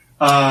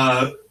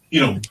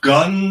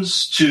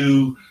 guns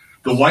to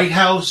the White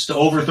House to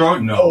overthrow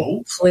it? No.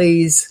 Oh,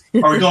 please.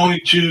 Are we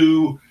going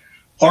to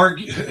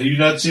argue? You're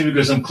not seeing me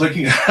because I'm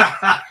clicking.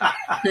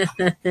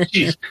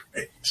 She's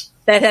great.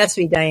 That has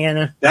to be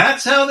Diana.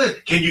 That's how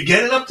can you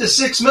get it up to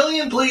 6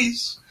 million,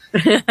 please?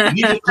 You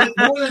need to click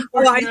more than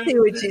 4 I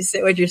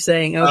see what you're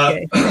saying.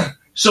 Okay.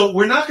 So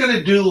we're not going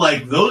to do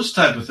like those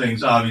type of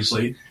things,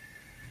 obviously.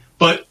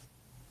 But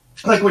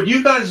like what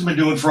you guys have been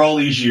doing for all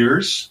these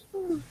years,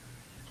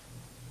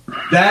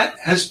 that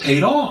has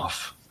paid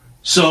off.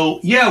 So,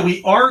 yeah,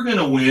 we are going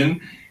to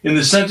win in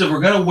the sense that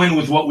we're going to win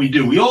with what we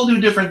do. We all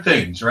do different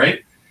things,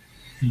 right?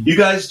 You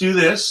guys do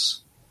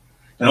this,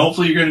 and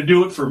hopefully you're going to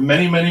do it for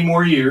many, many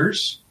more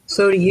years.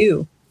 So do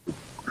you.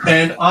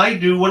 And I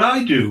do what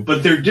I do.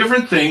 But they're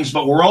different things,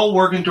 but we're all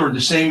working toward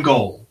the same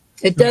goal.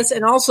 It does,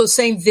 and also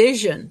same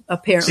vision,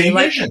 apparently. Same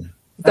vision.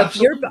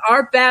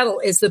 Our battle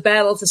is the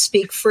battle to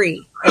speak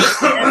free. That's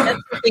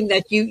something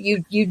that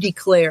you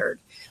declared.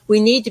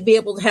 We need to be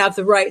able to have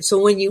the right.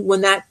 So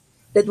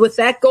with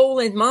that goal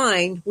in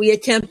mind, we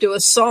attempt to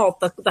assault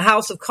the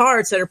house of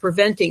cards that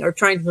are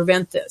trying to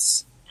prevent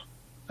this.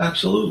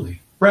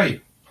 Absolutely.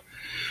 Right.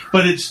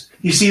 But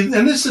you see,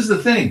 and this is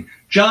the thing.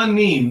 John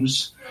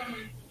Neems,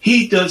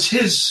 he does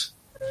his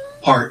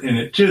part in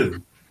it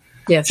too.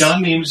 Yes.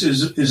 John Neems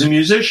is a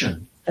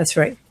musician. That's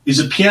right. He's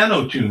a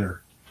piano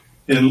tuner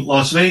in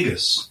Las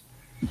Vegas.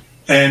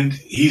 And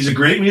he's a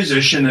great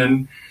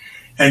musician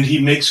and he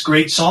makes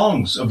great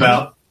songs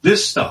about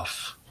this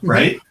stuff,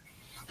 right?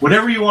 Mm-hmm.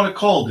 Whatever you want to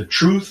call it, the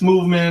truth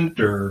movement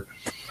or,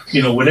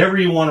 whatever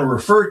you want to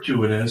refer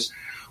to it as,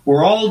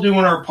 we're all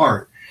doing our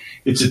part.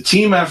 It's a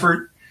team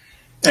effort.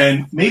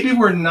 And maybe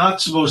we're not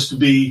supposed to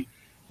be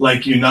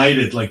like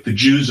united like the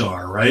Jews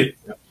are, right?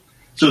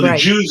 So the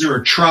Jews are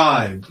a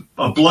tribe,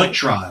 a blood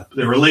tribe.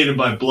 They're related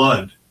by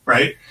blood,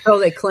 right? Oh,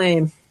 they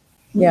claim.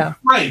 Yeah.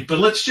 Right. But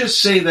let's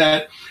just say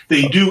that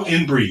they do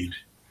inbreed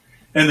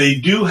and they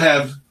do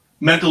have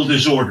mental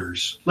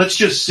disorders. Let's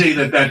just say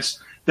that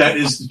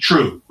is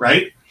true,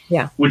 right?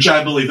 Yeah. Which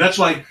I believe. That's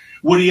why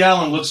Woody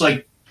Allen looks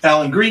like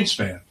Alan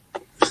Greenspan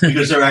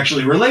because they're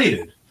actually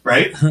related,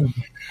 right?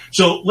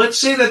 So let's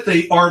say that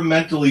they are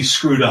mentally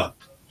screwed up,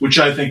 which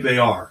I think they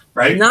are,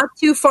 right? Not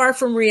too far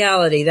from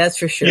reality, that's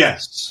for sure.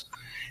 Yes.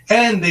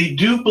 And they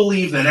do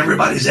believe that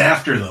everybody's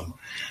after them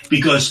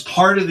because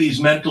part of these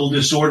mental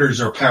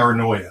disorders are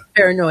paranoia.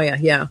 Paranoia,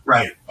 yeah.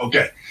 Right.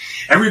 Okay.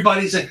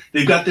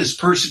 They've got this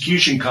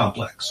persecution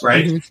complex,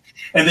 right? Mm-hmm.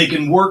 And they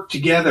can work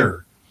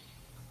together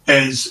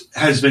as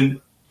has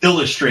been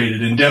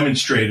illustrated and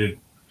demonstrated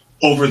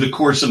over the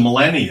course of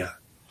millennia.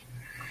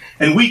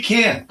 And we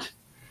can't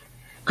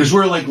because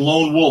we're like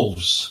lone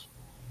wolves.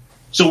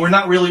 So we're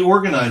not really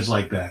organized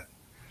like that.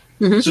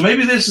 Mm-hmm. So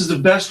maybe this is the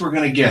best we're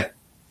going to get.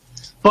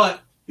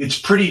 But it's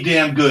pretty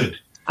damn good.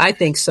 I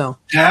think so.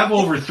 To have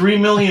over 3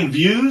 million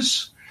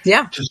views.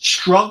 Yeah. To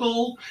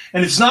struggle.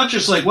 And it's not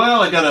just like,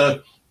 well, I've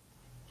got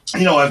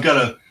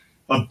a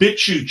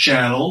BitChute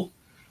channel,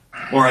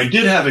 or I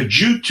did have a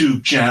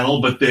YouTube channel,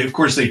 but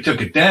they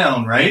took it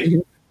down, right?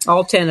 Mm-hmm.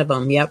 All 10 of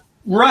them, yep.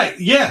 Right.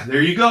 Yeah,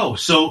 there you go.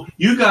 So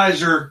you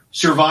guys are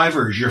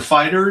survivors, you're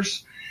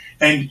fighters,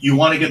 and you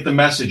want to get the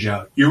message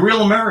out. You're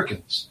real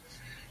Americans.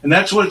 And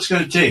that's what it's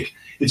going to take.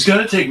 It's going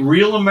to take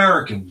real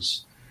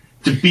Americans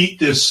to beat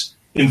this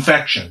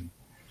infection.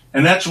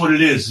 And that's what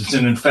it is. It's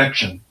an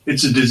infection.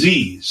 It's a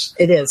disease.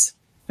 It is.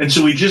 And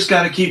so we just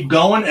got to keep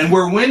going, and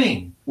we're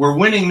winning. We're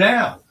winning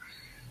now.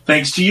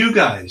 Thanks to you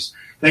guys.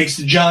 Thanks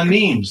to John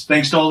Neems.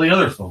 Thanks to all the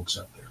other folks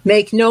out there.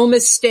 Make no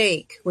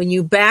mistake. When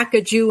you back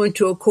a Jew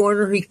into a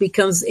corner, he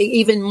becomes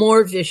even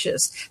more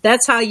vicious.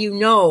 That's how you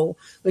know.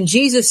 When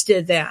Jesus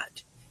did that,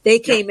 they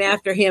came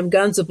after him,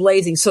 guns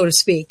a-blazing, so to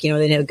speak. They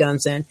didn't have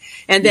guns then.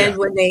 And then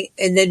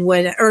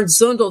when Ernst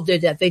Zundel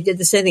did that, they did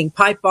the same thing,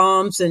 pipe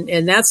bombs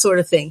and that sort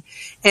of thing.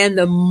 And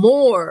the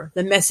more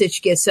the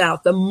message gets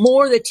out, the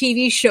more the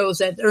TV shows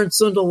that Ernst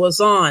Zundel was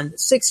on,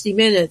 60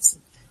 Minutes,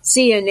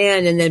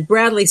 CNN, and then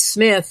Bradley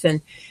Smith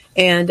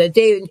and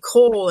David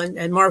Cole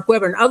and Mark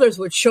Webber and others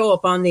would show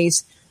up on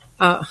these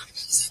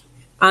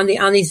on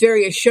these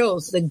various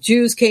shows. The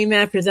Jews came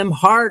after them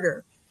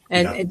harder.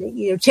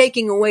 And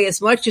taking away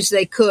as much as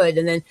they could,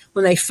 and then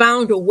when they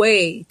found a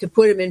way to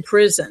put him in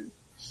prison,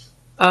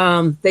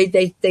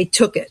 they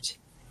took it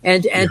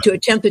and to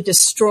attempt to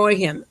destroy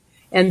him.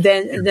 And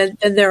then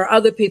there are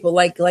other people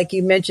like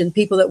you mentioned,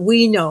 people that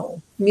we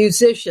know,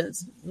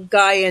 musicians,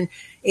 guy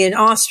in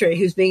Austria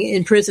who's being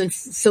in prison,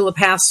 Philip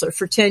Hassler,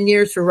 for 10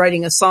 years for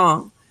writing a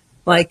song,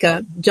 like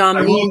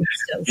John Neems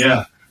does.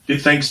 Yeah,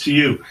 thanks to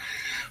you.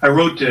 I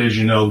wrote to, as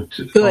you know,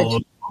 to all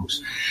those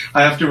folks.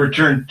 I have to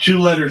return 2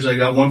 letters. I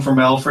got one from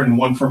Alfred and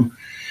one from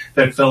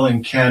that fellow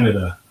in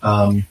Canada.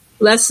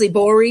 Leslie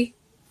Borey?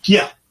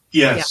 Yeah.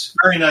 Yes.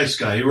 Yeah. Very nice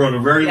guy. He wrote a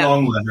very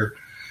long letter.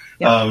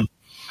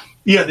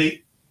 Yeah.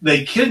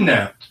 They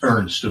kidnapped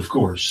Ernst, of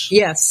course.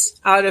 Yes.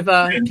 Out of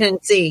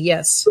Tennessee.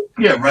 Yes.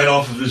 Yeah. Right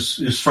off of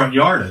his front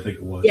yard, I think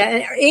it was. Yeah.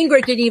 And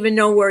Ingrid didn't even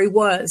know where he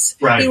was.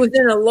 Right. He was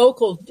in a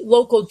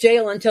local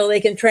jail until they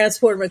can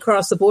transport him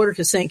across the border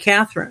to St.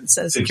 Catharines,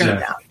 as it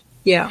turned out.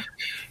 Yeah.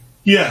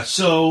 Yeah.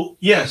 So,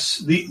 yes,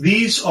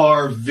 these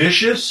are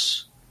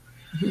vicious.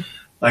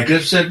 Like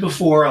I've said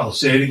before, I'll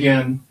say it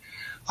again.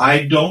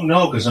 I don't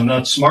know because I'm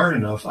not smart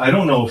enough. I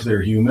don't know if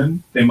they're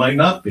human. They might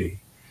not be.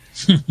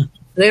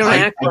 They don't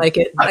act like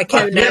it. I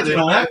can't imagine. Yeah, they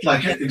don't act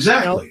like it.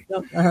 Exactly.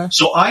 No.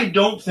 So I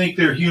don't think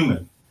they're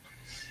human.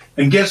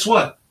 And guess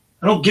what?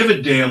 I don't give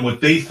a damn what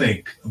they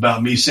think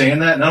about me saying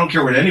that, and I don't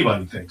care what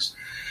anybody thinks.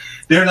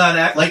 They're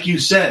not, like you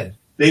said,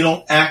 they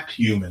don't act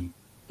human.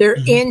 They're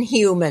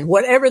inhuman.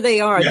 Whatever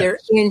they are, they're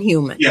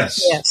inhuman.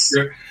 Yes.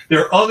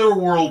 They're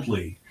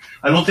otherworldly.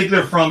 I don't think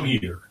they're from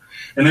here.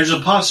 And there's a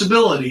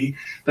possibility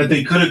that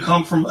they could have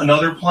come from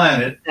another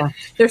planet. Yeah.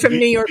 They're from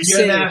New York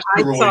City. I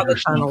saw the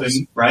tunnels.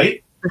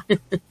 Right?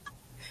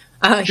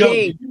 Joe,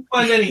 did you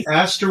find any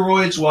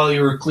asteroids while you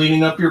were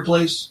cleaning up your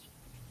place?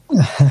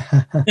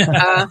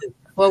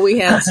 Well, we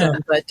had some,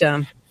 but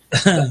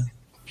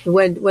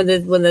when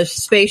the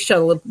space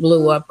shuttle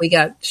blew up, we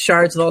got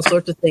shards of all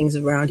sorts of things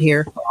around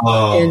here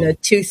in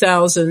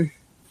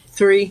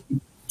 2003.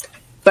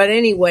 But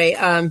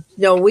anyway,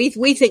 no, we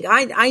think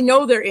I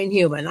know they're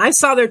inhuman. I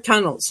saw their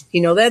tunnels.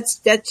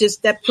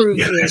 That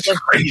proves that's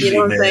crazy, you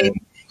know what I'm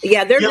saying?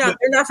 Yeah, they're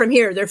not from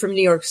here. They're from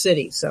New York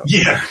City. So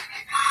yeah,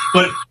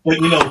 but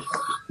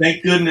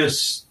thank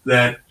goodness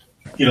that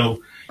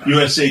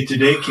USA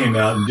Today came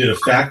out and did a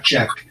fact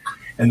check,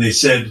 and they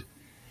said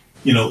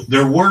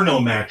there were no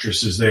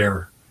mattresses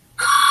there.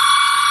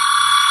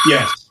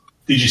 Yes,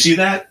 did you see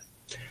that?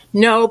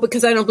 No,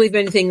 because I don't believe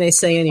anything they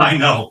say anymore. I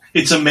know.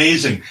 It's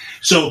amazing.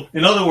 So,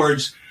 in other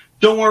words,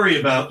 don't worry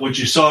about what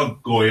you saw,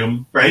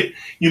 Goyam, right?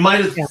 You might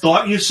have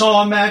thought you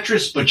saw a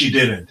mattress, but you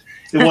didn't.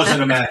 It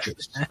wasn't a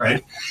mattress,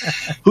 right?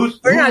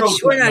 We're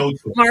not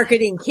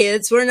marketing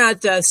kids. We're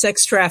not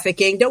sex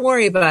trafficking. Don't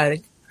worry about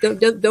it.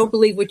 Don't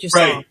believe what you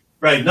saw.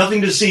 Right.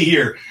 Nothing to see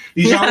here.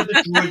 These aren't the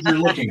droids you're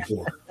looking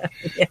for.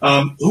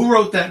 Who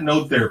wrote that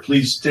note there?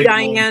 Please take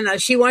Diana.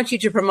 She wants you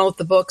to promote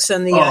the books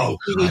and the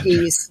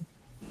DVDs.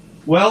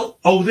 Well,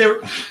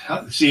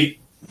 see,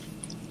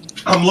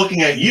 I'm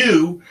looking at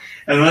you,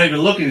 and I'm not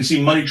even looking to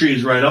see Money Tree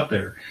is right up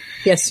there.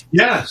 Yes.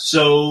 Yeah,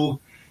 so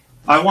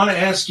I want to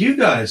ask you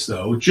guys,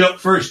 though.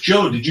 First,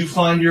 Joe, did you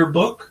find your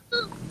book?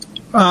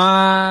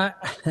 About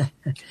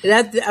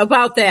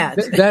that.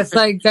 That's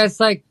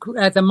like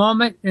at the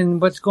moment in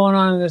what's going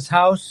on in this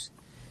house,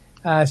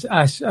 a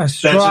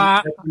straw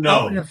out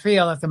in the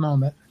field at the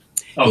moment.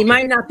 Okay. He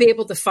might not be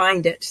able to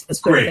find it. Let's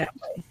put it that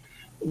way.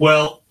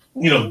 Well,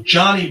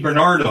 Johnny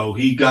Bernardo,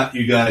 he got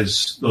you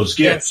guys those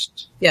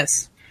gifts.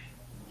 Yes.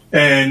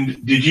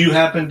 And did you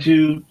happen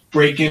to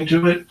break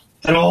into it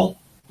at all?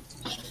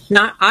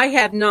 I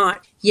have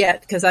not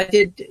yet, because I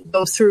did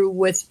go through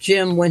with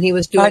Jim when he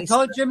was doing. I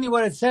told Jimmy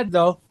what it said,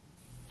 though.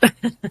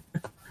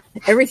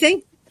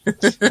 Everything?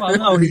 Well,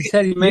 no, he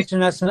said he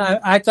mentioned us, and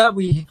I thought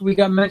we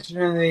got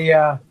mentioned in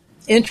the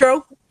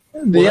intro.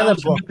 The other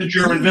book, the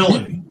German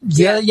villainy.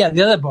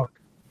 the other book.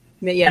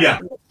 Yeah.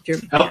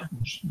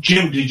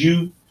 Jim, did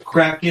you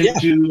crack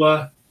into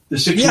the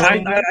 6? Yeah, I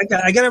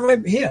got it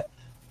right here.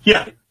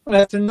 Yeah,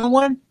 that's a new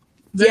one.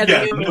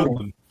 The new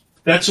one.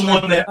 That's the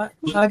one that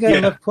I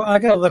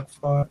gotta look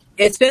for it.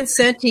 It's been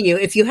sent to you.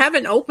 If you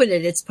haven't opened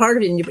it, it's part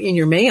of it in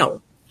your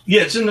mail.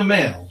 Yeah, it's in the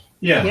mail.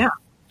 Yeah.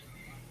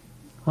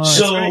 Oh,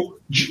 so,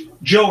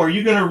 Joe, are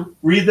you going to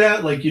read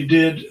that like you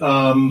did?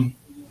 I'll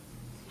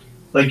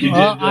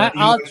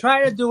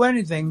try to do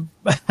anything.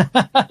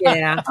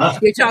 Yeah,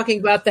 you're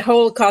talking about the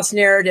Holocaust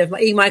narrative.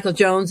 E. Michael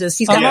Jones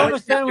is. I'm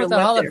almost done with the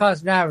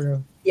Holocaust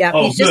narrative. Yeah,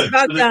 he's just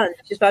about done.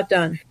 Just about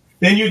done.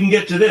 Then you can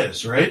get to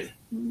this, right?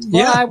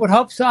 Well, I would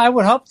hope so. I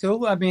would hope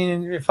to. I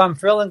mean, if I'm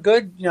feeling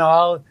good,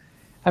 I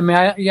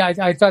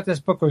thought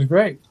this book was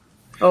great.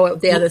 Oh,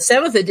 yeah, the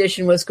 7th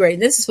edition was great.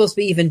 This is supposed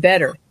to be even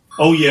better.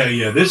 Oh,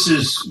 yeah. This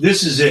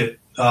is it.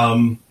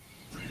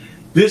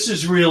 This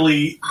is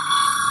really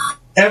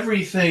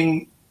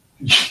everything.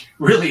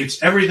 Really,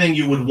 it's everything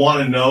you would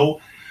want to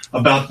know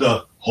about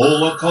the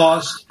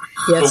Holocaust,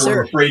 but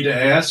we're afraid to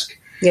ask.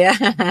 Yeah.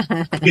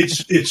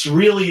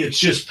 It's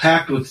just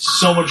packed with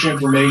so much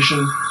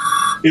information.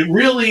 It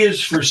really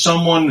is for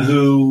someone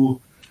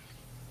who,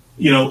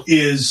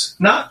 is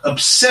not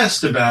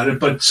obsessed about it,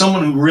 but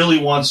someone who really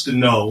wants to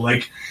know.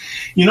 Like,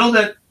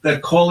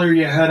 that caller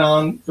you had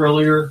on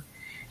earlier?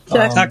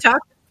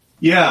 Talk.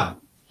 Yeah.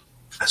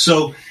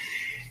 So,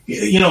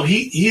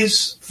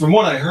 he's, from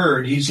what I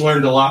heard, he's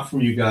learned a lot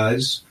from you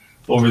guys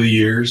over the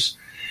years.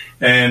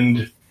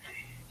 And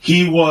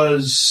he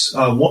was,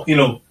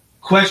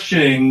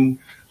 questioning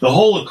the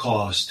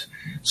Holocaust.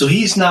 So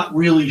he's not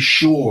really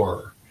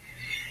sure.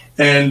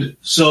 And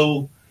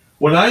so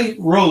when I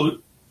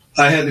wrote,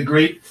 I had the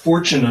great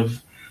fortune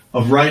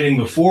of writing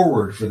the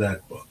foreword for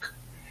that book.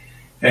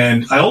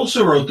 And I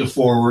also wrote the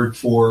foreword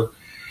for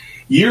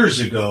years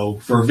ago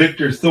for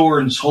Victor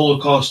Thorne's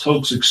Holocaust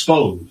Hoax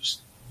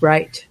Exposed.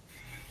 Right.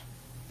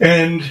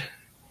 And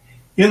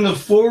in the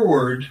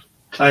foreword,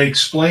 I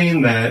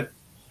explained that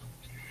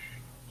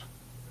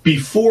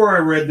before I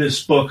read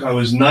this book, I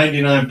was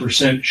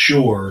 99%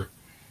 sure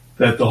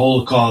that the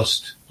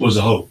Holocaust was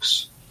a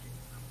hoax.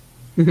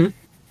 Mm-hmm.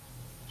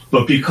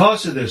 But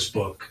because of this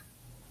book,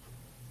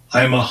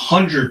 I'm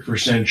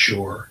 100%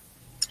 sure.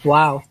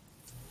 Wow.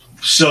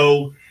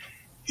 So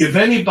if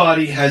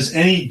anybody has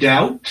any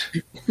doubt,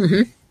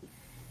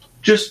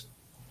 just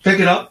pick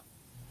it up,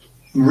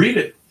 read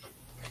it,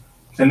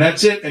 and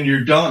that's it, and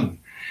you're done.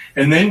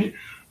 And then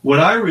what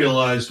I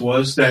realized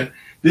was that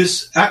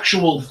this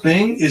actual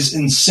thing is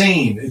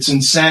insane. It's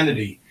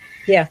insanity.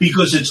 Yeah.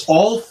 Because it's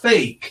all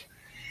fake,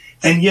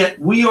 and yet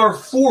we are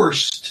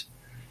forced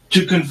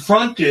to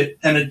confront it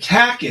and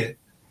attack it.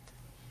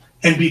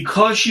 And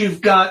because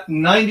you've got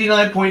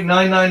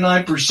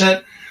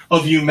 99.999%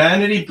 of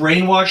humanity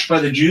brainwashed by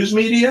the Jews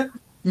media,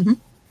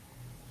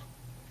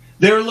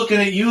 they're looking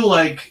at you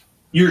like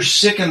you're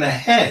sick in the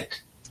head.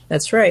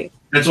 That's right.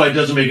 That's why it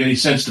doesn't make any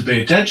sense to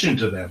pay attention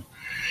to them.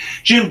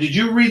 Jim, did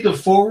you read the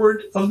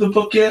foreword of the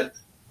book yet?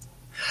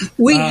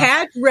 We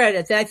had read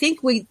it. I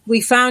think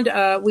we found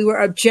we were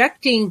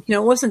objecting.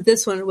 No, it wasn't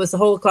this one. It was the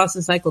Holocaust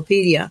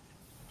Encyclopedia.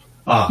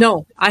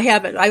 No, I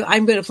haven't.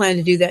 I'm going to plan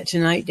to do that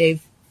tonight,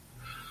 Dave.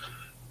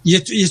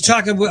 You're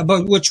talking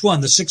about which one?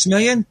 The 6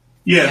 million?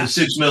 Yeah, the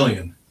 6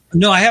 million.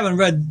 No, I haven't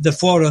read the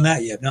forward on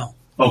that yet. No.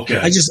 Okay.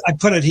 I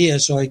put it here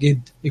so I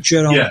could make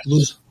sure I don't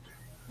lose.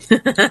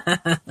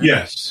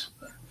 Yes.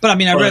 But I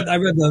mean, I read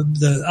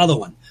the other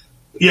one.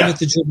 Yeah. With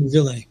the German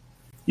villainy.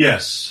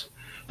 Yes.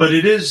 But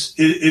it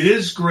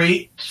is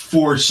great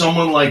for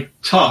someone like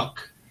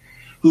Tuck,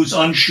 who's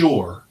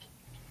unsure,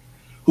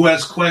 who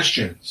has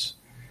questions.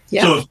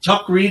 Yeah. So if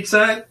Tuck reads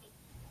that,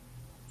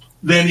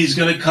 then he's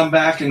going to come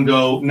back and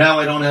go, now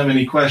I don't have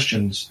any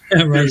questions.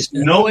 Right. There's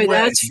no way.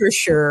 That's for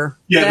sure.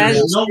 Yeah,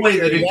 there's no way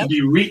that it can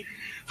be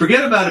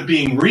forget about it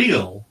being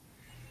real.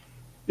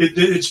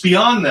 It's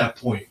beyond that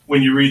point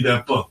when you read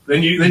that book.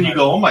 Then you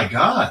go, oh my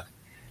God,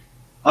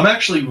 I'm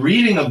actually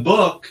reading a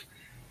book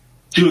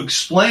to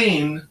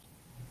explain,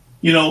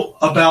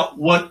 about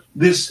what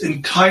this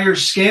entire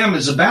scam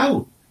is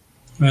about.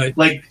 Right.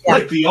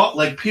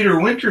 Like Peter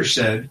Winter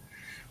said,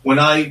 when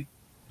I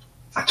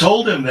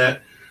told him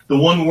that the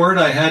one word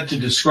I had to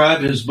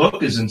describe his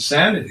book is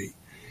insanity.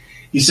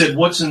 He said,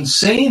 what's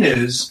insane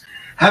is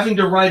having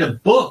to write a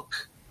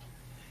book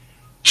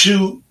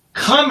to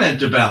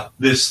comment about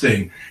this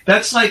thing.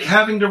 That's like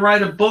having to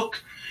write a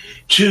book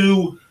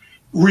to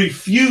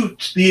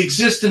refute the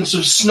existence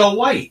of Snow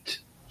White.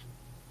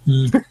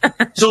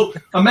 So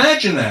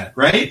imagine that,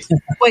 right?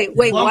 Wait,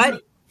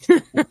 what?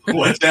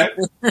 What's that?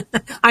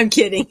 I'm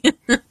kidding.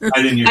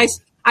 I didn't hear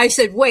I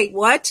said, wait,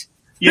 what?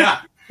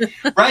 Yeah,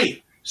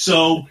 right.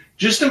 So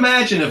just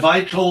imagine if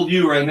I told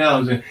you right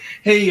now,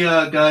 hey,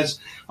 guys,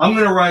 I'm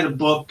going to write a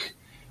book.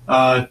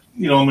 I'm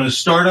going to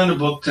start on a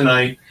book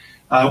tonight.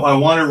 I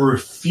want to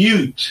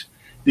refute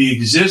the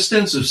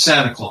existence of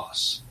Santa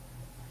Claus.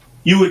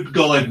 You would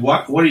go like,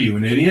 what are you,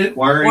 an idiot?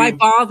 Why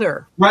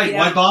bother? Right,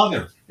 why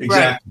bother?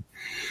 Exactly. Right.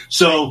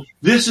 So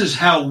this is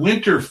how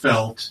Winter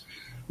felt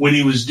when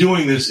he was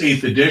doing this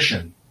 8th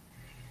edition.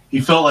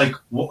 He felt like,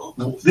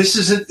 this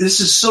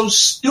is so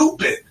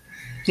stupid.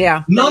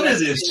 Yeah. None of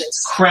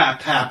this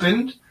crap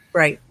happened.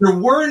 Right. There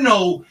were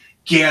no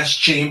gas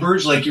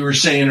chambers, like you were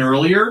saying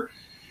earlier.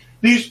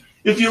 If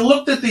you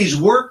looked at these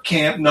work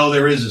camps, no,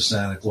 there is a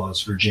Santa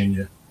Claus,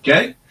 Virginia.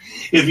 Okay?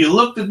 If you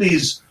looked at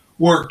these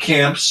work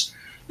camps,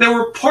 they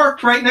were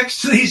parked right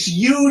next to these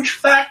huge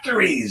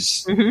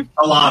factories. Mm-hmm.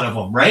 A lot of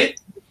them, right?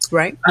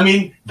 Right. I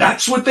mean,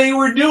 that's what they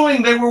were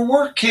doing. They were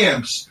work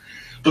camps.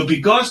 But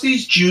because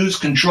these Jews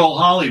control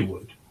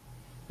Hollywood,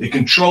 they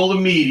control the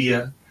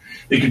media,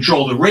 they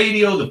control the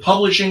radio, the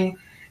publishing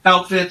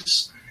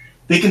outfits,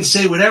 they can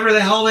say whatever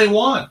the hell they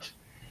want.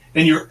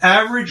 And your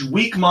average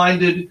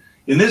weak-minded,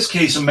 in this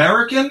case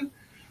American,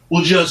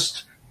 will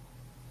just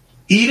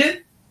eat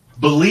it,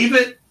 believe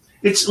it.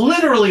 It's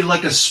literally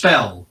like a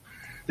spell.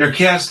 They're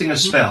casting a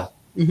spell.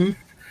 Mm-hmm.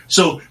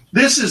 So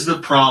this is the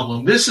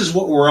problem. This is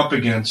what we're up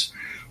against.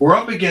 We're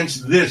up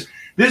against this.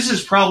 This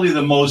is probably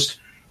the most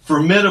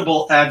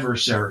formidable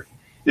adversary,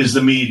 is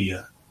the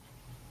media.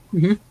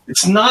 Mm-hmm.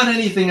 It's not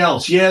anything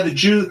else. Yeah, the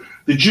Jew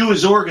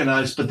is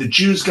organized, but the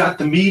Jews got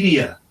the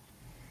media.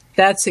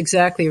 That's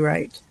exactly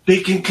right.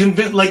 They can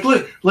convince, like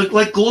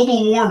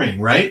global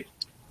warming, right?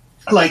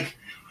 Like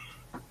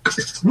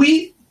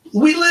we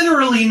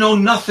literally know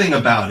nothing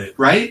about it,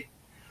 right?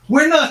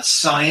 We're not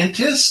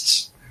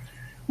scientists.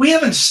 We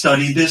haven't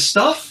studied this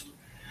stuff,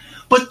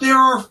 but there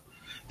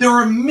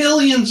are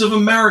millions of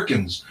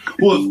Americans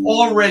who have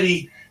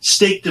already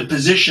staked a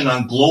position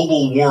on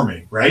global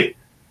warming, right?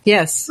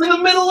 Yes. We're in the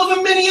middle of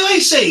a mini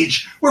ice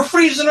age. We're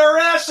freezing our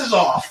asses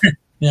off.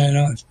 Yeah, I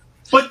know.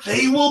 But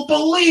they will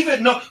believe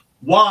it. No,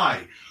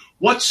 Why?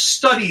 What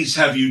studies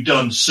have you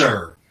done,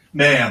 sir,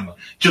 ma'am,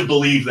 to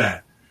believe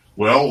that?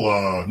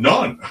 Well,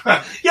 none.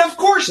 Yeah, of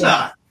course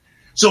not.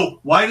 So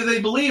why do they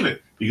believe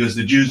it? Because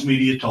the Jews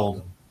media told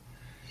them.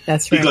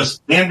 That's right.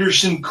 Because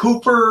Anderson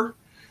Cooper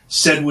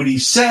said what he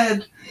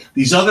said.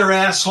 These other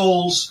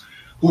assholes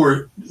who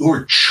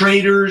are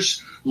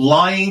traitors,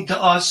 lying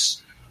to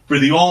us for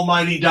the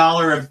almighty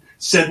dollar, have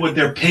said what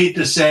they're paid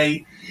to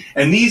say.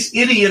 And these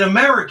idiot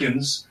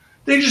Americans,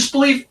 they just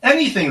believe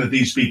anything that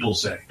these people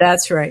say.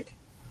 That's right.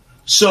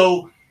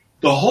 So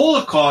the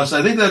Holocaust,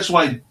 I think that's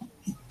why,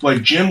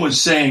 like Jim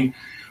was saying,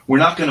 we're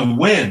not going to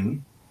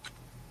win,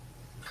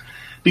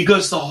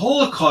 because the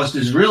Holocaust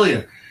is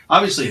really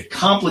obviously a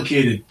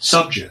complicated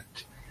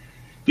subject,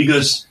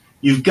 because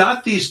you've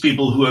got these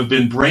people who have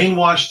been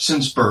brainwashed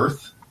since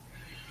birth,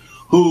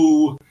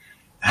 who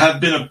have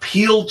been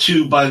appealed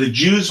to by the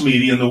Jews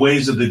media in the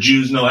ways that the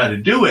Jews know how to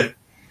do it.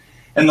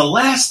 And the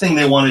last thing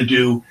they want to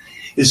do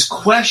is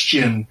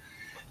question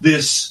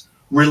this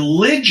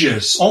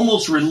religious,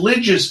 almost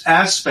religious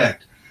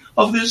aspect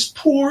of this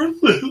poor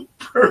little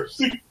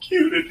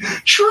persecuted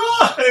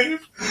tribe.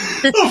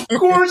 Of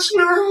course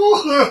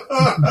we're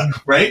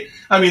right?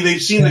 I mean,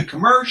 they've seen the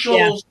commercials.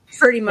 Yeah,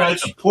 pretty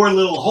much. Right? The poor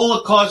little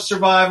Holocaust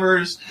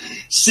survivors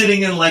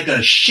sitting in like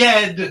a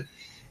shed,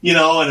 you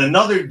know, and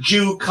another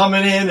Jew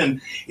coming in,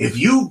 and if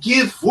you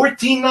give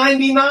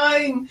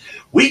 $14.99,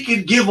 we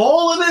could give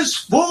all of this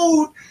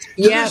food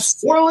to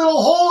this poor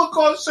little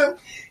Holocaust,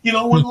 you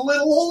know, with the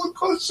little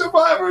Holocaust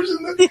survivors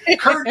and the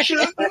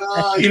kerchief,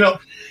 you know.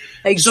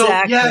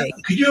 Exactly. So, yeah,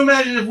 could you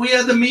imagine if we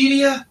had the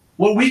media,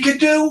 what we could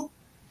do?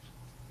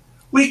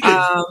 We could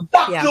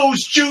fuck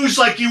those Jews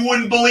like you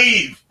wouldn't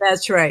believe.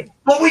 That's right.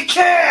 But we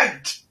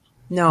can't.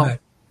 No. Right.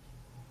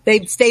 They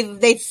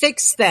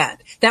fixed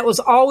that. That was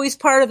always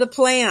part of the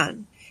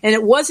plan. And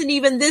it wasn't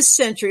even this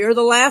century or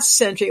the last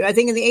century. I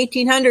think in the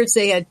 1800s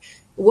they had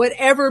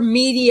whatever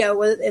media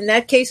was. In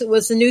that case, it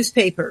was the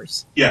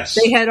newspapers. Yes.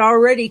 They had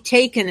already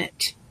taken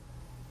it.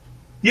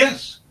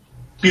 Yes.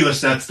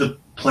 Because that's the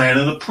plan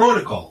and the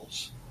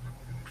protocols.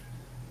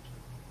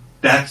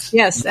 That's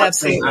what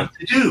absolutely. they have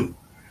to do.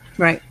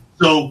 Right.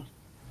 So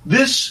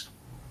this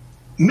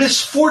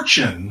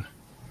misfortune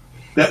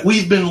that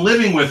we've been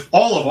living with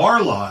all of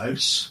our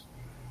lives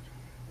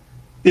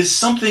is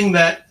something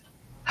that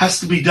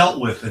has to be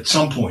dealt with at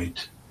some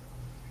point.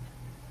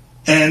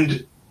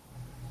 And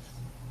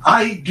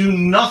I do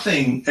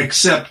nothing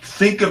except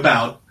think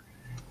about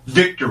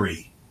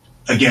victory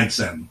against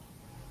them.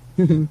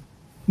 Mm-hmm.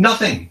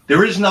 Nothing.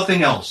 There is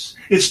nothing else.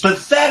 It's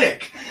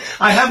pathetic.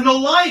 I have no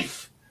life.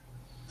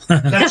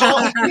 That's all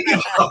I think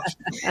about.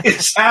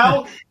 It's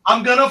how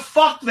I'm going to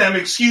fuck them.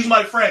 Excuse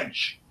my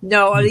French.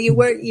 No,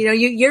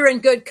 you're in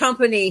good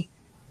company,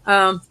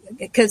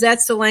 because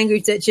that's the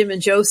language that Jim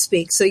and Joe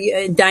speak. So,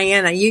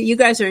 Diana, you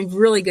guys are in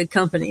really good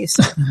company.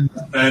 So.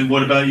 And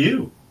what about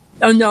you?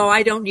 Oh, no,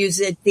 I don't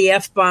use the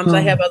F-bombs.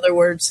 I have other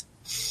words.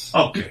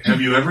 Okay. Have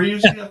you ever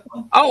used the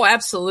F-bomb? Oh,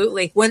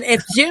 absolutely.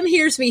 If Jim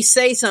hears me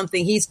say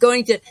something, he's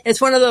going to.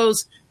 It's one of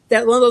those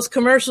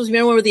commercials.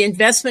 Remember with the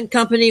investment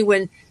company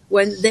when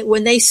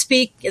they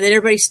speak and then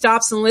everybody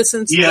stops and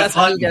listens. E.F. That's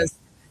what he does.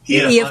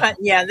 E.F.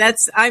 Hutton. Yeah,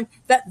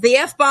 the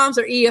F-bombs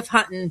are E.F.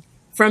 Hutton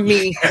from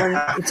me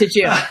to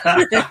Jim.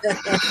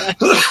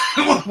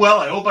 Well,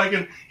 I hope I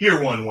can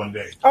hear one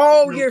day.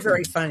 Oh, you're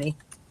very funny.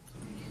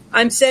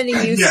 I'm sending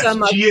you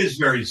some. She is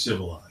very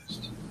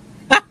civilized.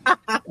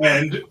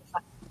 And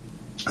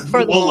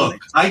look,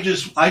 I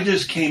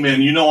just came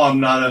in. You know, I'm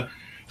not a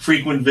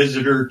frequent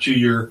visitor to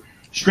your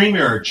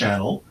StreamYard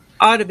channel.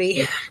 Ought to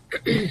be.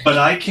 But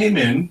I came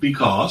in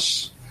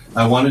because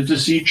I wanted to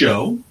see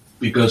Joe,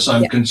 because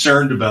I'm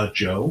concerned about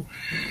Joe,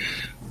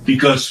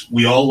 because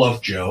we all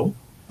love Joe.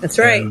 That's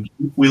right. And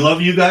we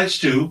love you guys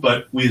too,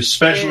 but we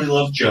especially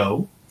love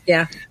Joe.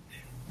 Yeah.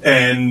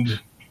 And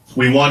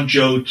we want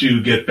Joe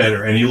to get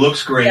better, and he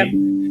looks great.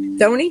 Yep.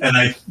 Don't he?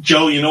 And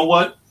Joe, you know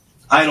what?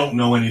 I don't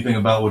know anything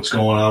about what's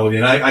going on with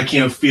you, and I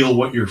can't feel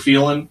what you're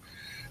feeling,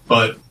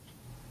 but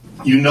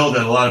you know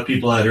that a lot of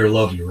people out here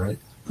love you, right?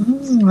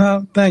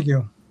 Well, thank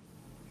you.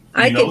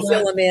 I can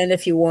fill him in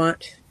if you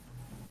want.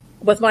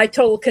 With my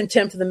total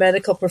contempt of the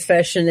medical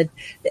profession,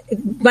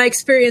 my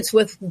experience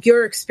with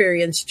your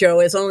experience,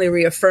 Joe, has only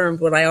reaffirmed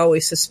what I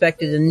always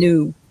suspected and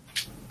knew.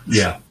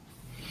 Yeah.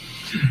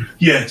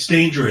 Yeah, it's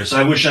dangerous.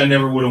 I wish I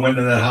never would have went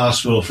to that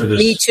hospital for this.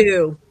 Me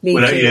too.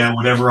 Yeah,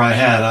 whatever I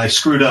had. I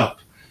screwed up.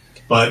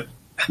 But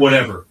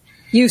whatever.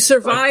 You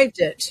survived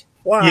it.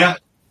 Wow.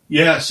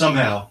 Yeah,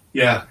 somehow.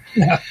 Yeah.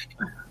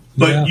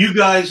 But you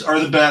guys are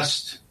the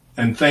best,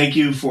 and thank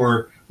you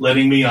for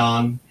letting me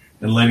on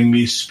and letting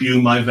me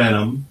spew my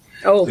venom.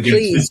 Oh,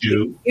 please. The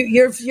Jew.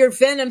 Your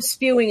venom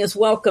spewing is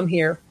welcome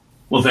here.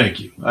 Well, thank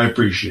you. I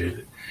appreciate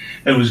it.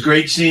 It was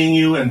great seeing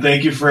you, and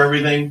thank you for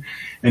everything.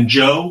 And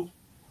Joe,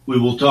 we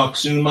will talk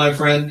soon, my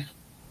friend.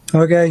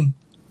 Okay.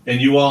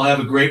 And you all have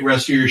a great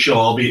rest of your show.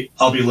 I'll be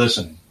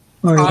listening.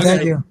 Okay, awesome.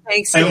 Thank you.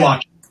 Thanks. And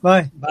watch.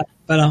 Bye.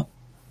 Bye now.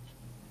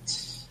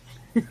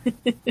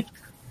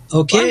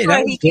 Okay. I'm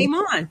glad he came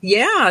on.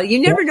 Yeah. You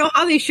never know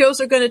how these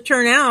shows are going to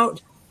turn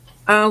out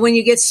when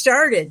you get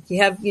started.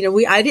 You have,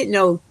 I didn't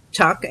know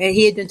Tuck, and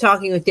he had been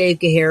talking with Dave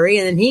Gahary,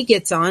 and then he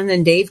gets on,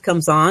 and Dave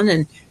comes on,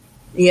 and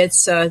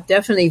it's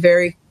definitely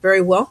very,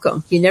 very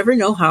welcome. You never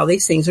know how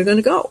these things are going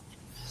to go.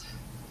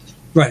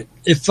 Right.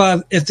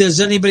 If there's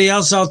anybody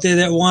else out there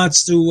that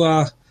wants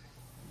to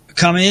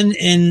come in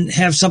and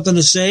have something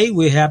to say,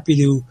 we're happy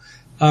to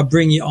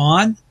bring you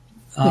on.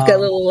 We've got a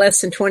little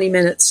less than 20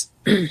 minutes.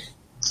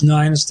 No,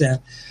 I understand.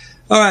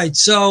 All right.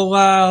 So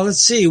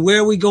let's see.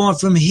 Where are we going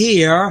from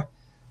here?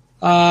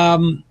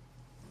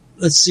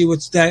 Let's see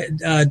what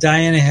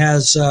Diana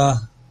has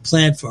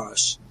planned for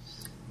us.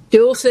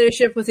 Dual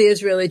citizenship with the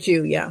Israeli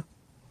Jew, yeah.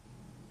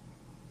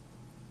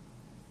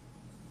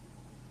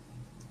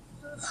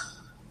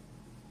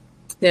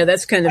 Yeah,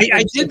 that's kind of.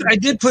 I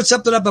did put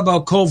something up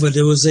about COVID.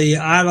 There was a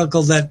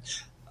article that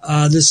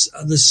this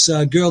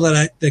girl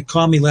that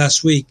called me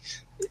last week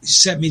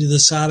sent me to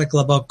this article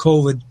about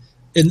COVID.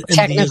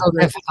 Technical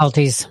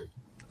difficulties.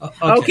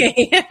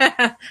 Okay.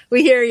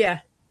 We hear you.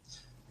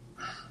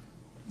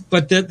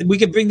 But we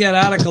could bring that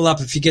article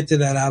up if you get to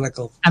that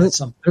article.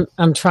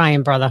 I'm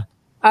trying, brother.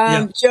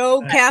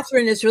 Joe,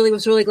 Catherine was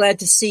really glad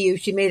to see you.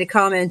 She made a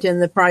comment in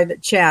the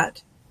private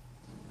chat.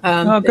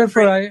 Good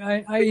for her.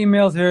 I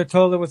emailed her,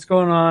 told her what's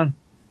going on.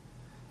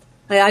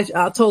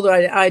 I told her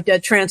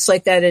I'd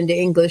translate that into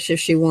English if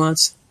she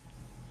wants.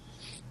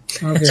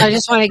 Okay. So I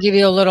just want to give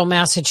you a little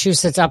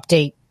Massachusetts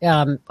update.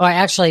 Or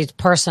actually, it's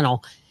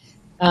personal.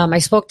 I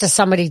spoke to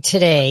somebody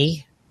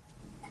today.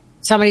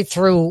 Somebody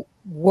through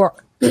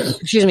work.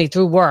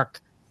 Through work.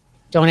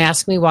 Don't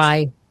ask me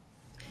why.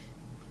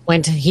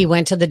 He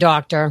went to the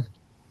doctor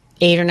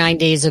 8 or 9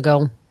 days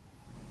ago.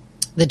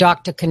 The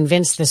doctor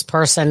convinced this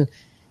person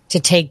to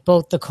take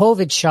both the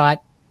COVID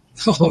shot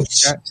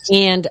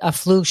and a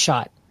flu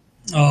shot.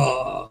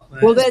 Oh,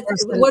 man. Well,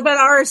 what about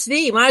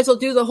RSV? Might as well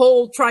do the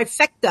whole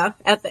trifecta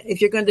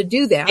if you're going to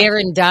do that. They're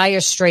in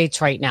dire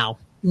straits right now.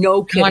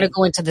 No kidding. I want to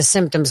go into the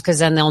symptoms because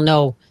then they'll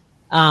know.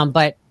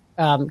 But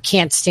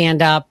can't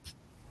stand up.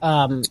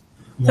 Sounds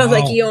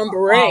like Guillaume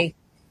Beret.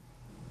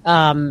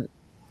 And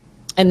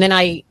then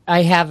I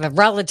have a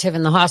relative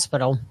in the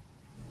hospital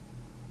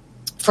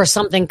for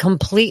something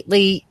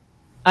completely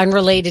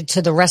unrelated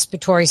to the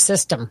respiratory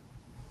system,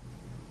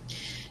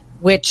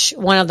 which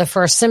one of the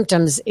first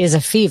symptoms is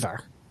a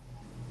fever.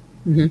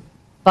 Mm-hmm.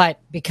 But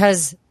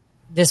because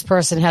this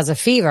person has a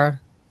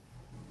fever,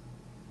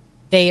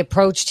 they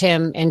approached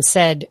him and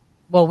said,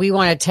 well, we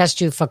want to test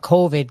you for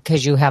COVID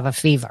because you have a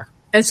fever.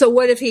 And so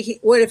what if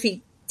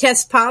he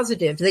tests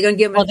positive? They're going to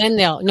give him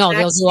they'll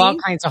do all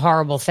kinds of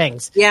horrible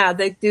things. Yeah,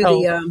 they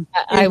do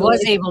I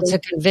was able to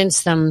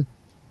convince them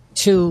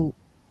to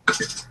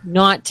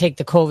not take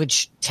the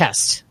COVID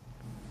test.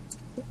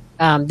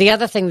 The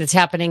other thing that's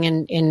happening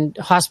in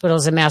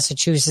hospitals in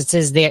Massachusetts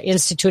is they're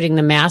instituting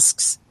the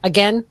masks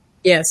again.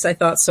 Yes, I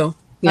thought so.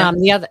 Yeah.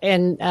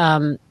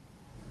 The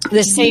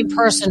same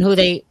person who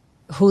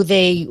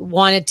they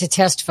wanted to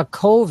test for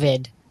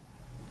COVID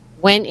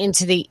went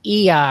into the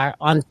ER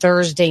on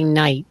Thursday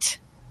night.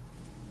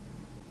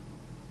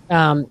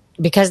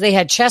 Because they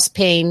had chest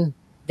pain,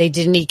 they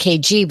did an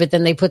EKG, but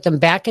then they put them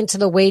back into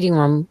the waiting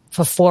room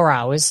for 4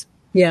 hours.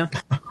 Yeah.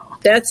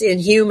 That's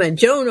inhuman.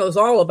 Joe knows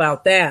all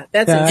about that.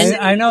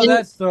 I know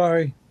that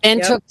story.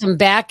 Then took them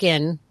back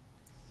in.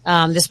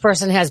 This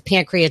person has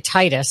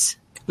pancreatitis,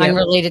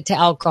 unrelated to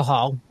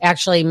alcohol.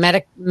 Actually,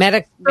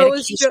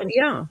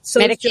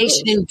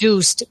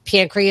 medication-induced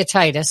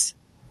pancreatitis.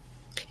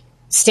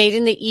 Stayed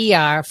in the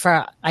ER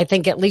for, I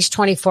think, at least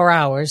 24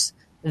 hours.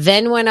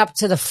 Then went up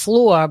to the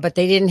floor, but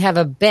they didn't have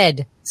a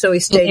bed. So he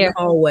stayed in the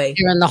hallway.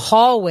 They're in the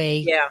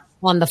hallway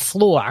on the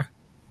floor.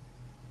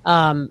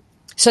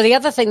 So the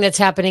other thing that's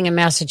happening in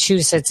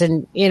Massachusetts,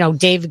 and,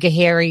 Dave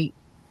Gahary,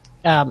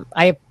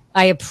 I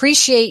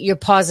appreciate your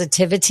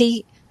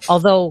positivity,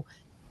 although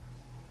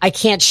I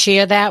can't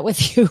share that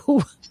with you.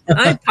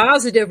 I'm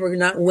positive we're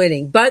not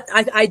winning, but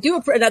I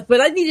do.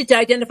 But I needed to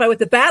identify what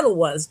the battle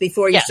was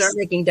before you start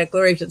making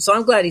declarations. So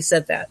I'm glad he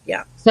said that.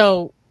 Yeah.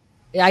 So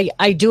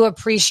I do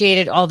appreciate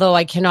it, although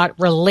I cannot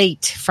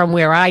relate from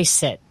where I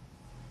sit.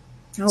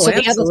 Oh, so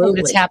absolutely. The other thing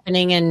that's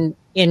happening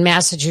in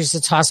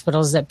Massachusetts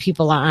hospitals that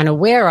people are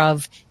unaware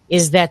of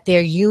is that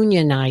they're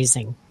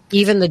unionizing.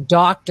 Even the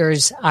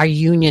doctors are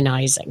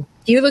unionizing.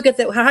 Do you look at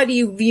that? How do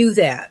you view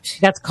that?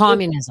 That's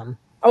communism.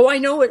 Oh, I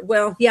know it.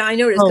 Well, yeah, I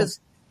know it because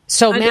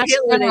Mass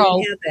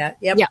General, that.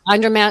 Yep.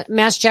 Under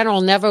Mass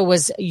General never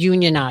was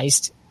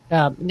unionized.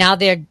 Now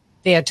they're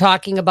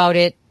talking about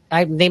it.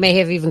 They may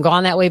have even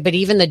gone that way, but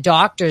even the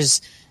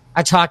doctors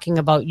are talking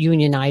about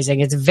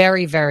unionizing. It's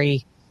very,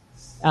 very.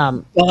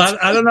 Well,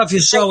 I don't know if you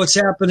saw what's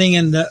happening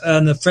in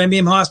the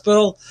Framingham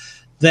Hospital.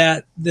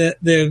 That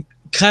they're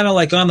kind of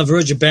like on the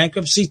verge of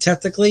bankruptcy,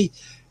 technically,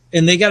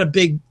 and they got a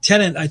big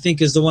tenant. I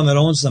think is the one that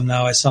owns them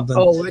now, or something.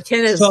 Oh, a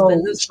tenant.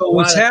 So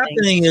what's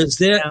happening is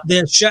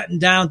they're shutting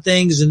down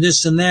things and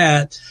this and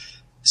that.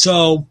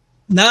 So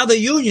now they're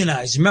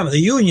unionized. Remember, they're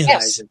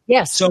unionized.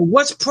 Yes. So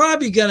what's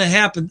probably going to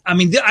happen? I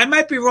mean, I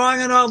might be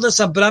wrong on all this,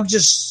 but I'm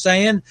just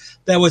saying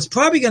that what's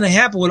probably going to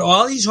happen with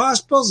all these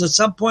hospitals at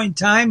some point in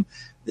time,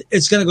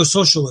 it's going to go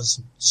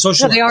socialism.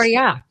 No, they already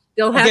are.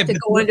 They'll have to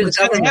go under the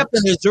government.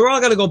 Happen is they're all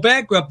going to go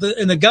bankrupt,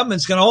 and the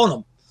government's going to own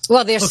them.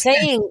 Well, they're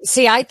saying.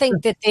 See, I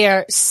think that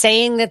they're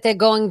saying that they're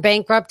going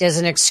bankrupt as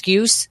an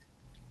excuse.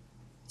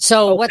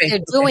 So what they're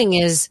doing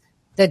is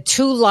the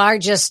two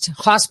largest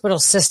hospital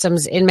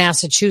systems in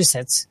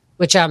Massachusetts,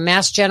 which are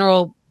Mass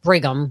General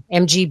Brigham,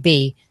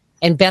 MGB,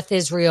 and Beth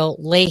Israel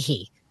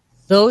Lahey.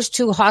 Those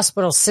two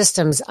hospital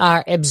systems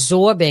are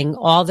absorbing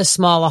all the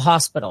smaller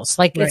hospitals.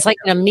 It's like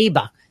an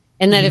amoeba.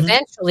 And then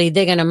eventually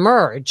they're going to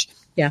merge.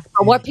 Yeah.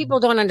 But what people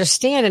don't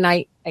understand, and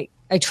I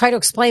try to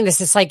explain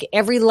this, it's like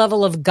every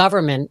level of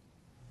government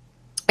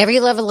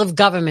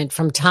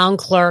from town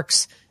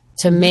clerks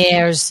to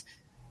mayors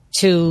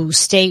to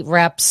state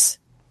reps,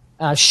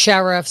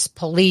 sheriffs,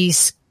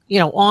 police,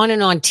 on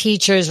and on,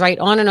 teachers, right,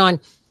 on and on.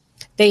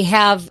 They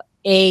have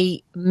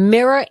a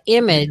mirror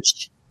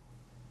image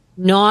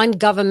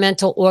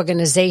non-governmental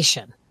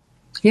organization.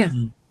 Yeah.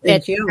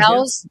 That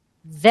tells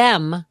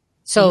them,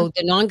 so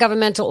the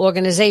non-governmental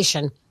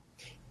organization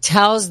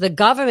tells the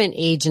government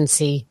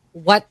agency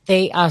what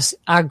they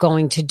are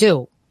going to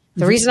do.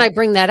 The reason I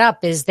bring that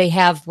up is they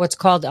have what's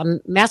called a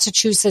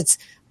Massachusetts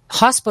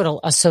Hospital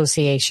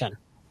Association.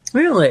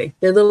 Really?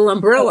 Their little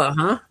umbrella,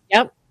 huh?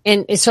 Yep.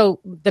 And so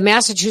the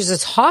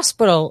Massachusetts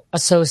Hospital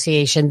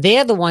Association,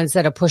 they're the ones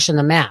that are pushing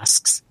the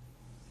masks.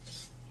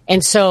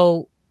 And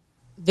so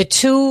the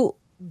two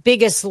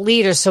biggest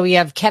leaders, so we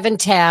have Kevin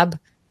Tabb,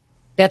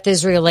 Beth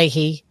Israel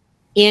Lahey,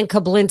 Ann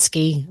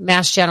Kablinski,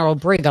 Mass General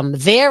Brigham,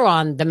 they're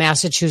on the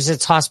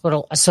Massachusetts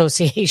Hospital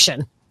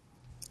Association,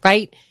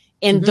 right?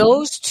 And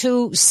those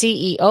two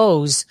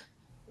CEOs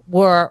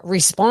were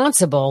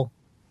responsible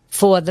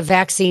for the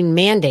vaccine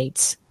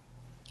mandates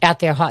at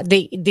their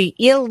the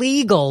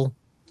illegal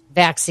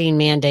vaccine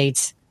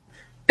mandates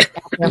at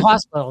their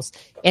hospitals.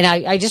 And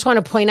I just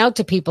want to point out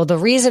to people, the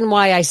reason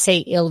why I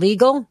say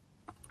illegal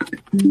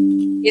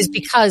is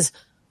because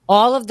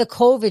all of the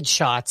COVID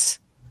shots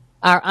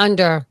are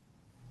under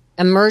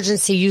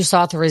emergency use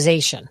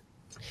authorization.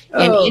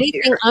 And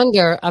anything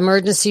under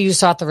emergency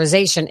use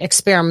authorization,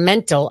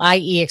 experimental,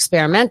 i.e.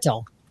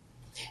 experimental,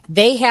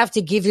 they have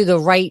to give you the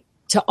right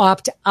to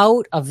opt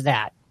out of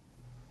that.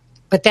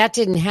 But that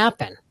didn't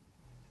happen.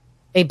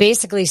 They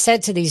basically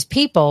said to these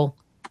people,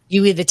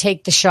 you either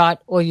take the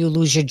shot or you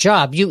lose your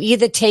job. You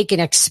either take an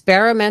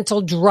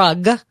experimental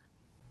drug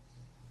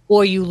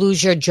or you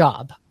lose your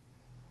job.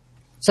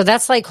 So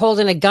that's like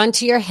holding a gun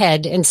to your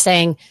head and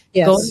saying,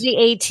 go to the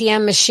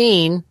ATM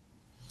machine,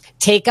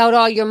 take out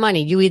all your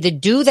money. You either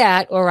do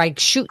that or I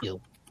shoot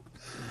you.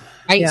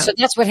 Right? Yeah. So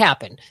that's what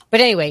happened.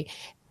 But anyway,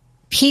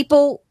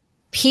 people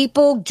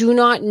do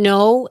not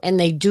know and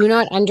they do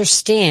not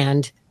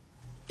understand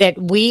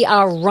that we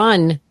are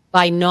run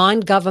by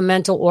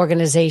non-governmental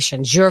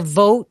organizations. Your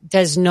vote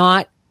does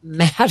not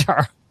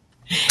matter.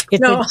 I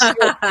know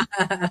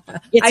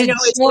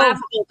it's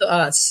laughable to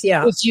us.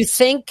 Yeah. If you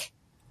think,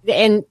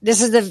 and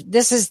this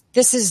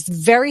is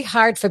very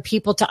hard for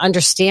people to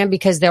understand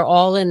because they're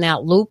all in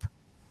that loop.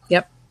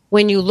 Yep.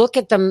 When you look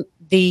at the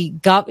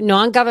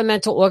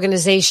non-governmental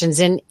organizations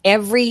in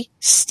every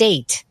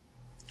state,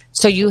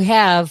 so you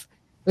have,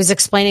 I was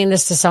explaining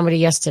this to somebody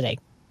yesterday.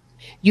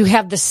 You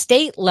have the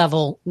state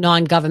level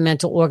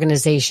non-governmental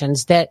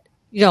organizations that,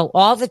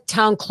 all the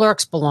town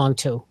clerks belong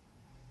to,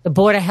 the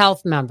Board of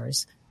Health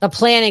members, the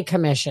Planning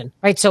Commission,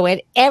 right? So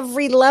at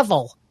every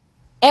level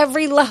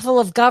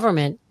of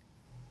government,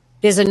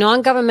 there's a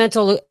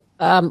non-governmental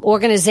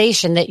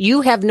organization that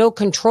you have no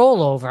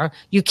control over.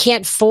 You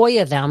can't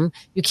FOIA them.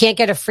 You can't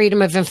get a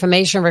Freedom of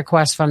Information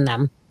request from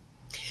them.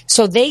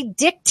 So they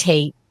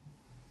dictate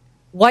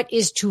what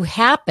is to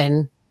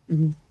happen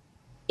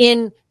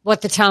in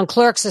what the town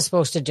clerks are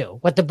supposed to do,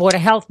 what the Board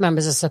of Health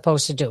members are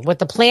supposed to do, what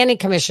the Planning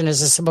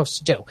Commissioners are supposed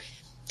to do.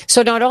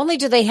 So not only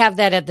do they have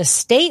that at the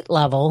state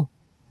level,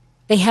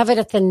 they have it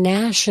at the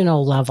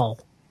national level.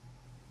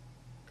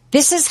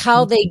 This is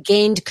how they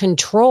gained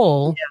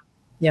control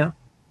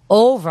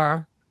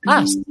over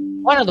us.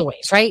 One of the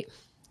ways, right?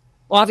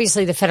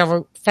 Obviously, the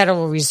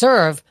Federal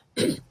Reserve.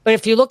 But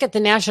if you look at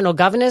the National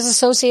Governors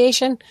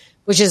Association,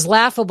 which is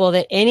laughable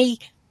that any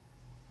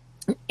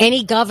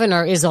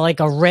governor is like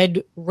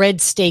a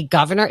red state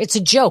governor. It's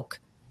a joke.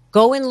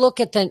 Go and look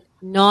at the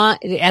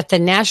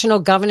National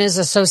Governors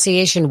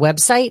Association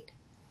website.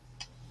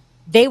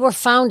 They were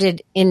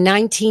founded in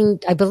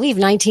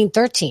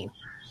 1913,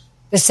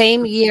 the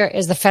same year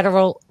as the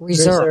Federal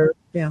Reserve.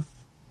 Yeah.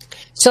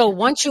 So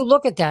once you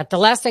look at that, the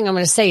last thing I'm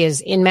going to say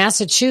is in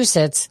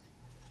Massachusetts,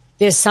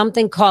 there's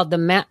something called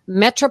the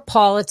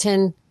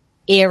Metropolitan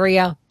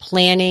Area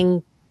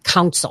Planning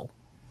Council.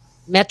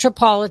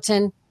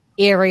 Metropolitan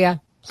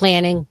Area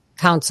Planning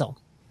Council.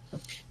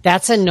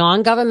 That's a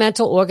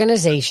non-governmental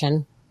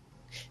organization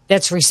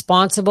that's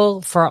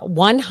responsible for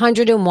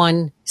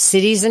 101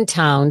 cities and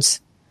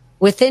towns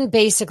within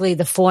basically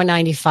the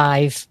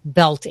 495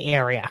 belt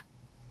area.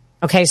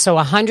 Okay, so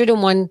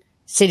 101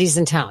 cities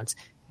and towns.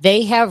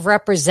 They have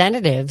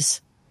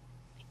representatives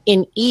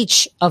in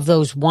each of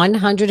those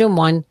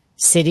 101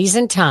 cities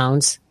and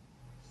towns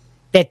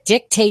that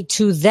dictate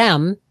to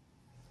them,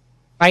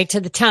 right, to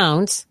the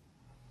towns,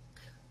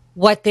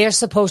 what they're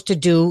supposed to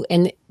do,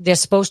 and they're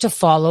supposed to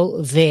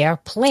follow their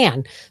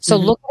plan. So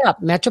look it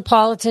up,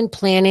 Metropolitan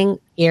Planning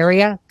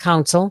Area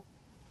Council.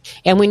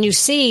 And when you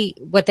see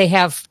what they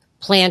have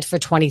planned for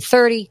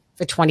 2030,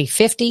 for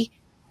 2050,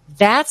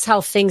 that's how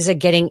things are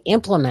getting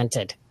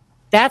implemented.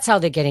 That's how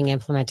they're getting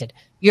implemented.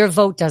 Your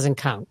vote doesn't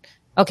count.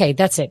 Okay,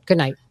 that's it. Good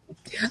night.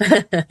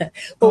 I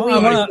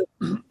want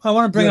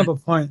to bring up a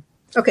point.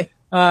 Okay.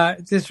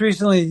 This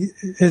recently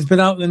has been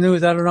out in the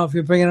news. I don't know if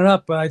you're bringing it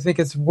up, but I think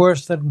it's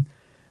worse than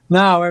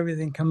now,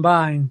 everything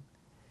combined,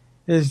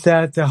 is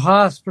that the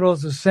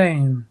hospitals are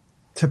saying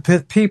to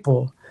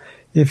people,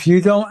 if you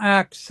don't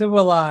act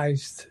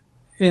civilized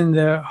in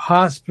the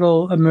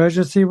hospital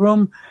emergency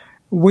room,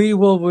 we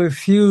will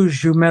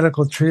refuse you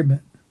medical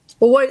treatment.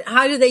 Well,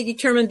 how do they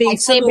determine being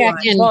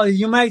civilized? Well,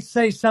 you might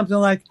say something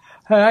like,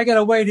 hey, I got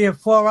to wait here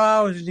 4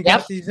 hours and you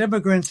got these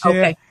immigrants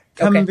here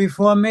coming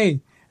before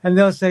me. And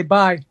they'll say,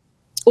 bye.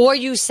 Or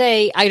you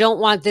say, I don't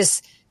want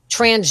this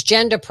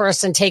transgender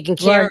person taking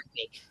care of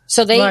me.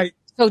 So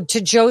so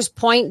to Joe's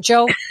point,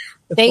 Joe,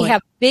 they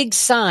have big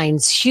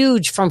signs,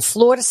 huge from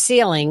floor to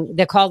ceiling.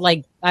 They're called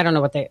I don't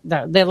know what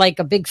they're like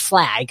a big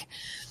flag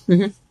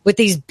with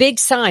these big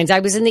signs. I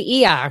was in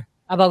the ER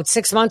about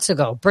 6 months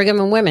ago, Brigham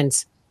and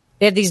Women's.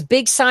 They have these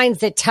big signs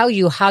that tell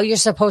you how you're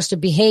supposed to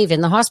behave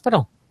in the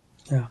hospital.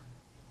 Yeah.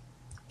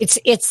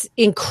 It's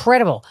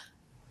incredible.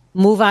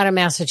 Move out of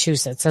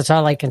Massachusetts. That's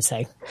all I can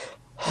say.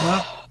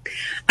 Well,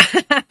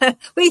 what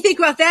do you think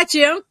about that,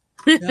 Jim?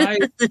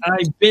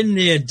 I've been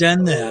there,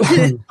 done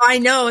that. I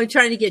know. I'm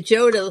trying to get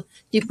Joe to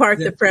depart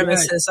the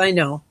premises. Right. I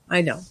know.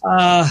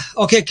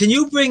 Okay.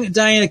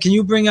 Diana, can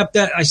you bring up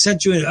that? I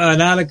sent you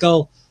an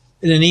article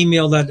in an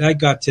email that I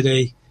got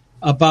today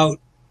about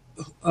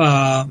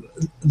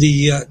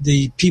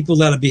the people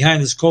that are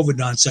behind this COVID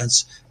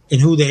nonsense and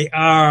who they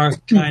are,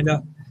 kind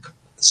of.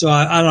 So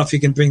I don't know if you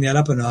can bring that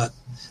up or not.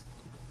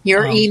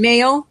 Your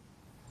email?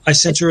 I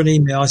sent her an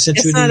email.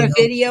 It's not a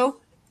video?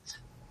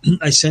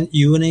 I sent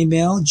you an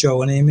email,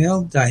 Joe an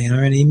email,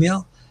 Diana an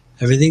email.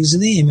 Everything's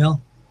in the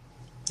email.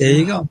 There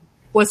you go.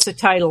 What's the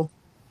title?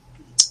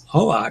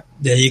 Oh,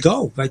 there you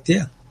go, right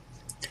there.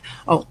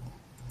 Oh.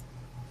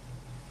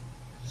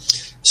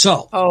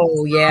 So.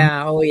 Oh,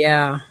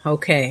 yeah.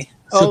 Okay.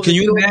 So can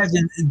you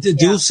imagine the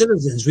dual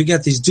citizens? We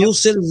got these dual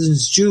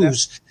citizens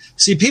Jews. Yeah.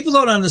 See, people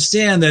don't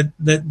understand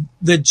that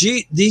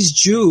these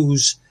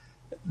Jews,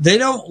 they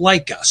don't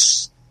like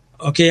us.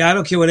 Okay, I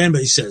don't care what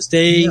anybody says.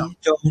 They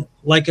don't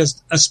like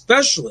us,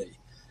 especially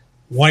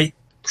white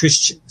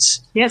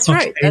Christians. Yeah, that's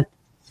right.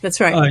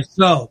 That's right. All right.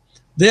 So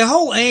their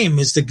whole aim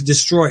is to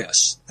destroy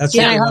us. That's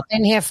Can I hop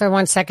in here for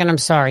 1 second? I'm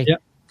sorry. Yeah,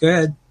 go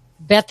ahead.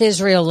 Beth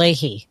Israel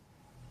Lahey.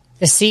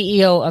 The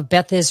CEO of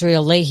Beth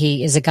Israel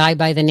Lahey is a guy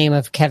by the name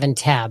of Kevin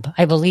Tabb.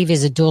 I believe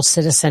he's a dual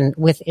citizen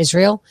with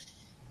Israel.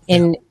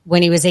 And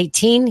when he was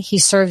 18, he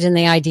served in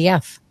the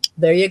IDF.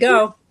 There you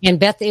go. And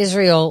Beth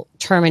Israel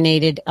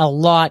terminated a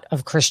lot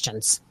of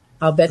Christians.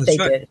 I'll bet they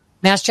did.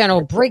 Mass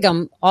General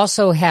Brigham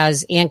also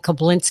has Ann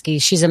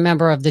Koblinski. She's a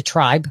member of the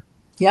tribe.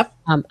 Yep.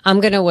 I'm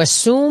going to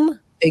assume.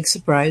 Big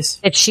surprise.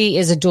 That she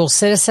is a dual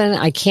citizen.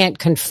 I can't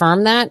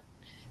confirm that.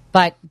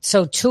 But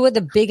so 2 of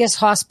the biggest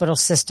hospital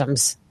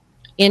systems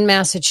in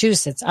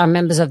Massachusetts are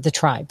members of the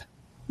tribe.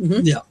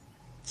 Mm-hmm. Yeah.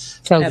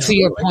 So to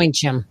your point,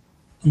 Jim.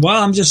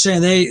 Well, I'm just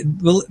saying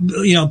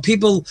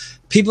people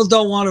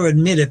don't want to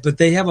admit it, but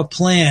they have a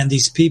plan,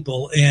 these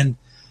people, and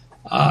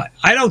I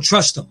don't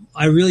trust them.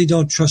 I really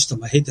don't trust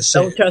them. I hate to say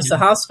it. Don't trust the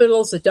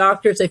hospitals, the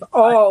doctors. They've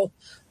all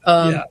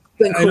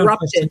been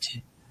corrupted.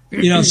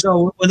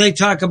 So when they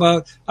talk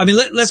about,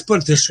 let's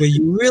put it this way.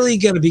 You really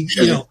got to be,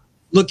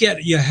 look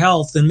at your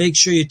health and make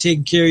sure you're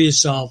taking care of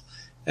yourself,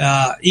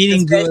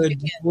 eating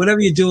good,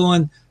 whatever you're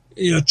doing.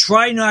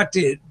 Try not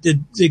to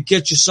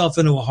get yourself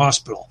into a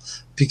hospital.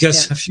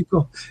 Because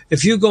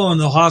if you go in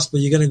the hospital,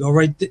 you're going to go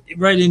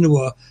right into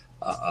a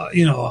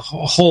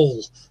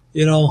hole.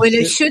 When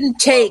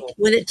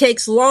it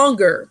takes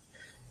longer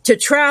to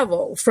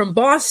travel from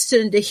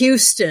Boston to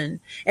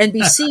Houston and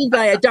be seen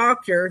by a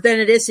doctor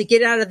than it is to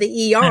get out of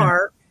the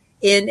ER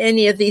in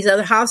any of these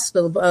other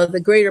hospitals,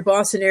 the greater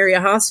Boston area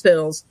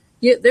hospitals,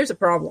 there's a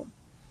problem.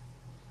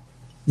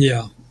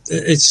 Yeah,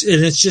 it's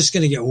just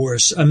going to get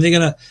worse.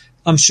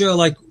 I'm sure,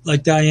 like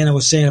Diana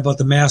was saying about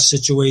the mask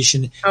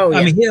situation. Oh,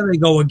 yeah. Here they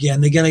go again.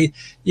 They're gonna,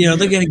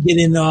 they're gonna get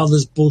into all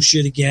this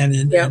bullshit again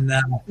and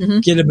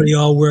get everybody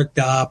all worked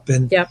up.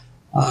 And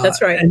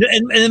that's right. And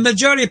the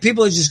majority of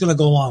people are just gonna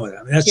go along with it.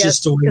 That's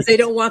just the way. Because they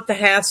don't want the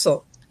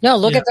hassle. No,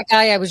 look at the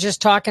guy I was just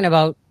talking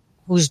about,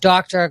 whose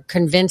doctor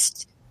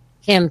convinced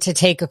him to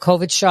take a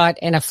COVID shot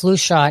and a flu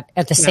shot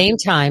at the same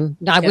time.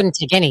 No, I wouldn't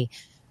take any.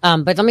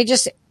 But let me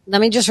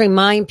just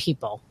remind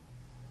people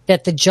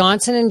that the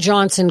Johnson &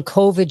 Johnson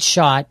COVID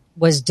shot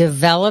was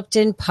developed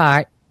in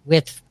part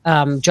with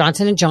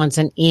Johnson &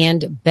 Johnson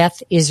and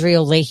Beth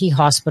Israel Lahey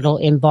Hospital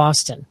in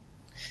Boston.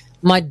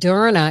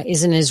 Moderna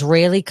is an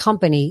Israeli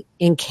company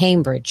in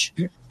Cambridge.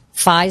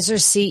 Pfizer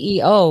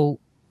CEO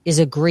is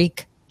a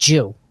Greek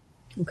Jew.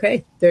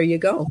 Okay, there you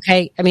go.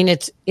 Okay, I mean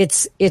it's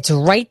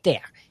right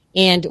there.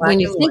 And when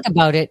you think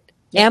about it,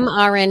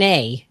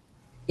 mRNA,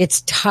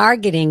 it's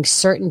targeting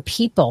certain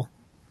people.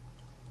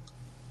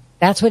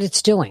 That's what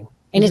it's doing,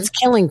 and it's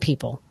killing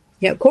people.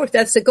 Yeah, of course,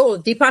 that's the goal.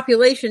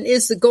 Depopulation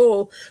is the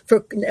goal.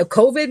 For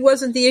COVID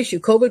wasn't the issue.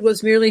 COVID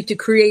was merely to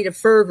create a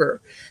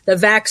fervor. The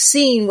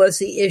vaccine was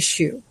the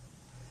issue.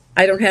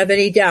 I don't have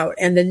any doubt.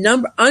 And the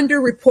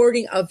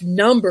underreporting of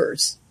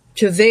numbers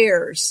to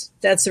VAERS,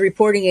 that's the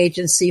reporting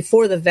agency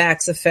for the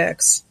vax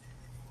effects,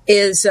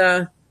 is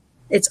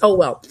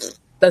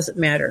doesn't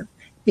matter,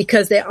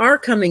 because they are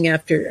coming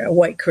after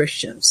white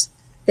Christians.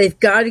 They've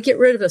got to get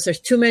rid of us. There's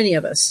too many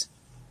of us.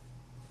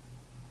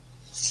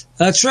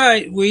 That's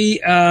right. We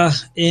are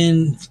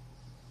in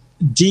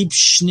deep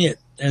schnit,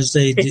 as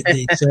they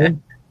say.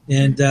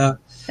 And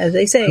as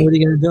they say. What are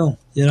you going to do,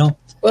 you know?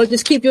 Well,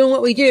 just keep doing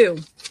what we do.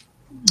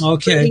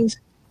 Okay.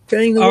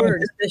 Spreading the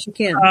word as best you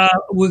can.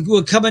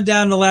 We're coming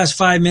down the last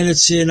 5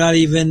 minutes here, not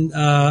even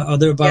or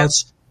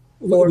thereabouts.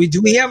 Yeah.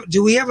 Do we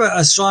have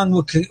a song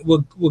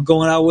we're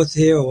going out with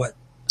here, or what?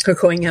 We're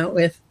going out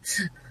with.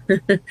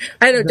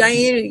 I know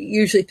Diana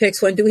usually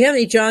picks one. Do we have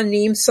any John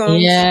Neame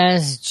songs?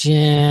 Yes,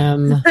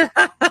 Jim.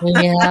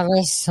 We have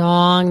a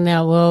song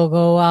that we'll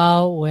go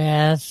out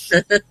with.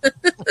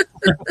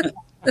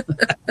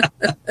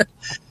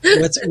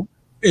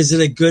 Is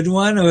it a good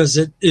one, or is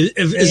it Mr.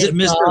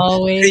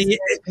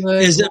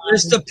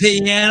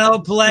 Piano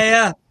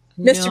Player?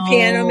 Mr.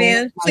 Piano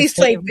Man? Please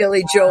play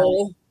Billy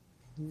Joel.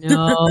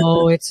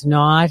 No, it's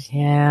not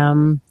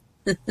him.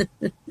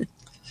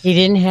 He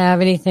didn't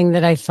have anything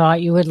that I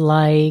thought you would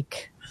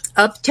like.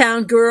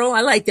 Uptown Girl,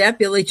 I like that.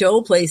 Billy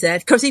Joel plays that.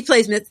 Of course, he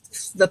plays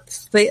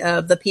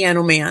the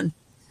Piano Man.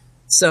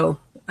 So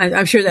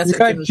I'm sure that's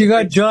you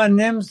got John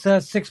Nim's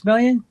 $6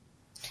 million?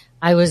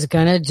 I was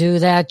gonna do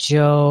that,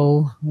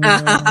 Joe.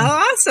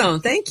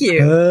 Awesome, thank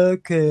you.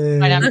 Okay,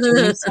 but I'm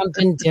doing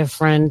something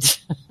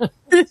different.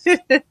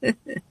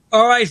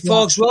 All right,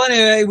 folks. Well,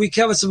 anyway, we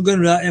covered some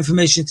good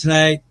information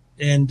tonight,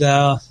 and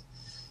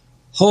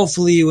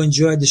hopefully you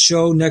enjoyed the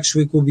show. Next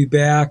week we'll be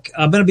back.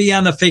 I'm going to be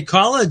on the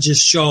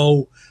Fakeologist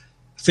show,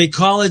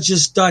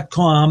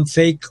 fakeologist.com,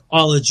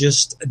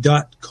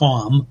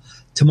 fakeologist.com,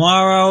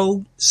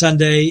 tomorrow,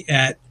 Sunday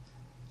at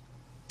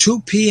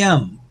 2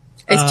 p.m.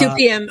 It's 2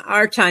 p.m.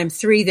 our time,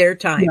 3 their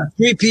time. Yeah,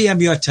 3 p.m.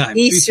 your time.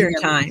 Eastern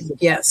time,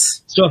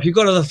 yes. So if you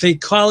go to the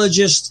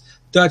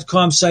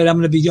fakeologist.com site, I'm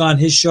going to be on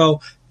his show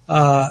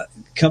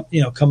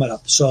coming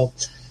up. So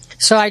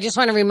I just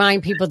want to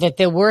remind people that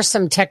there were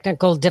some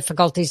technical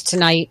difficulties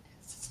tonight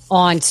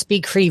on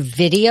Speak Free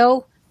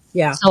video.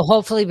 Yeah. So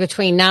hopefully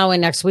between now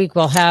and next week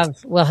we'll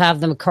have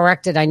them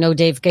corrected. I know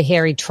Dave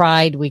Gahary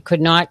tried. We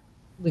could not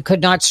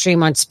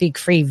stream on Speak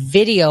Free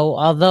video,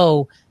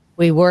 although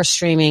we were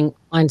streaming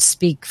on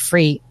Speak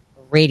Free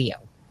radio.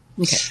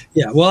 Okay.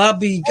 Yeah. Well, I'll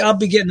be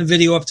getting the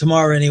video up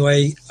tomorrow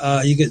anyway.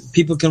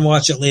 People can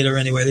watch it later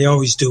anyway. They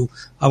always do,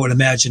 I would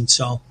imagine.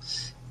 So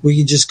we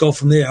can just go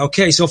from there.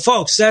 Okay. So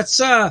folks,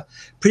 that's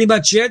pretty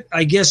much it.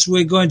 I guess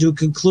we're going to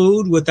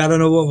conclude with, I don't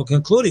know what we're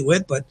concluding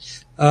with, but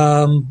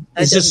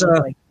it's just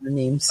like the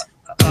names.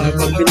 All right.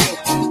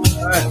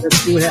 Let's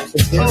see what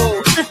happens.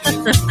 Oh,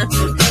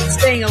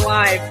 staying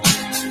alive.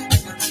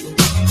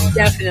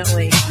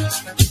 Definitely.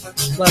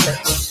 Love it.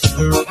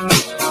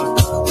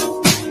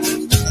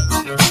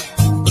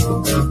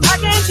 I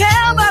can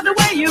tell by the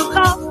way you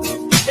talk.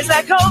 It's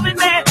that COVID,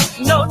 man.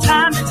 No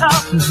time to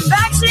talk.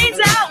 Vaccines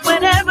out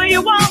whenever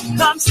you want.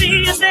 Come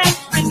see us and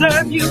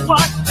reserve you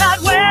part. Not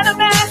wear a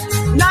mask,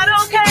 not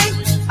okay.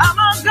 I'm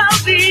gonna go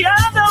the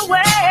other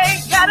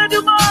way. Gotta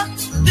do more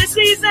this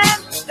season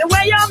than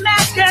wear your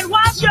mask and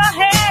wash your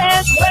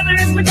hands. Whether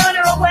it's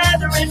Moderna or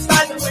whether it's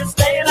Pfizer, we're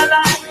staying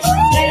alive.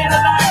 Staying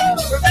alive.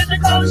 Prevent the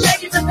cold,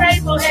 shaking, the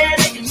painful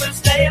headache. We're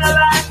staying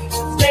alive.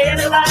 Staying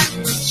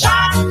alive.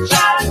 Shine,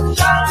 shine,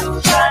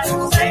 shine,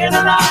 shine. Staying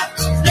alive.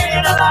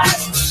 Staying alive.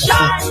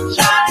 Shine,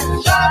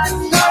 shine,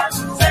 shine, shine.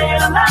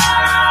 Staying alive.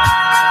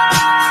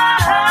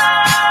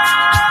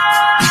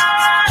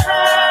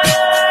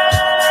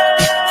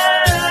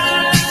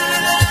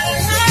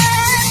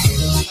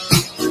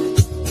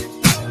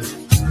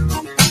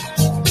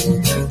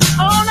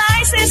 All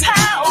nice is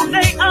how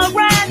they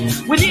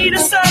arrive. We need a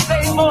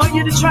survey for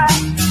you to try.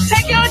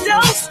 Take your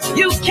dose,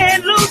 you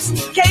can't lose.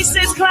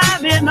 Cases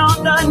climbing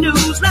on the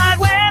news. Not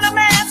wearing a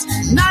mask,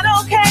 not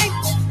okay.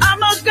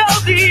 I'ma go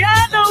the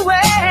other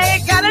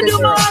way. Gotta do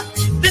more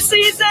this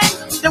season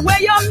than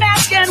wear your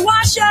mask and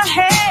wash your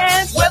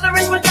hands. Whether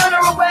it's Moderna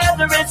or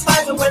whether it's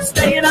Pfizer, we're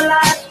staying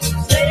alive.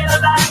 Staying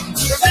alive.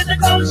 Prevent the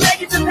cold,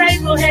 shaking, the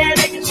painful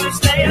headache. We're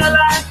staying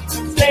alive.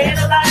 Staying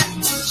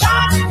alive.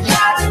 Shine,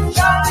 shine,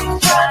 shine,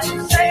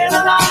 shine. Staying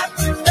alive.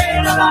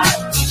 Staying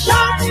alive.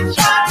 Shine,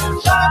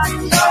 shine,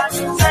 shine, shine.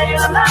 Staying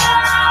alive.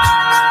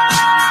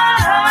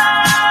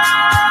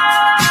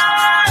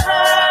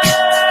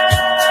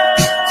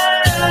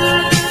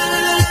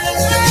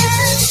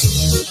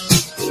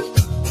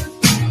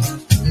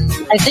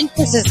 I think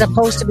this is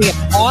supposed to be a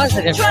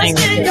positive thing.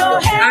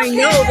 I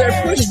know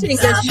they're pushing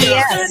this.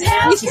 Yes.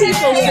 These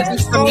people should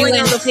be falling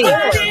on the floor.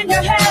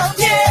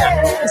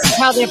 This is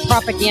how they're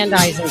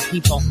propagandizing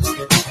people.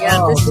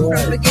 Yeah, this is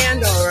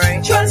propaganda, all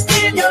right. Trust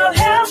in your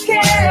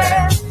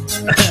healthcare.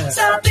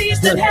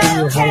 Southeastern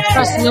Healthcare.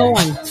 Trust no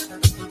one.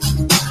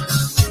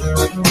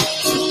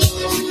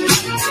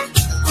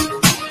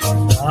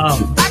 Wow.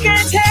 I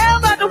can tell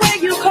by the way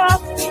you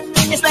cough.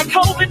 It's like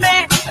COVID,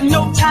 man.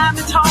 No time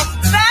to talk.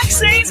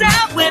 Vaccines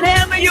out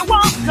whenever you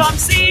want. Come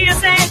see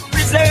us and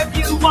reserve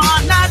you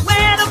one night.